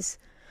because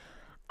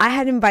I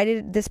had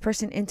invited this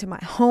person into my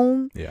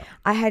home. Yeah.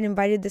 I had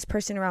invited this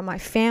person around my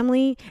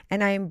family,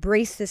 and I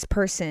embraced this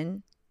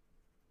person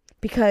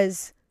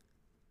because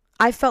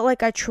I felt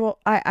like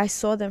I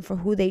saw them for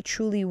who they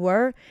truly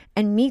were,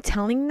 and me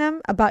telling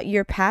them about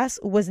your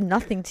past was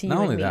nothing to you.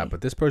 Not only and me. that,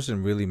 but this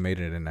person really made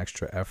it an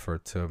extra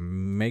effort to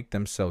make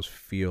themselves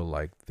feel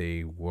like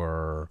they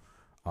were,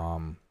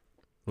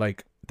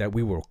 like that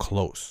we were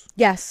close.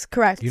 Yes,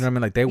 correct. You know what I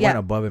mean? Like they went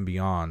above and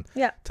beyond.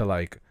 Yeah. To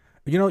like,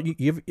 you know,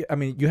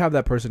 you have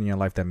that person in your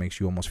life that makes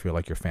you almost feel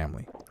like your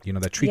family. You know,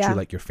 that treats you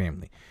like your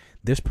family.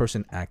 This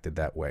person acted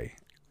that way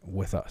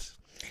with us.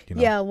 You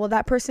know? Yeah, well,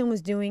 that person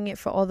was doing it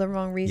for all the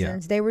wrong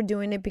reasons. They were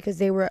doing it because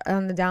they were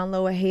on the down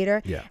low a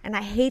hater. Yeah. And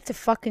I hate to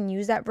fucking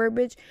use that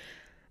verbiage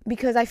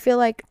because I feel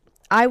like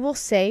I will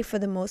say for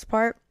the most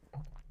part,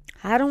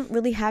 I don't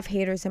really have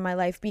haters in my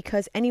life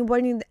because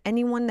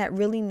anyone that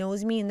really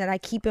knows me and that I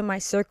keep in my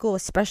circle,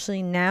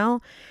 especially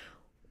now,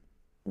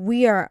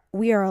 we are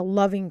a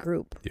loving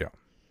group. Yeah.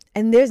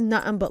 And there's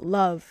nothing but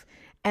love.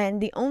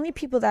 And the only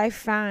people that I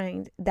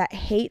find that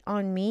hate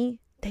on me,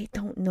 they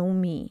don't know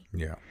me.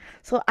 Yeah.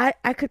 So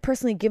I could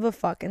personally give a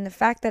fuck. And the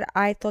fact that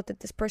I thought that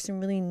this person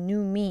really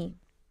knew me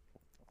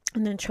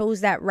and then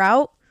chose that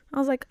route, I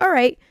was like, all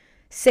right,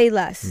 say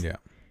less. Yeah.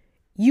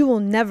 You will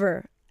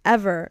never,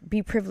 ever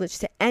be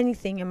privileged to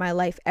anything in my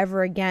life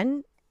ever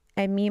again,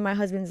 and me and my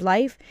husband's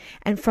life.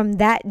 And from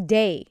that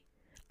day,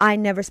 I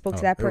never spoke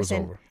to that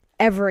person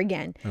ever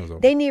again.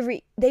 They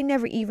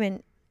never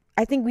even,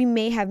 I think we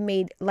may have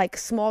made like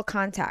small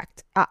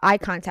contact, eye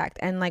contact.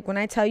 And like when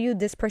I tell you,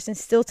 this person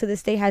still to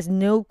this day has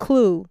no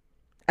clue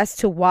as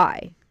to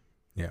why.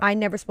 Yeah. I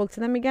never spoke to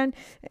them again.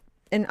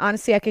 And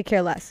honestly, I could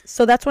care less.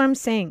 So that's what I'm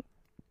saying.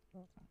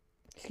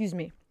 Excuse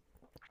me.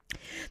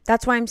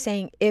 That's why I'm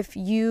saying if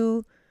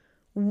you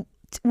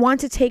want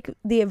to take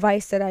the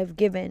advice that I've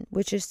given,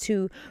 which is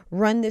to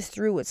run this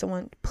through with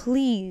someone,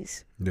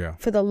 please,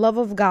 for the love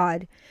of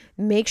God,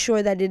 make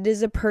sure that it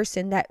is a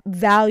person that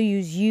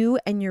values you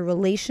and your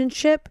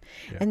relationship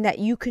and that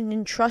you can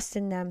entrust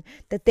in them,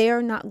 that they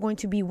are not going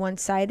to be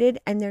one-sided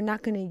and they're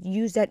not going to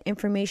use that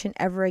information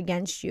ever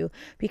against you.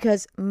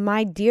 Because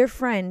my dear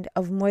friend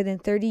of more than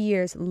 30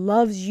 years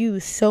loves you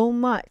so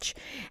much,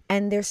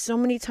 and there's so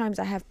many times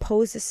I have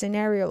posed a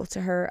scenario to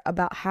her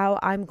about how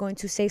I'm going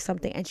to say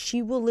something, and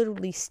she will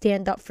literally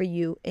stand up for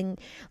you, and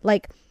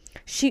like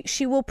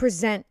she will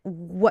present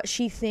what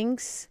she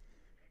thinks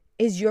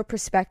is your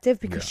perspective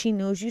because she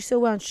knows you so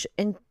well,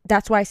 and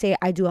that's why I say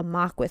I do a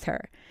mock with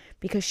her,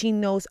 because she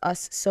knows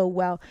us so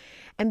well.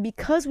 And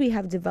because we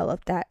have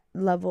developed that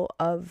level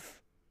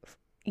of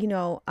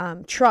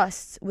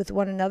trust with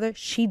one another,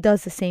 she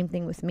does the same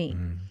thing with me.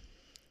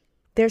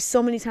 There's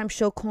so many times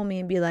she'll call me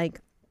and be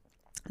like,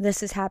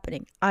 this is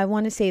happening, I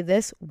want to say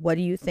this, what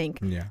do you think?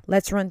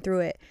 Let's run through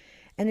it.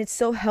 And it's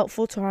so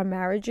helpful to our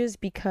marriages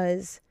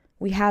because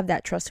we have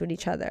that trust with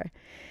each other.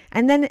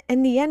 And then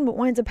in the end, what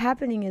winds up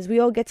happening is we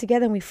all get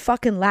together and we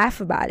fucking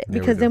laugh about it.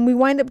 Because then we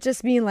wind up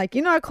just being like,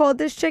 I called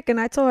this chick and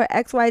I told her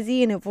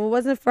XYZ, and if it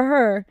wasn't for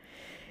her,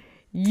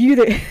 you'd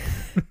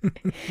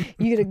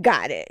have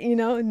got it,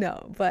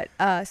 No. But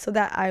so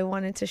that I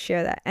wanted to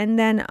share that. And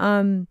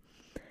then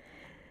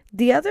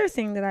the other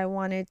thing that I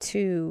wanted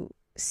to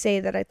say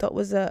that I thought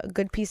was a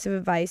good piece of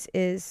advice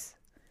is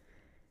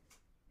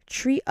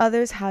treat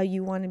others how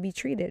you want to be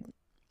treated.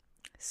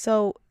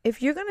 So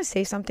if you're going to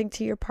say something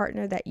to your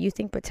partner that you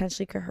think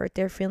potentially could hurt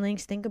their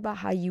feelings, think about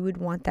how you would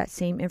want that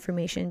same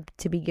information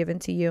to be given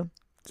to you.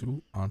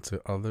 Do unto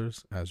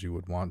others as you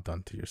would want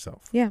done to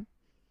yourself. Yeah.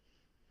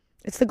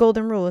 It's the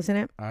golden rule, isn't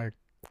it? I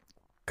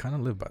kind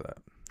of live by that.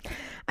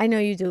 I know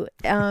you do.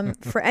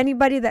 For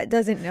anybody that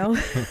doesn't know,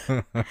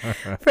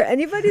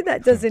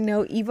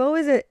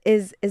 Evo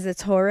is a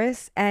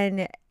Taurus,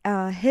 and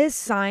his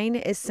sign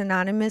is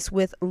synonymous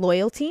with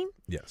loyalty.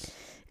 Yes.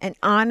 And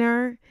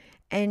honor.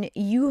 And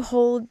you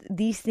hold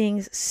these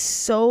things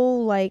so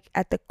like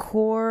at the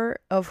core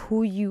of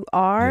who you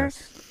are,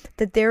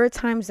 that there are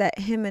times that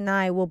him and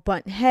I will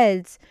butt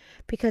heads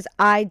because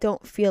I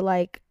don't feel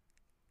like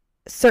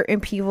certain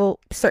people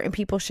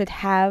should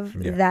have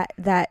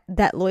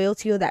that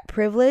loyalty or that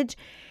privilege,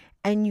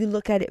 and you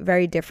look at it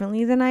very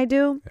differently than I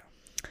do.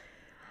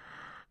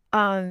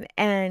 And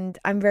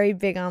I'm very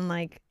big on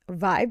like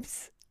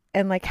vibes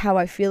and like how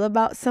I feel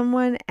about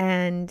someone,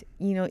 and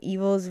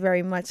Evo is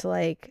very much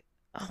like,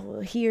 oh,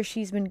 well, he or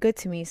she's been good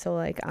to me, so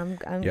like I'm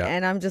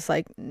and I'm just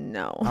like,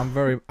 no.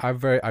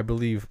 I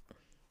believe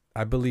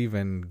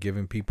in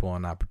giving people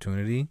an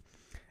opportunity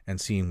and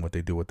seeing what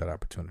they do with that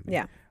opportunity.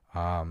 Yeah.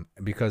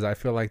 Because I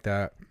feel like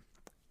that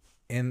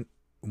when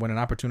an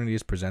opportunity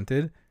is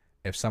presented,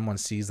 if someone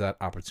sees that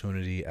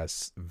opportunity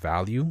as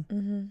value,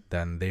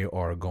 then they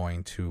are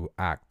going to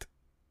act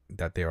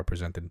that they are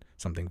presented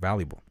something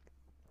valuable.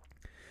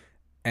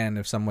 And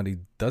if somebody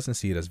doesn't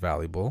see it as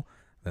valuable,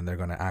 then they're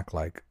going to act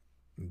like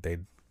they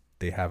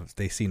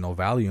see no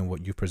value in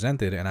what you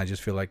presented. And I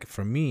just feel like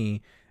for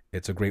me,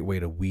 it's a great way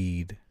to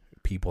weed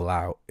people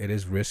out. It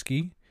is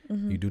risky.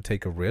 You do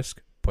take a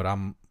risk, but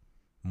I'm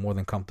more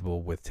than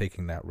comfortable with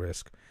taking that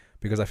risk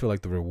because I feel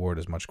like the reward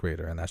is much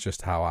greater, and that's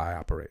just how I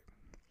operate.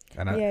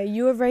 And yeah,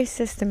 you are very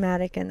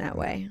systematic in that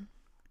way.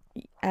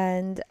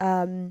 And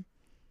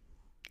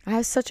I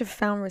have such a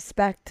found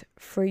respect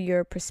for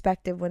your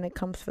perspective when it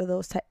comes to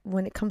those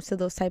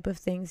type of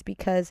things,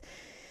 because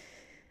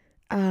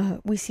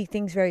we see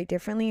things very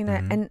differently,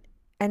 and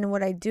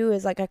what I do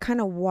is like I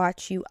kind of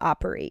watch you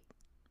operate.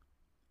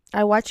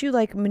 I watch you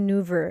like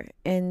maneuver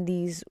in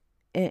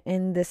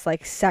this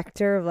like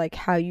sector of like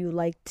how you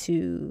like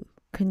to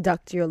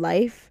conduct your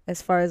life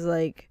as far as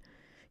like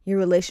your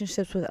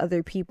relationships with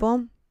other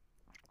people.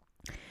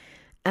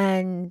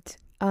 And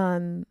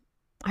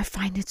I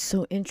find it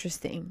so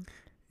interesting.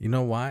 You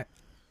know why?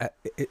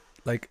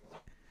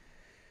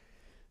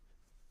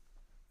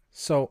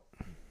 So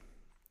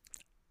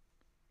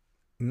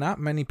not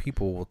many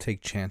people will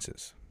take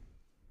chances,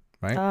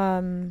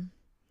 right?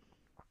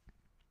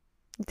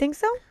 You think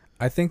so?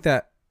 I think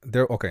that I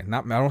don't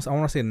want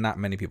to say not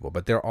many people,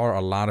 but there are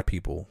a lot of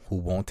people who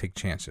won't take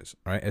chances,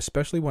 right?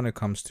 Especially when it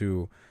comes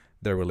to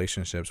their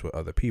relationships with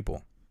other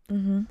people.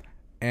 Mm-hmm.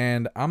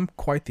 And I'm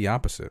quite the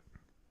opposite.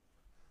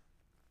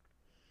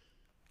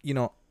 You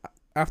know,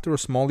 after a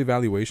small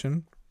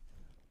evaluation,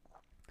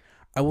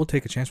 I will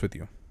take a chance with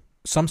you,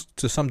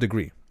 to some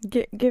degree.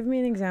 Give me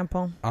an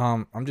example.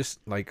 I'm just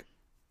like,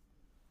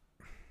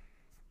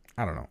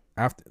 I don't know.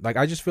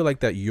 I just feel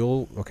like that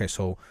you'll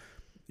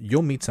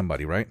meet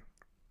somebody, right?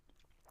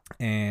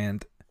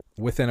 And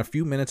within a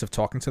few minutes of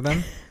talking to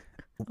them,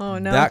 oh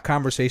no, that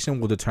conversation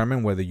will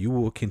determine whether you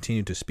will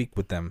continue to speak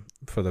with them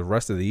for the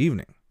rest of the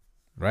evening,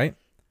 right?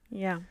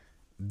 Yeah.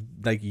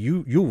 Like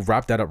you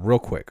wrap that up real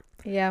quick.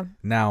 Yeah.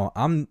 Now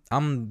I'm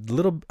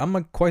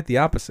quite the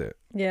opposite.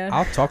 Yeah.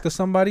 I'll talk to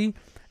somebody,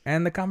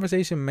 and the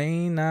conversation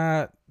may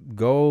not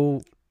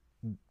go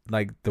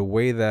like the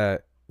way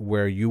that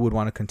where you would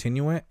want to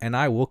continue it, and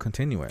I will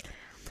continue it.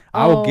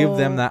 I will give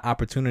them that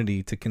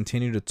opportunity to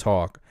continue to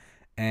talk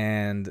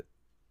and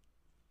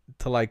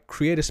to like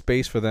create a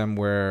space for them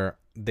where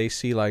they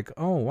see like,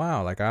 oh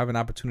wow, like I have an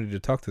opportunity to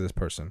talk to this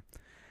person,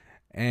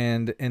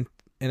 and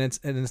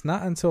it's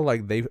not until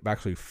like they've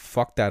actually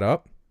fucked that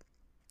up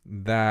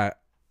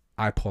that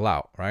I pull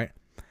out, right?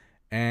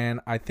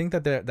 And I think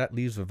that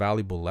leaves a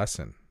valuable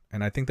lesson,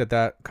 and I think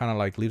that kind of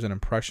like leaves an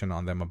impression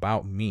on them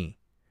about me,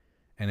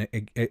 and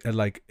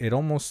it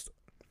almost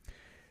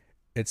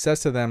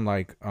says to them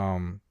like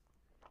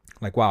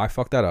wow, I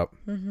fucked that up.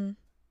 Mm-hmm.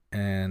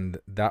 And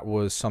that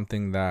was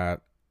something that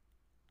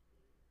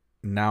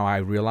now I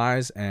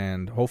realize,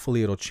 and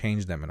hopefully it'll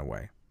change them in a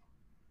way.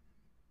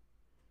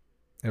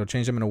 It'll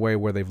change them in a way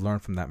where they've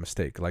learned from that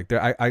mistake. Like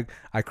I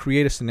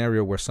create a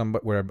scenario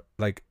where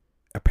like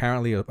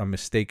apparently a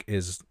mistake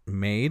is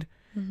made,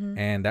 mm-hmm.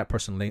 and that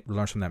person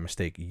learns from that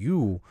mistake.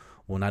 You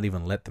will not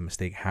even let the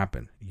mistake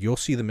happen. You'll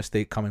see the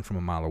mistake coming from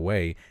a mile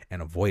away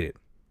and avoid it.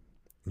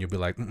 You'll be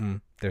like,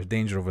 there's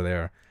danger over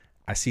there.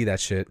 I see that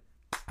shit.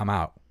 I'm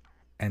out.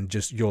 And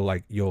just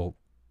you'll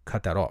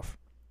cut that off.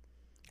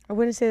 I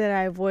wouldn't say that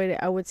I avoid it.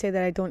 I would say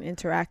that I don't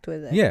interact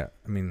with it. Yeah,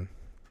 I mean,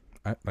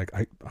 I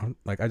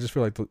just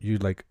feel like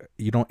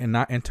you don't, and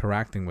not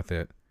interacting with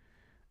it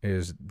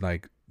is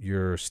like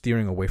you're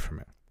steering away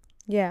from it.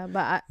 Yeah,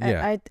 but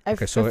I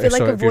okay, feel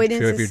like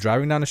avoidance. If you're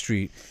driving down the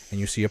street and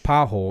you see a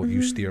pothole,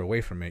 you steer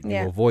away from it.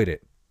 You avoid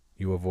it.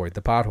 You avoid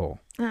the pothole.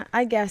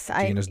 I guess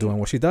Gina's doing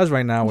what she does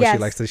right now. Yes.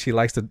 She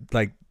likes to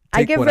like.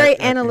 I get very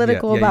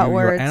analytical about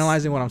words. You're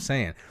analyzing what I'm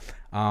saying,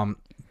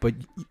 but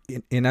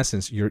in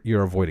essence,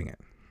 you're avoiding it.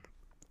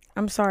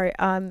 I'm sorry.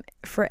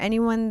 For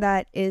anyone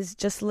that is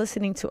just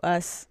listening to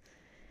us,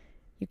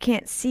 you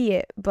can't see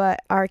it, but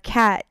our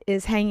cat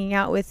is hanging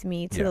out with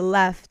me to the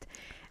left,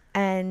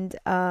 and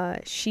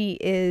she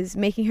is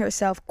making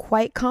herself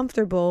quite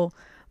comfortable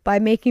by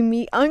making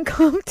me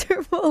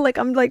uncomfortable. Like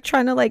I'm like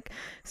trying to like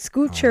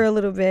scooch her a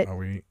little bit.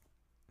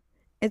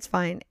 It's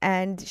fine,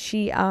 and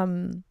she's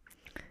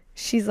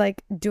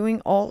like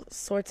doing all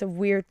sorts of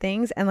weird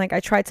things, and like I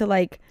tried to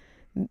like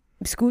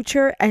scooch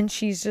her, and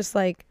she's just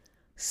like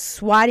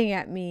swatting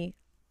at me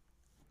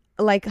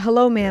like,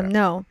 hello ma'am.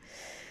 No,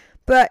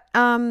 but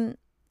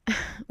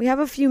we have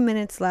a few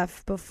minutes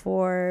left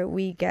before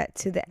we get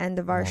to the end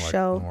of our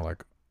show. More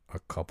like a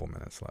couple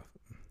minutes left.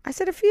 I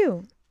said a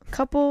few,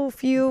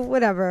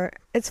 whatever,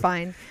 it's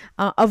fine.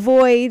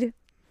 Avoid,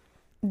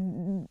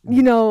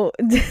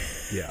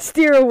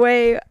 steer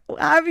away,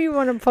 however you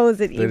want to pose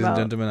it. Ladies and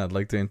gentlemen, I'd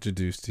like to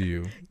introduce to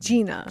you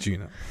Gina.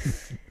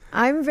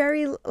 I'm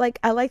very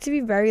I like to be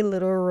very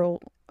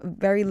literal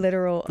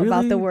really?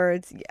 About the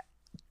words. Yeah.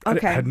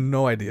 Okay. I had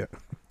no idea.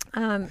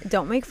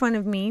 Don't make fun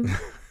of me.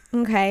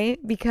 Okay,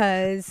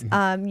 because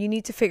you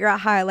need to figure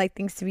out how I like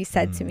things to be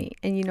said to me,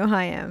 and you know how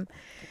I am.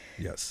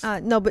 Yes.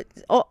 No, but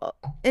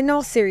in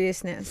all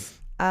seriousness,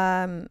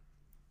 I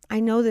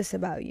know this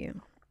about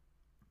you,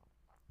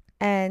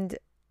 and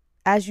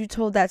as you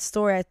told that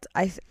story,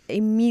 I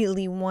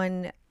immediately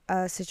one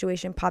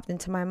situation popped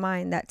into my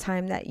mind. That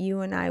time that you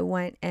and I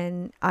went,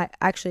 and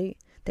that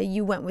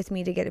you went with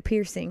me to get a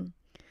piercing.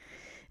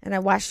 and I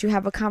watched you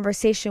have a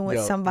conversation with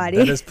Yo, somebody.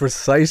 That is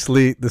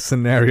precisely the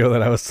scenario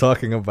that I was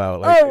talking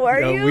about. Like, Oh,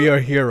 are you? We are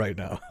here right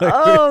now.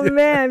 Oh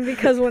man,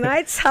 because when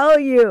I tell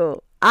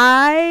you,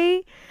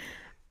 I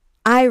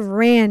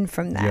ran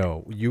from that.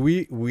 Yo,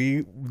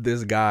 we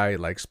this guy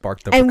like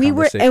sparked up And a we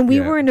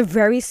conversation. were in a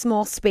very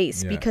small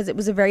space Yeah. because it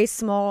was a very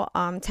small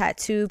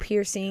tattoo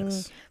piercing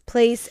Yes.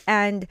 place,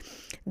 and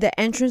the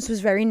entrance was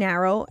very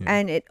narrow, Yeah.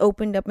 and it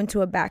opened up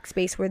into a back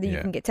space where you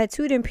Yeah. can get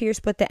tattooed and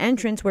pierced, but the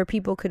entrance where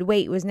people could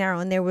wait was narrow,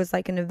 and there was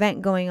like an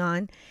event going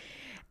on,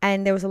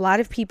 and there was a lot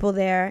of people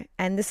there,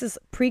 and this is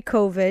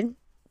pre-COVID.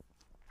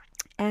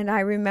 And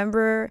I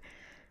remember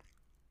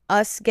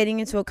us getting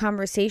into a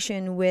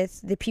conversation with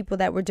the people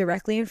that were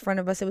directly in front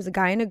of us. It was a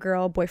guy and a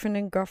girl, boyfriend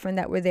and girlfriend,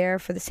 that were there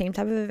for the same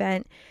type of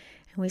event.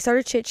 And we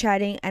started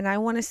chit-chatting, and I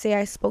want to say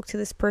I spoke to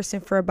this person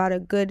for about a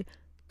good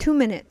 2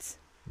 minutes.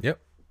 Yep.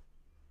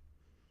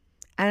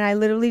 And I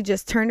literally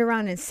just turned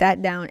around and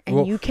sat down, and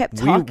Well, you kept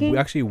talking.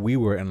 We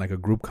were in like a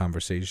group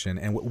conversation,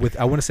 and with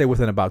I want to say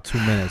within about 2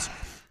 minutes,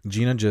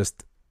 Gina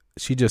just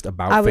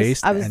about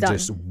faced I was and done.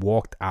 just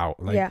walked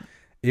out. Like, Yeah.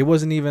 it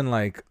wasn't even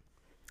like,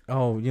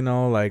 oh,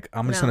 like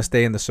I'm just No. gonna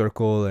stay in the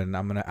circle and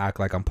I'm gonna act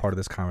like I'm part of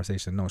this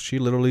conversation. No, she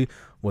literally,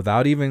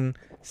 without even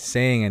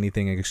saying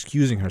anything and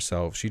excusing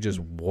herself, she just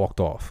walked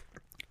off.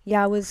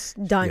 Yeah, I was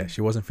done. Yeah,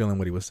 she wasn't feeling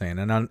what he was saying,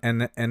 and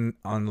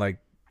on like,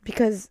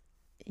 Because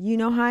you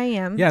know how I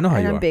am. Yeah, I know how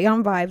and you I'm are. big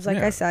on vibes, like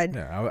yeah, I said.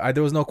 yeah, I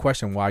there was no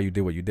question why you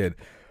did what you did.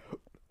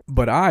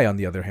 But I, on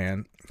the other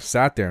hand,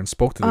 sat there and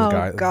spoke to this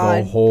guy God.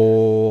 the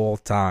whole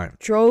time.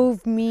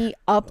 Drove me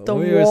up the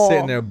We wall. were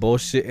sitting there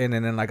bullshitting,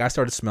 and then like I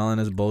started smelling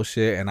his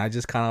bullshit, and I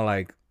just kind of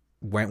like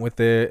went with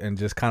it, and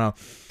just kind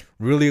of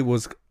really it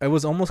was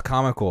almost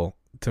comical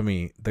to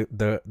me, the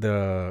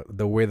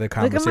way the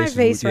conversation. Look at my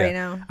face right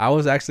now. I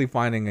was actually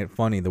finding it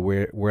funny the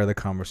way where the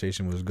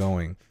conversation was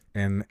going,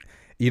 and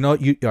all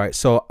right.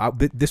 So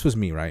this was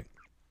me, right?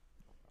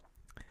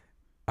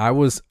 I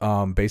was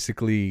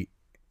basically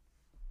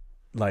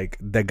like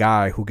the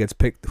guy who gets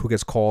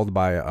called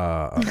by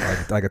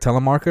like a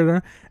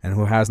telemarketer, and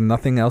who has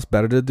nothing else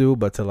better to do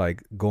but to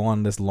like go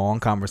on this long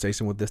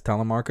conversation with this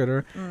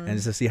telemarketer and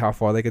just to see how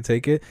far they could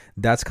take it.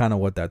 That's kind of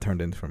what that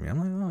turned into for me. I'm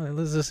like, oh,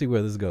 let's just see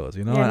where this goes,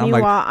 Yeah, and I'm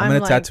like, I'm in a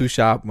like- tattoo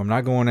shop. I'm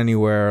not going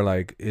anywhere.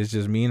 Like, it's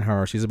just me and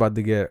her. She's about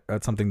to get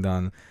something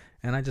done,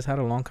 and I just had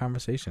a long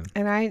conversation.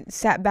 And I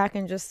sat back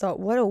and just thought,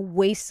 what a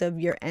waste of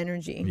your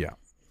energy. Yeah,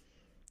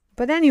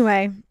 But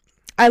anyway,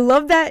 I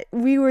love that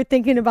we were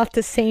thinking about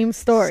the same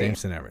story. same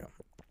scenario.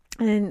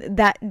 And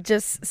that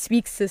just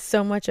speaks to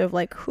so much of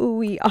like who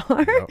we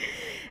are Yep.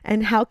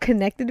 and how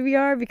connected we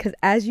are. Because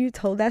as you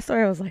told that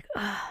story, I was like,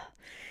 oh,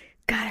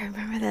 God, I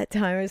remember that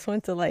time. I just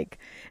went to like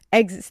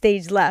exit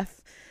stage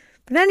left.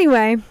 But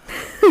anyway,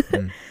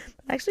 that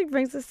actually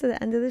brings us to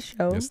the end of the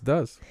show. Yes, it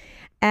does.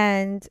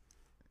 And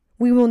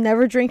we will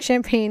never drink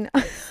champagne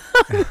on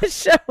the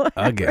show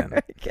Again.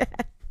 ever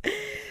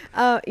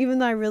again. Even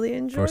though I really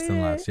enjoyed First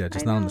and last. Yeah,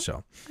 just I not on know. the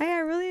show. I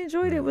really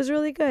enjoyed it. It was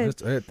really good.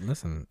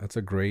 Listen, it's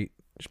a great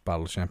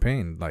bottle of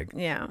champagne. Like,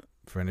 Yeah.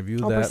 for any of you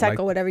Or that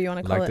Prosecco, whatever you want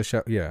to call like the it.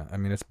 show, yeah. I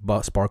mean, it's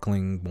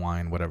sparkling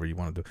wine, whatever you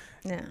want to do.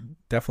 Yeah.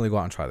 Definitely go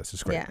out and try this.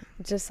 It's great. Yeah.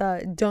 Just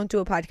don't do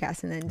a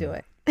podcast and then do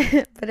it.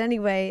 But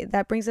anyway,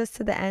 that brings us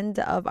to the end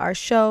of our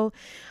show.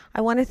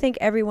 I want to thank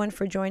everyone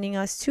for joining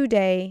us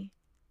today,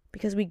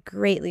 because we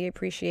greatly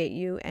appreciate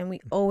you, and we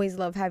always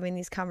love having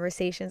these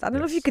conversations. I don't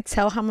know if you could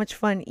tell how much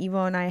fun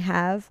Evo and I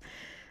have,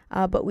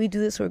 but we do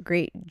this with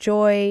great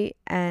joy,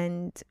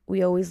 and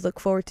we always look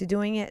forward to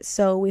doing it.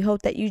 So we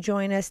hope that you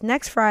join us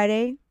next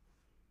Friday.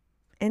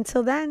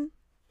 Until then,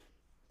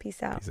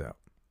 peace out. Peace out.